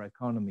and our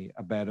economy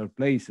a better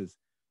places.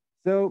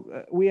 So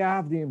we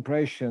have the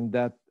impression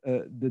that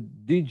the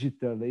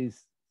digital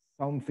is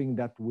something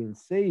that will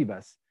save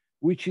us,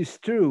 which is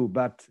true,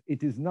 but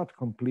it is not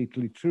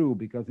completely true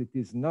because it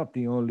is not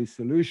the only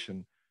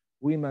solution.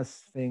 We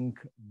must think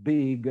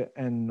big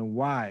and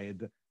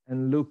wide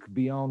and look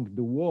beyond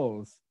the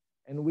walls.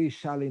 And we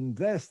shall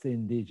invest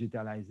in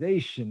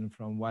digitalization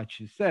from what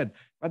you said.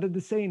 But at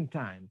the same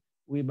time,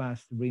 we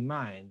must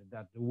remind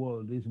that the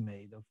world is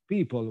made of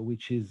people,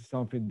 which is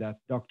something that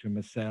Dr.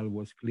 Marcel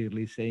was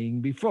clearly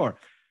saying before.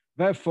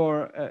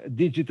 Therefore,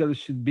 digital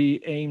should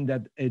be aimed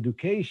at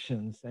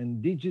educations,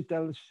 and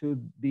digital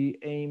should be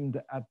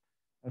aimed at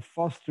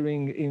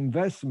fostering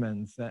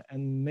investments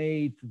and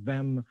make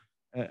them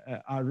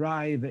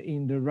arrive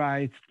in the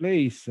right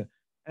place.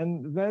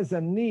 And there's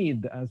a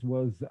need, as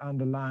was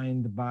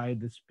underlined by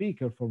the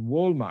speaker from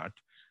Walmart,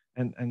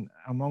 and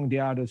among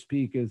the other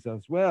speakers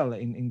as well,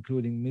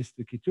 including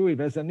Mr. Kitui,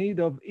 there's a need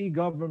of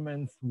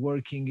e-governments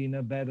working in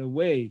a better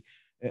way,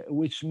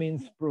 which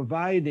means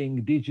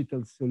providing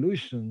digital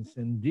solutions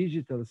and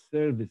digital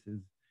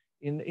services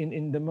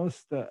in the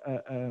most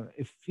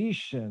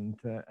efficient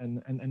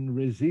and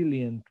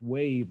resilient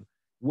way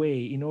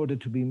in order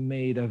to be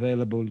made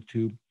available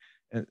to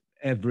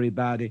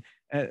everybody.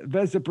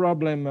 There's a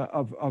problem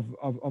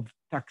of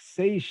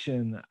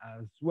taxation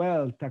as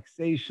well.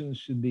 Taxation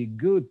should be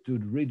good to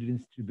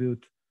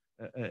redistribute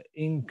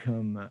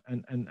income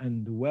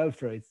and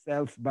welfare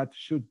itself, but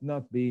should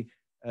not be,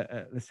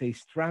 let's say,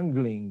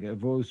 strangling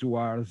those who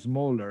are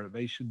smaller.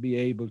 They should be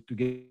able to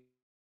get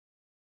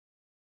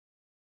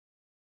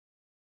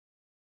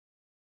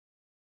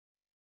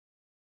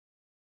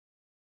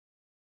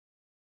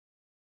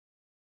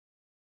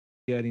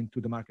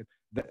into the market.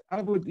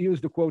 I would use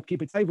the quote,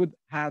 keep it. I would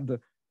add,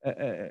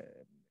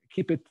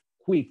 keep it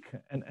quick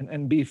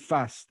and be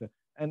fast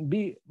and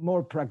be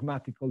more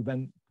pragmatical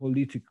than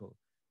political.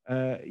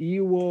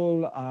 You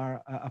all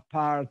are a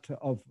part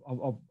of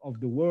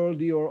the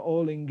world. You're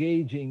all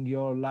engaging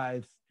your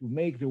lives to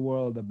make the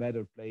world a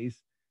better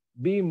place.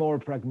 Be more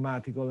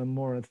pragmatical and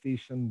more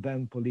efficient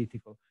than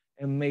political.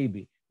 And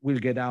maybe we'll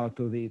get out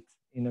of it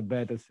in a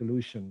better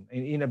solution,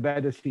 in a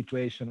better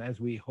situation as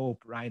we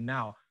hope right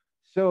now.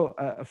 So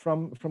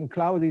from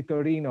Claudio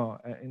Torino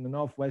in the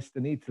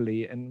northwestern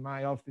Italy and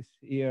my office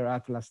here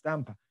at La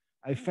Stampa,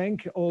 I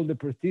thank all the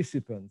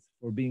participants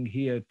for being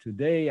here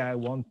today. I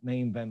won't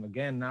name them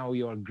again. Now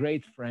you're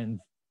great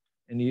friends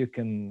and you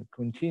can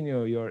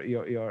continue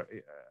your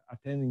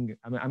attending,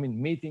 I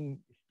mean, meeting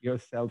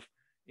yourself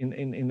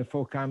in the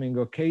forthcoming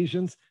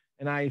occasions.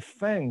 And I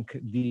thank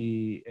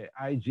the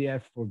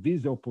IGF for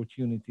this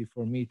opportunity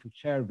for me to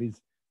chair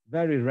this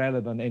very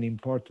relevant and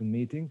important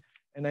meeting.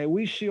 And I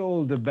wish you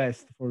all the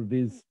best for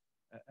this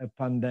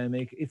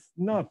pandemic. It's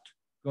not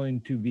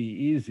going to be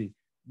easy.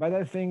 But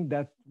I think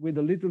that with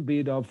a little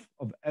bit of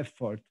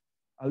effort,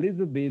 a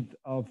little bit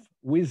of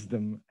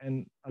wisdom,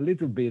 and a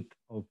little bit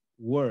of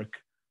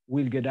work,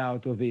 we'll get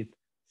out of it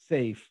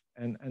safe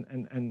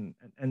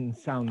and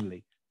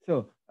soundly.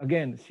 So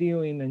again, see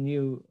you in a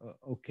new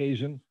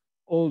occasion.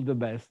 All the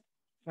best.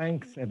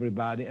 Thanks,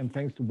 everybody. And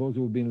thanks to those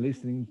who've been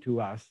listening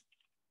to us.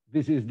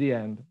 This is the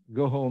end.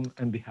 Go home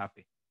and be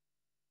happy.